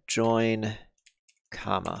do join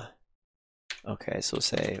comma. Okay, so we'll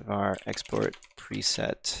say var export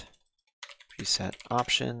preset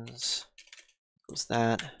options equals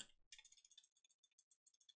that.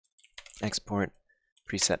 Export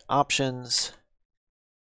preset options.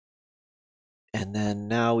 And then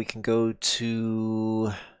now we can go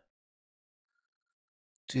to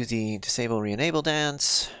do the disable re-enable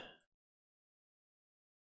dance.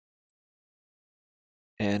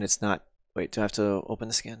 And it's not, wait, do I have to open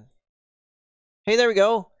this again? Hey, there we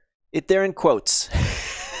go. They're in quotes.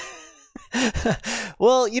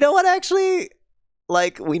 Well, you know what, actually?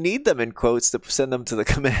 Like, we need them in quotes to send them to the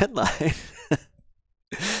command line.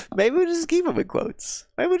 Maybe we just keep them in quotes.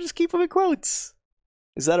 Maybe we just keep them in quotes.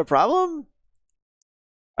 Is that a problem?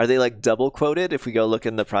 Are they like double quoted if we go look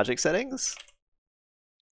in the project settings?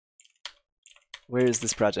 Where is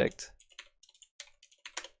this project?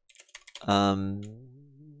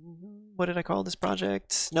 What did I call this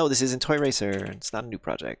project? No, this isn't Toy Racer. It's not a new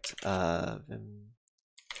project. Project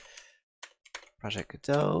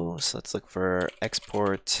Godot. So let's look for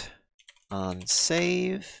export on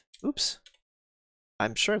save. Oops.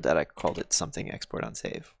 I'm sure that I called it something export on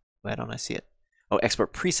save. Why don't I see it? Oh,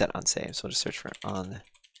 export preset on save. So I'll just search for on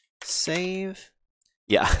save.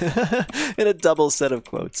 Yeah, in a double set of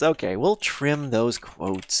quotes. Okay, we'll trim those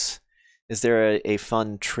quotes. Is there a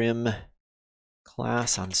fun trim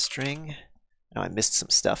class on string? No, I missed some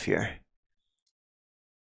stuff here.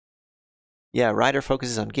 Yeah, Rider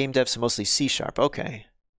focuses on game dev, so mostly C#. Okay,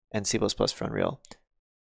 and C++ for Unreal.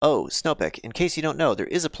 Oh, Snowpick, in case you don't know, there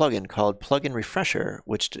is a plugin called Plugin Refresher,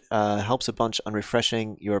 which helps a bunch on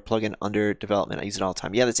refreshing your plugin under development. I use it all the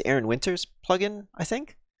time. Yeah, that's Aaron Winter's plugin, I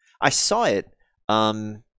think. I saw it.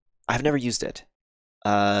 I've never used it.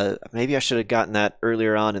 Maybe I should have gotten that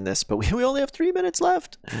earlier on in this, but we only have 3 minutes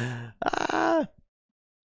left.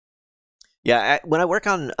 Yeah, when I work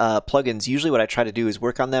on plugins, usually what I try to do is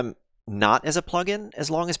work on them not as a plugin as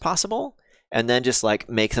long as possible, and then just like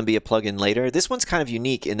make them be a plugin later. This one's kind of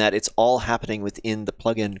unique in that it's all happening within the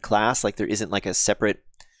plugin class. Like there isn't like a separate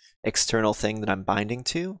external thing that I'm binding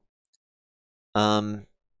to. What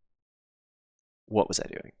was I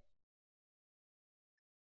doing?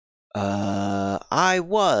 I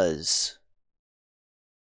was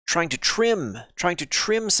trying to trim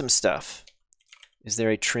some stuff. Is there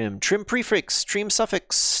a trim? Trim prefix, trim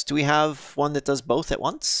suffix. Do we have one that does both at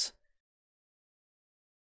once?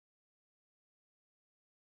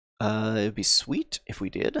 It'd be sweet if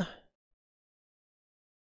we did.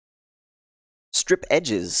 Strip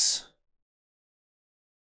edges.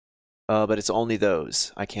 But it's only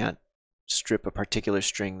those. I can't strip a particular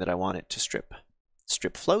string that I want it to strip.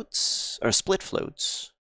 Strip floats, or split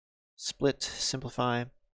floats. Split, simplify.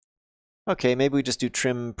 Okay, maybe we just do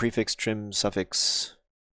trim prefix, trim suffix.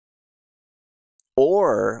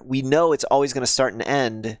 Or we know it's always going to start and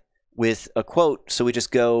end with a quote, so we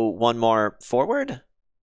just go one more forward.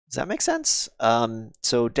 Does that make sense?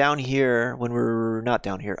 So down here, when we're not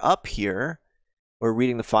down here, up here, we're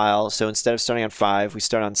reading the file. So instead of starting on 5, we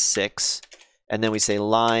start on 6, and then we say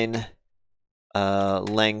line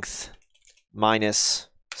length minus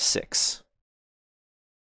 6,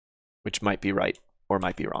 which might be right or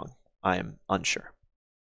might be wrong. I am unsure.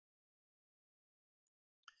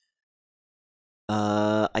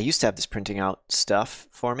 I used to have this printing out stuff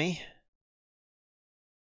for me.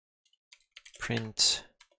 Print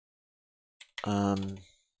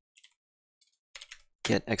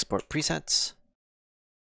get export presets.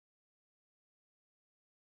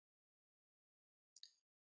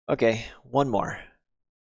 Okay, one more.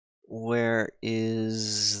 where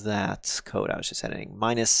is that code I was just editing?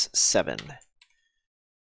 -7.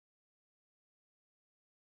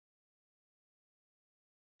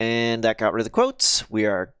 And that got rid of the quotes. We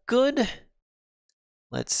are good.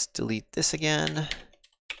 Let's delete this again. I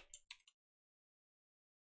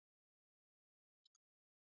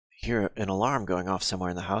hear an alarm going off somewhere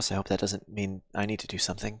in the house. I hope that doesn't mean I need to do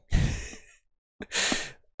something.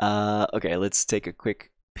 Okay, let's take a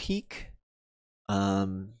quick peek.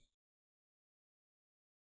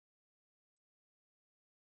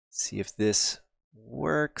 See if this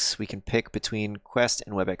works. We can pick between Quest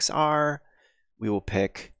and WebXR. We will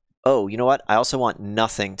pick, oh, you know what? I also want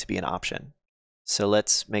nothing to be an option. So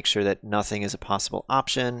let's make sure that nothing is a possible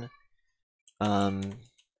option. Probably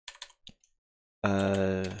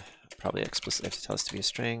explicitly have to tell us to be a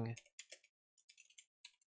string.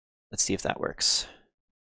 Let's see if that works.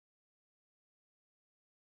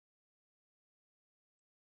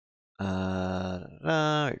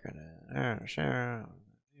 We're gonna share.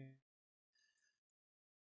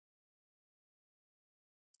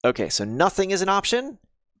 Okay, so nothing is an option.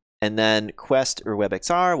 And then Quest or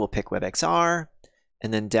WebXR, we'll pick WebXR.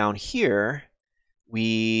 And then down here,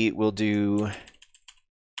 we will do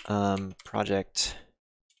project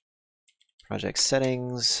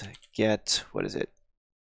settings, get, what is it?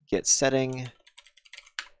 Get setting.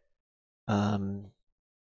 And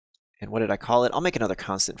what did I call it? I'll make another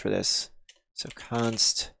constant for this. So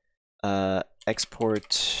const export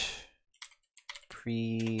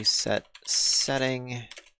preset setting.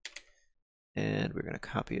 And we're going to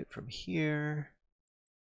copy it from here.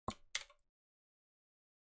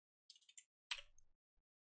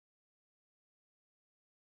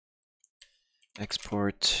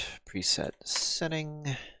 Export preset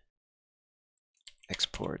setting.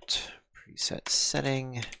 Export preset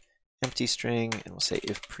setting. Empty string. And we'll say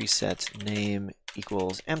if preset name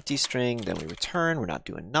equals empty string, then we return. We're not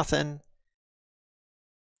doing nothing.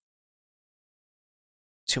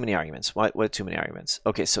 Too many arguments. What too many arguments?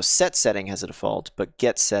 Okay, so set setting has a default, but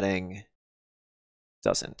get setting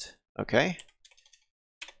doesn't. Okay.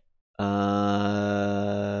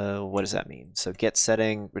 What does that mean? So get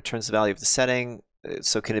setting returns the value of the setting.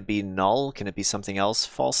 So can it be null? Can it be something else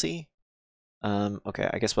falsy? Okay,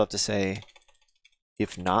 I guess we'll have to say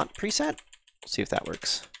if not preset. We'll see if that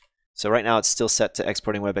works. So right now it's still set to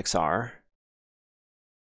exporting WebXR.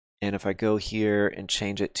 And if I go here and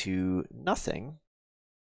change it to nothing,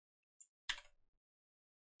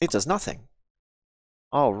 it does nothing.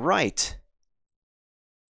 All right.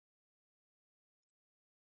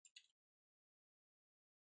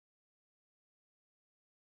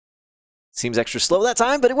 Seems extra slow that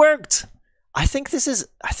time, but it worked. I think this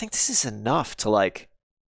is enough to like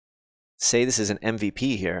say this is an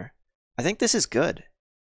MVP here. I think this is good.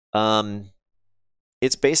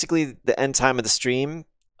 It's basically the end time of the stream.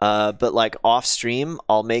 But like off stream,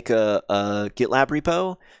 I'll make a GitLab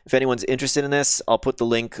repo. If anyone's interested in this, I'll put the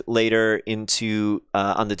link later into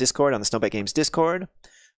on the Discord, on the Snowbike Games Discord.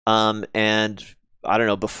 And I don't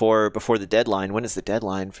know, before the deadline. When is the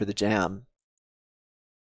deadline for the jam?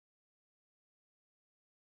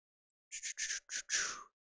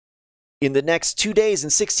 In the next 2 days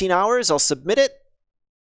and 16 hours, I'll submit it.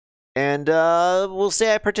 And we'll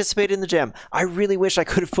say I participated in the jam. I really wish I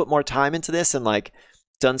could have put more time into this and like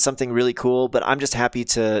done something really cool, but I'm just happy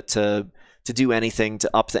to do anything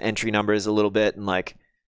to up the entry numbers a little bit. And like,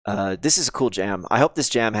 this is a cool jam. I hope this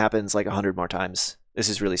jam happens like 100 more times. This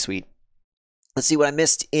is really sweet. Let's see what I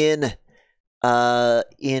missed in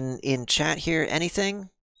chat here.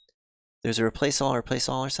 Anything? There's a replace all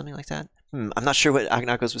or something like that. I'm not sure what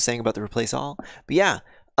Agnakos was saying about the replace all, but yeah.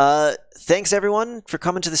 Thanks everyone for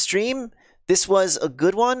coming to the stream. This was a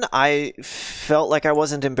good one. I felt like I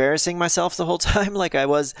wasn't embarrassing myself the whole time like I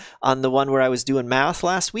was on the one where I was doing math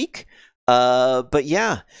last week. But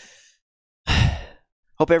yeah,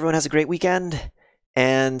 hope everyone has a great weekend.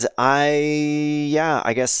 And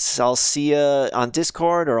I guess I'll see you on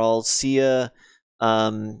Discord, or I'll see you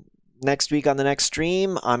next week on the next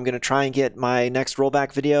stream. I'm going to try and get my next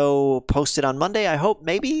rollback video posted on Monday. I hope,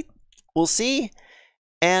 maybe. We'll see.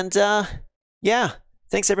 And yeah,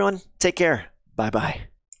 thanks everyone. Take care. Bye-bye.